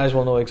 you guys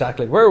will know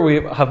exactly where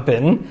we have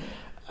been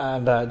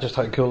and just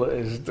how cool it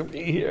is to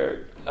be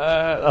here.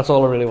 That's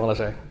all I really want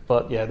to say.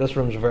 But yeah, this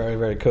room's very,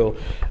 very cool.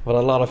 But a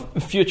lot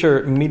of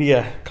future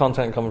media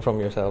content coming from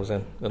yourselves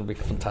in. It'll be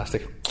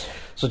fantastic.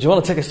 So do you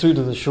want to take us through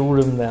to the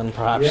showroom then,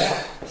 perhaps?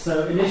 Yeah.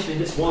 So initially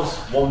this was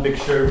one big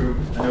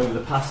showroom, and over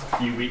the past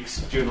few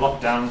weeks during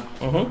lockdown,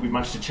 we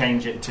managed to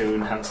change it to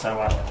enhance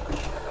our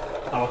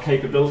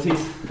capabilities.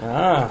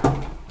 Oh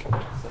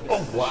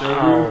wow!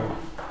 Showroom.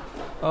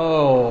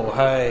 Oh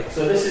hey!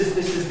 So this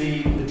is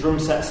the drum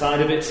set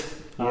side of it.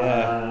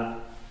 Yeah.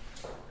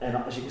 And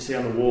as you can see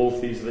on the wall,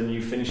 these are the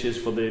new finishes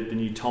for the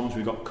new toms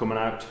we've got coming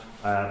out.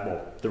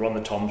 They're on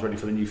the toms, ready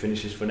for the new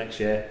finishes for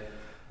next year.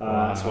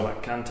 That's what I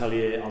can tell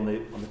you. On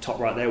the top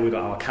right there, we've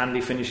got our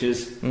candy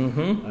finishes.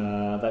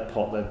 They're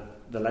part of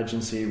the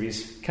Legend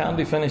series.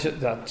 Candy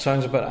finishes, that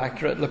sounds a bit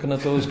accurate looking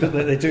at those, because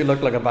they do look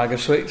like a bag of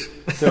sweets.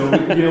 So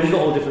we've got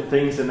all different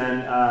things, and then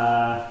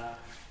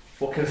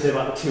what can I say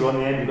about the two on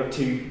the end? We've got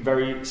two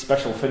very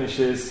special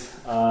finishes,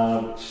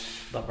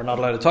 that we're not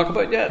allowed to talk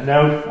about yet.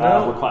 No.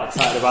 We're quite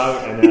excited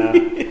about, and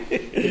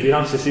it'd be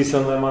nice to see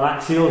some of them on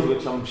axials,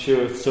 which I'm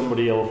sure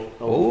somebody will.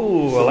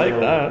 Oh, I like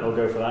that. I'll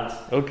go for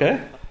that.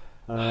 Okay.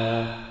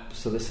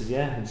 So this is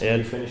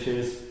new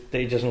finishes.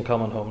 Deej isn't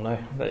coming home now.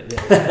 But,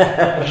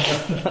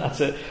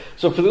 that's it.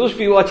 So for those of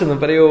you watching the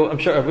video, I'm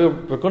sure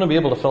we're going to be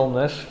able to film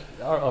this.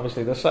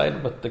 Obviously this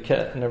side with the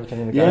kit and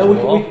everything.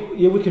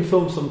 We can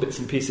film some bits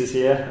and pieces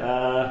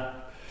here.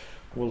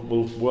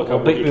 We'll work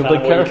out what you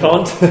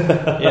can't.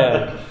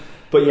 Yeah.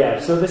 But yeah,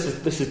 so this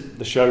is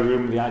the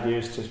showroom. The idea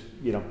is to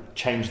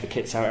change the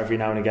kits out every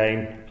now and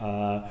again.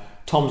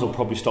 Toms will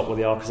probably stop where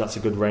they are because that's a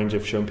good range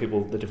of showing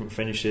people the different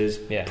finishes.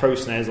 Yeah. Pro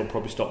snares will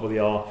probably stop where they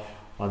are,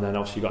 and then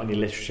obviously you've got any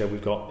literature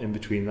we've got in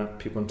between that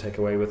people can take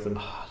away with them.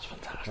 Oh, it's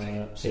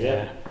fantastic.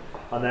 Yeah.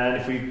 And then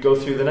if we go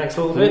through the next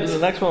little bit, the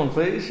next one,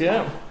 please.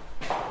 Yeah.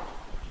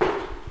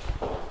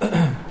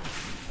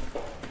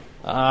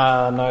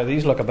 Now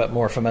these look a bit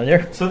more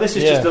familiar. So this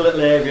is just a little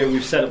area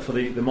we've set up for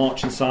the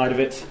marching side of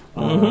it.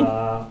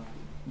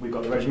 We've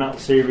got the Regimental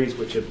series,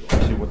 which are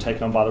obviously were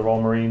taken on by the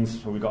Royal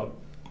Marines. So we've got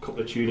a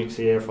couple of tunics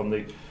here from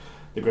the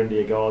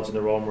Grenadier Guards and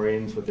the Royal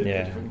Marines with the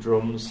different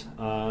drums.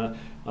 And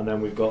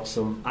then we've got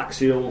some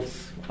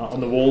axials on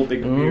the wall,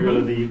 big mural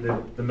of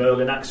the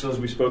Merlin axials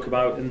we spoke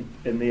about in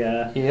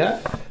the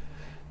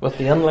with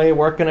the inlay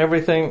work and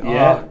everything.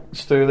 Yeah.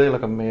 Stu, they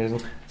look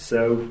amazing.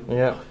 So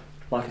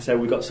like I said,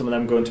 we've got some of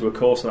them going to a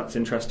course, so that's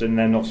interesting. And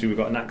then obviously we've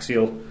got an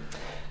axial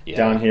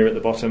down here at the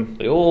bottom.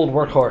 The old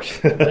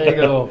workhorse. There you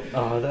go.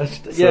 Oh,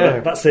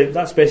 that's it.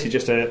 That's basically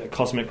just a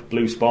cosmic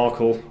blue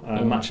sparkle,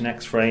 matching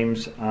X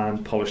frames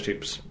and polish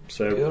tubes.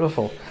 So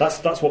beautiful.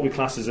 That's what we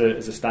class as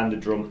a standard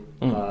drum.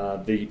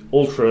 The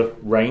Ultra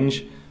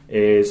range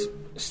is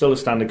still a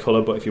standard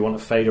colour, but if you want a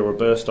fade or a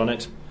burst on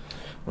it.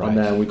 Right. And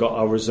then we've got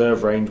our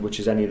reserve range, which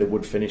is any of the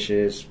wood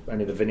finishes,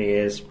 any of the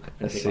veneers,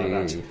 anything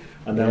like that.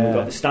 And then we've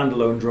got the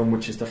standalone drum,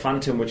 which is the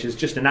Phantom, which is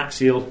just an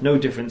axial, no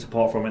difference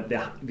apart from it.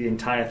 The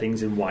entire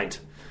thing's in white.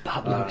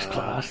 That looks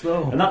class,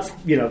 though. And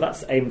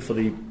that's aimed for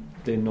the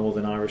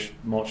Northern Irish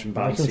marching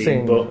band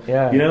scene. But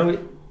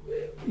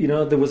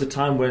there was a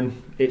time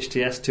when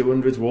HTS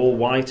 200s were all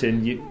white,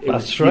 and you'd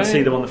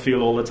see them on the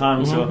field all the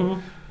time.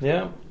 So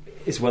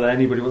it's whether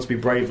anybody wants to be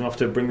brave enough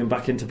to bring them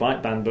back into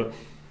bike band, but.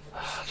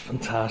 That's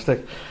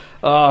Fantastic.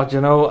 Oh, do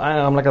you know,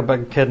 I'm like a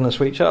big kid in a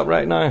sweet shop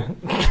right now.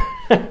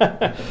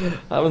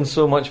 Having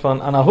so much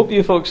fun. And I hope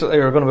you folks that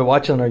are going to be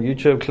watching our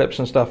YouTube clips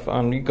and stuff,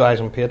 and you guys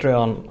on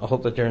Patreon, I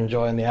hope that you're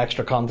enjoying the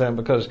extra content,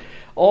 because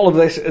all of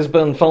this has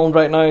been filmed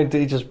right now.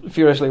 Deej is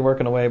furiously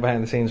working away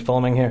behind the scenes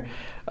filming here.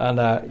 And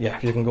yeah,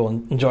 you can go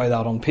and enjoy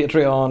that on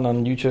Patreon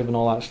and YouTube and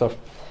all that stuff.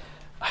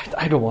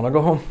 I don't want to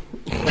go home.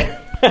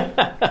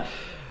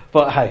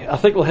 But hey, I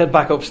think we'll head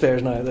back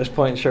upstairs now at this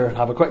point, sure, and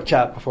have a quick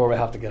chat before we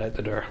have to get out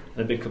the door.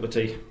 And a big cup of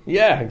tea.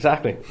 Yeah,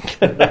 exactly.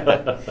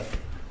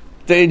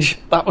 Deej,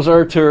 that was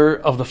our tour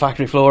of the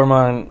factory floor,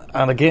 man.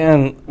 And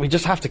again, we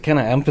just have to kind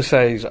of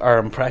emphasise our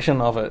impression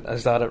of it,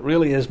 is that it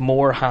really is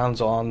more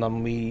hands-on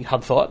than we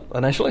had thought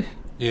initially.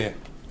 Yeah.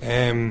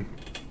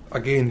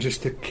 Again,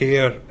 just the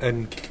care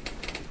and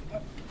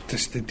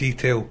just the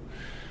detail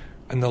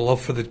and the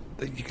love for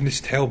you can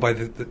just tell by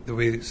the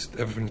way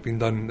everything's been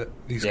done that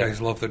these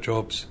guys love their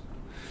jobs.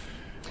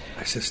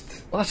 It's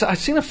just... Well, I've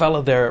seen a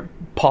fella there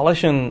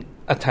polishing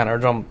a tenor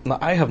drum. Now,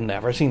 I have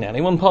never seen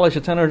anyone polish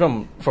a tenor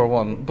drum, for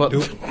one, but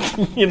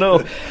you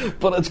know,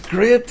 but it's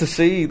great to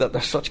see that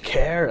there's such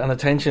care and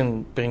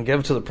attention being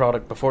given to the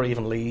product before it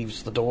even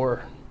leaves the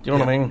door. Do you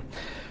know what I mean?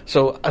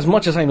 So, as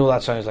much as I know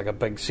that sounds like a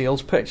big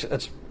sales pitch,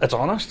 it's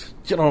honest.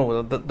 You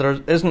know,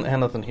 there isn't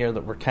anything here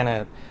that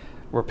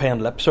we're paying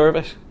lip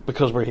service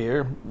because we're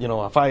here. You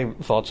know, if I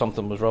thought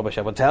something was rubbish,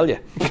 I would tell you.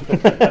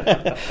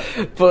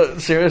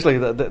 But seriously,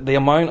 the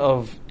amount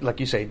of, like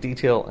you say,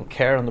 detail and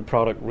care in the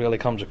product really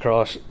comes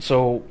across.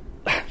 So,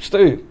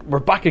 Stu, we're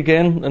back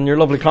again in your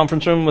lovely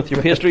conference room with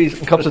your pastries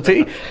and cups of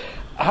tea.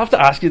 I have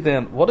to ask you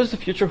then, what does the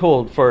future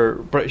hold for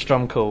British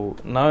Drum Co.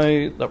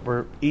 now that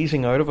we're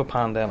easing out of a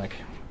pandemic?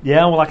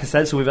 Yeah, well, like I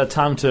said, so we've had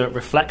time to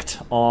reflect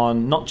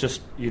on not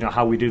just, you know,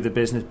 how we do the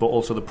business, but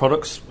also the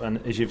products.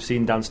 And as you've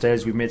seen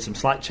downstairs, we've made some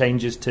slight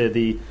changes to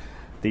the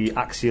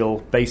axial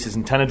basses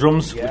and tenor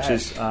drums, which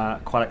is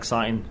quite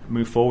exciting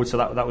move forward. So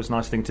that was a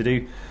nice thing to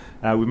do.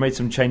 We've made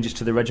some changes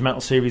to the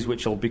Regimental series,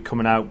 which will be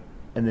coming out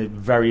in the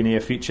very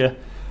near future.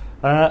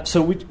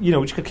 So we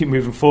just got to keep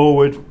moving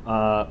forward.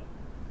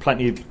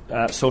 Plenty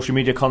of social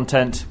media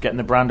content, getting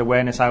the brand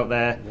awareness out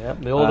there. Yep,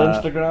 the old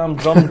Instagram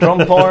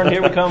drum porn.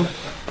 Here we come.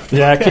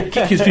 Yeah,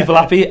 keeps people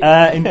happy,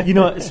 and you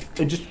know,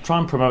 and just try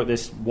and promote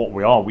this. What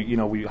we are,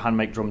 we hand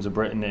make drums in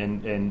Britain,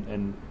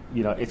 and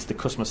you know, it's the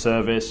customer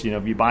service. You know,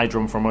 if you buy a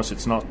drum from us,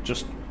 it's not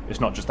just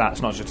that.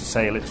 It's not just a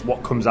sale. It's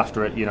what comes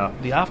after it. You know,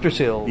 the after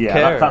sale. Yeah,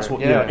 care. That's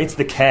what. Yeah, you know, it's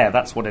the care.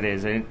 That's what it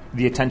is. And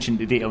the attention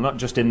to detail, not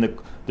just in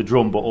the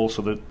drum, but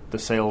also the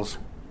sales.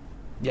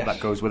 Yes.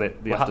 That goes with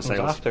it, the what after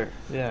sales. After?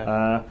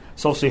 Yeah.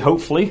 So obviously,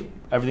 hopefully,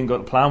 everything got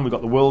to plan. We've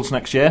got the Worlds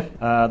next year.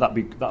 That'd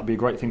be a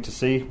great thing to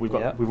see. We've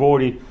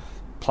already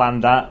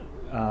planned that.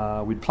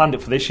 We'd planned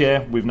it for this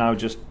year. We've now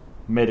just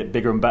made it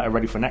bigger and better,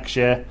 ready for next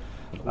year.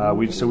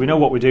 So we know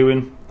what we're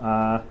doing.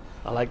 I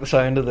like the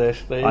sound of this.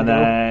 There you and go.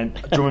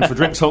 Then drumming for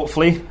drinks,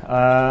 hopefully.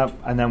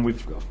 And then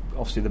we've got,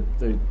 obviously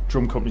the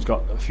drum company's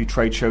got a few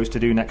trade shows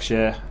to do next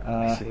year.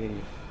 I see.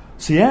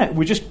 So yeah,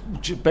 we just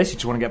basically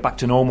just want to get back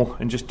to normal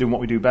and just doing what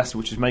we do best,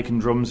 which is making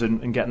drums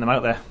and getting them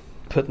out there.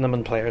 Putting them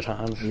in players'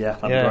 hands. Yeah,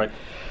 that'd be great.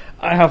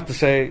 I have to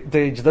say,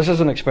 Deej, this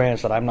is an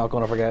experience that I'm not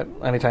going to forget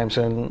anytime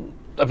soon.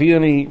 Have you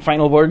any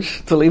final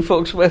words to leave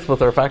folks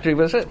with our factory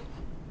visit?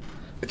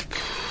 It's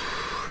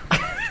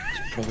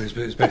probably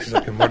as best as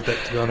I can word it,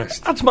 to be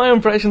honest. That's my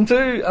impression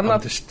too. And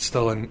I'm just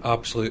still in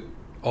absolute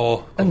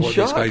awe of what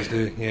shock. these guys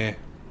do.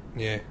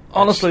 Yeah.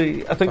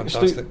 Honestly, I think,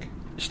 fantastic.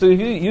 Stu,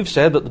 you've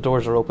said that the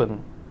doors are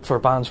open for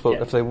bands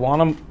folk. If they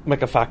want to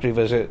make a factory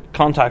visit,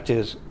 contact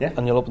you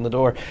and you'll open the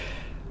door.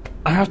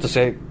 I have to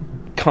say,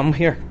 come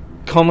here.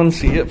 Come and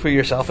see it for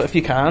yourself if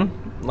you can.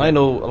 I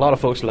know a lot of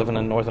folks living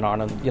in Northern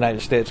Ireland,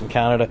 United States and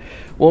Canada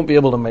won't be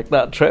able to make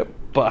that trip,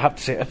 but I have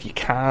to say, if you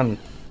can,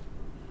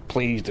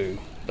 please do.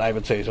 I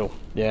would say so.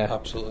 Yeah.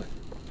 Absolutely.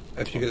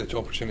 If you get the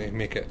opportunity,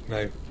 make it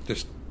now.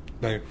 Just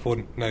now.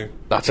 Phone now.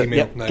 That's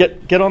email, it. now.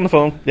 Get on the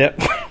phone. Yeah.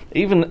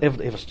 Even if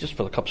it's just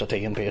for the cups of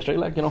tea and pastry,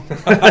 like, you know.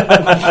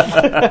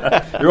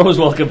 You're always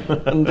welcome.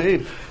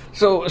 Indeed.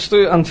 So,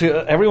 Stu, and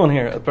to everyone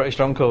here at British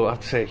Drum Co., I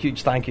have to say a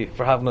huge thank you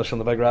for having us on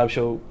the Big Rab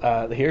Show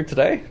here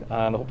today.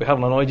 And I hope we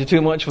haven't annoyed you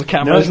too much with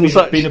cameras and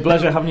such. It's been a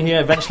pleasure having you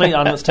here eventually.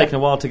 I know it's taken a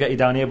while to get you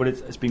down here, but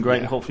it's been great,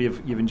 and hopefully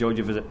you've enjoyed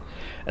your visit.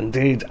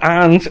 Indeed.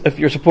 And if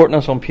you're supporting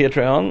us on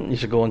Patreon, you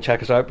should go and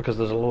check us out, because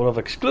there's a load of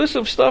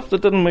exclusive stuff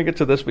that didn't make it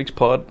to this week's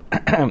pod.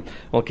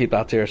 We'll keep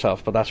that to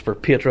yourself, but that's for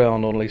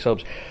Patreon only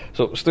subs.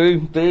 So, Stu,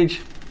 Deej,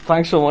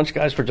 thanks so much,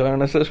 guys, for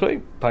joining us this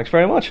week. Thanks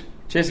very much.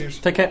 Cheers.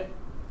 Take care.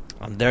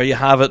 And there you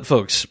have it,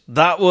 folks.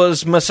 That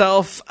was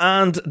myself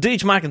and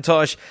Deej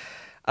McIntosh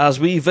as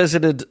we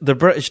visited the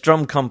British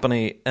Drum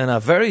Company in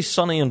a very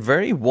sunny and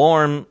very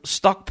warm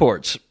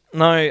Stockport.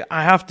 Now,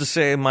 I have to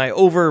say, my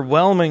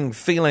overwhelming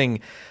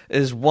feeling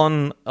is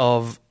one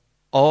of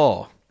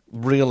awe,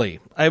 really.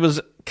 I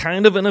was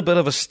kind of in a bit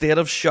of a state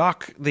of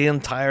shock the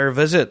entire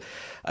visit.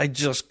 I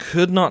just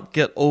could not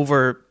get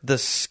over the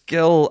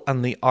skill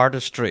and the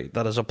artistry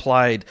that is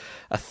applied.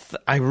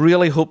 I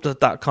really hope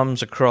that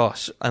comes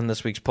across in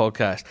this week's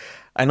podcast.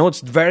 I know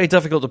it's very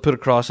difficult to put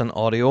across in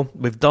audio.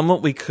 We've done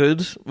what we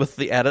could with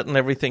the edit and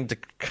everything to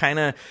kind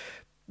of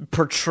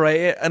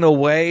portray it in a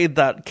way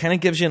that kind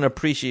of gives you an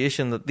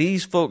appreciation that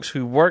these folks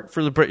who work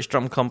for the British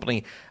Drum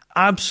Company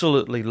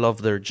absolutely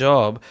love their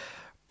job,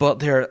 but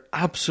they're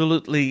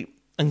absolutely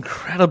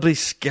incredibly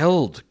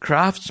skilled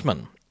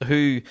craftsmen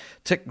who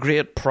take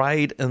great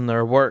pride in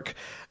their work,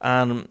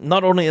 and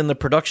not only in the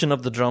production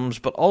of the drums,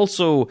 but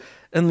also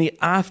in the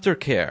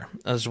aftercare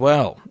as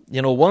well.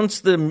 You know, once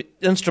the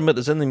instrument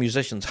is in the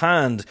musician's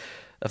hand,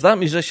 if that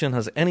musician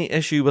has any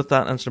issue with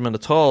that instrument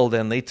at all,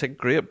 then they take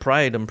great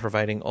pride in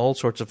providing all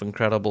sorts of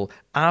incredible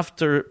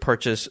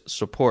after-purchase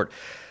support.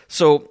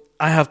 So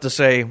I have to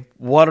say,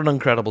 what an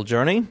incredible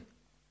journey.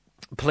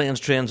 Planes,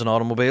 trains and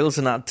automobiles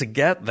and that to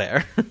get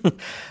there.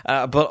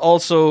 But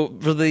also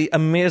for the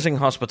amazing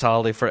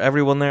hospitality for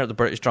everyone there at the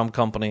British Drum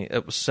Company.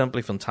 It was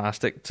simply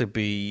fantastic to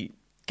be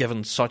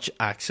given such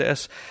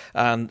access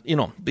and, you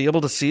know, be able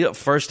to see it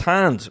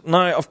firsthand.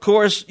 Now, of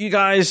course, you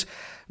guys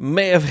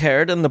may have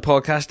heard in the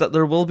podcast that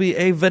there will be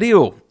a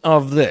video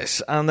of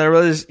this, and there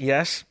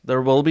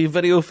will be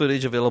video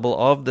footage available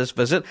of this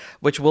visit,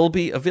 which will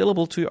be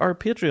available to our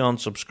Patreon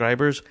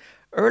subscribers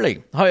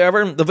early.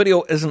 However, the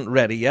video isn't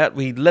ready yet.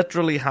 We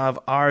literally have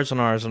hours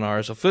and hours and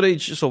hours of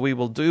footage, so we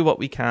will do what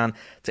we can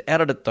to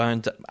edit it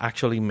down to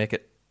actually make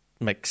it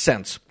make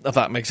sense, if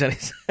that makes any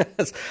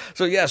sense.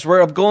 So yes,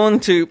 we're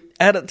going to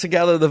edit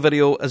together the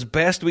video as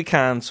best we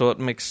can so it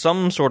makes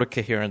some sort of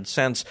coherent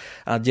sense.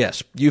 And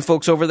yes, you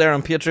folks over there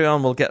on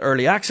Patreon will get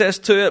early access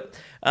to it,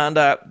 and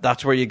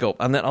that's where you go.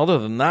 And then other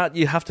than that,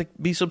 you have to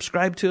be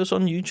subscribed to us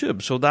on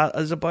YouTube. So that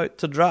is about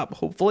to drop,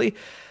 hopefully,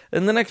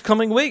 in the next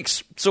coming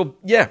weeks. So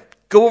yeah,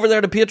 go over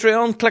there to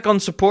Patreon, click on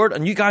support,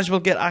 and you guys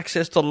will get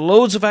access to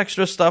loads of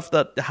extra stuff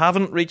that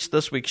haven't reached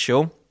this week's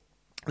show.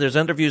 There's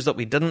interviews that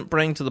we didn't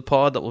bring to the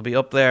pod that will be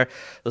up there.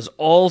 There's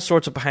all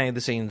sorts of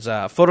behind-the-scenes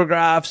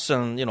photographs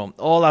and, you know,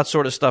 all that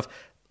sort of stuff.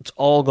 It's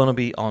all going to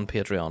be on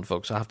Patreon,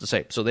 folks, I have to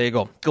say. So there you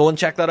go. Go and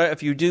check that out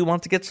if you do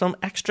want to get some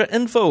extra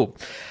info.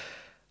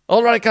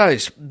 All right,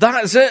 guys,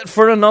 that is it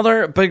for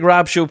another Big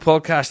Rab Show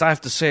podcast. I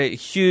have to say a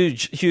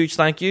huge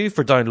thank you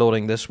for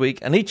downloading this week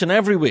and each and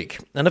every week.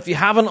 And if you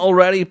haven't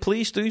already,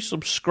 please do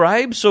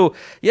subscribe. So,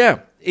 yeah,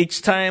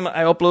 each time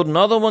I upload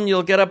another one,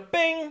 you'll get a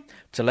bing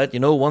to let you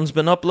know one's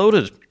been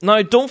uploaded.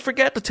 Now, don't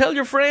forget to tell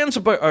your friends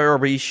about our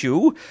wee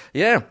show.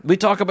 Yeah, we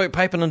talk about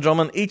piping and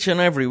drumming each and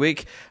every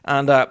week.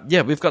 And,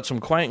 yeah, we've got some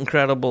quite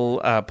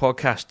incredible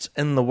podcasts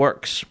in the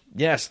works.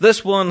 Yes,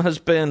 this one has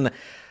been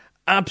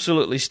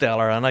absolutely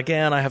stellar. And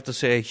again, I have to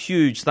say a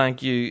huge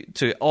thank you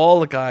to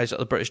all the guys at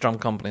the British Drum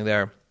Company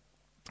there.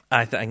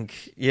 I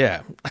think,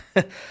 yeah,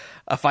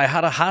 if I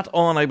had a hat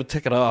on, I would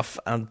take it off,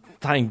 and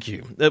thank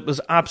you. It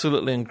was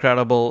absolutely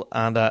incredible,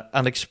 and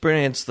an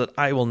experience that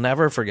I will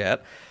never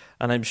forget,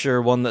 and I'm sure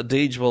one that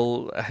Deej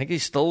will, I think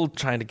he's still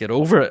trying to get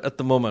over it at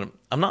the moment.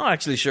 I'm not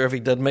actually sure if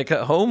he did make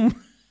it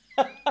home.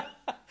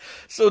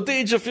 So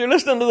Deej, if you're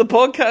listening to the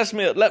podcast,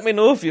 mate, let me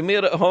know if you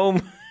made it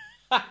home.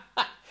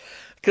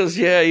 Because,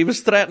 yeah, he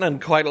was threatening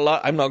quite a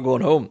lot. I'm not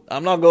going home.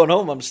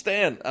 I'm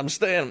staying.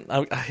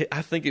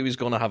 I think he was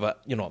going to have a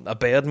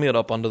bed made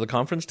up under the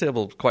conference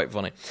table. Quite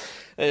funny.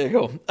 There you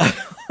go.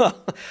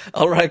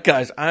 All right,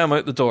 guys, I am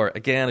out the door.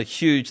 Again, a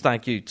huge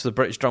thank you to the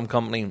British Drum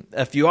Company.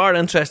 If you are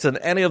interested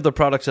in any of the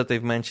products that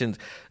they've mentioned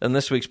in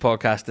this week's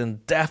podcast, then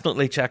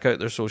definitely check out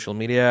their social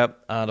media.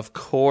 And, of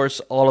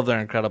course, all of their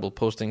incredible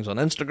postings on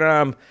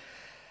Instagram.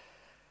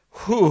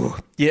 Whew,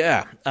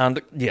 yeah,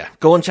 and yeah,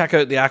 go and check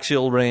out the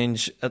Axial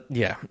range.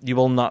 Yeah, you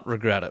will not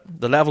regret it.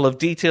 The level of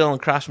detail and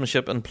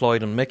craftsmanship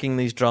employed in making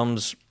these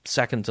drums,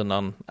 second to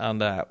none.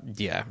 And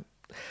yeah,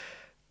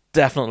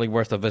 definitely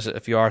worth a visit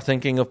if you are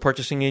thinking of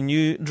purchasing a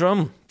new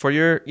drum for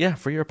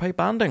your pipe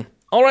banding.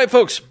 All right,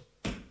 folks,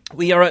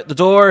 we are out the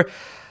door.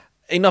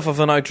 Enough of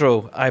an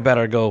outro. I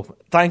better go.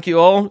 Thank you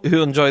all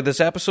who enjoyed this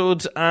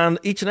episode and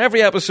each and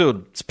every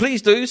episode.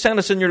 Please do send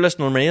us in your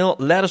listener mail.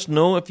 Let us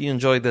know if you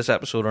enjoyed this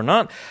episode or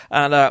not.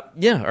 And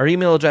yeah, our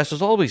email address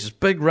as always is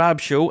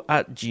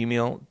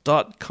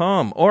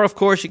bigrabshow@gmail.com. Or of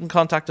course you can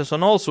contact us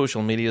on all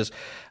social medias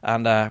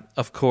and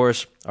of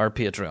course our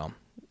Patreon.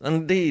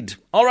 Indeed.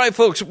 All right,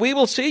 folks, we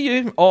will see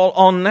you all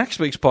on next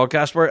week's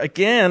podcast where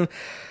again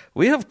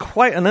we have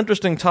quite an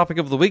interesting topic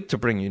of the week to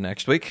bring you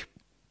next week.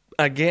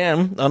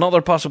 Again,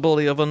 another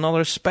possibility of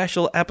another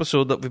special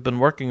episode that we've been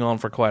working on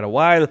for quite a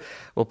while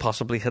will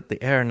possibly hit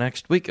the air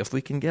next week if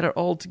we can get it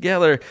all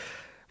together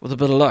with a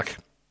bit of luck.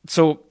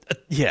 So,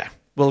 yeah,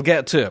 we'll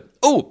get to it.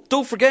 Oh,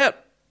 don't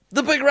forget,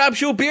 the Big Rab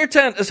Show beer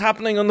tent is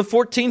happening on the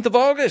 14th of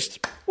August.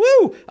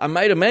 Woo! I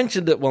might have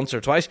mentioned it once or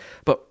twice,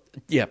 but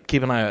yeah,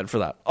 keep an eye out for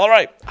that. All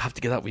right, I have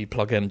to get that wee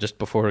plug in just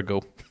before I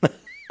go.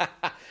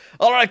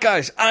 All right,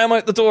 guys, I am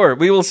out the door.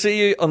 We will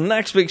see you on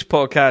next week's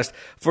podcast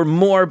for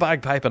more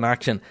bagpipe in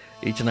action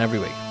each and every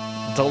week.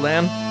 Until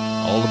then,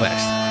 all the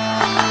best.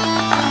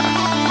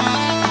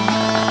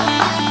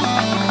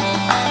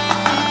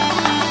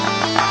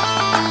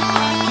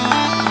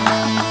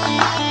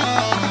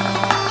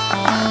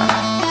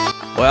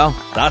 Well,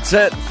 that's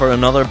it for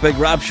another Big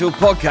Rab Show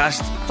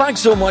podcast. Thanks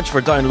so much for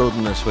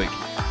downloading this week.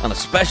 And a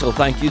special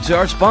thank you to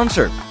our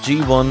sponsor,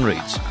 G1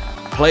 Reeds.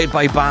 Played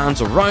by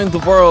bands around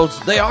the world,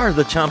 they are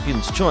the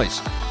champion's choice.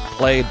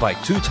 Played by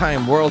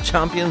two-time world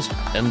champions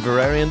in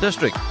Verarian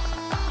District.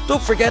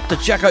 Don't forget to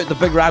check out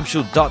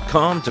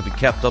thebigrabshow.com to be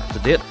kept up to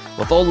date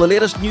with all the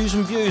latest news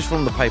and views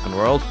from the piping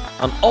world,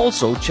 and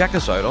also check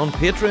us out on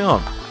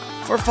Patreon.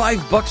 For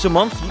 $5 a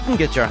month, you can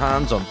get your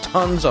hands on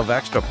tons of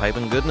extra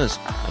piping goodness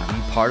and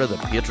be part of the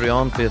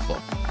Patreon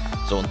faithful.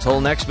 So until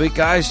next week,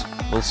 guys,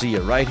 we'll see you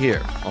right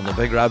here on the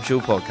Big Rab Show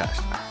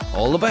podcast.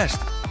 All the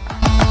best.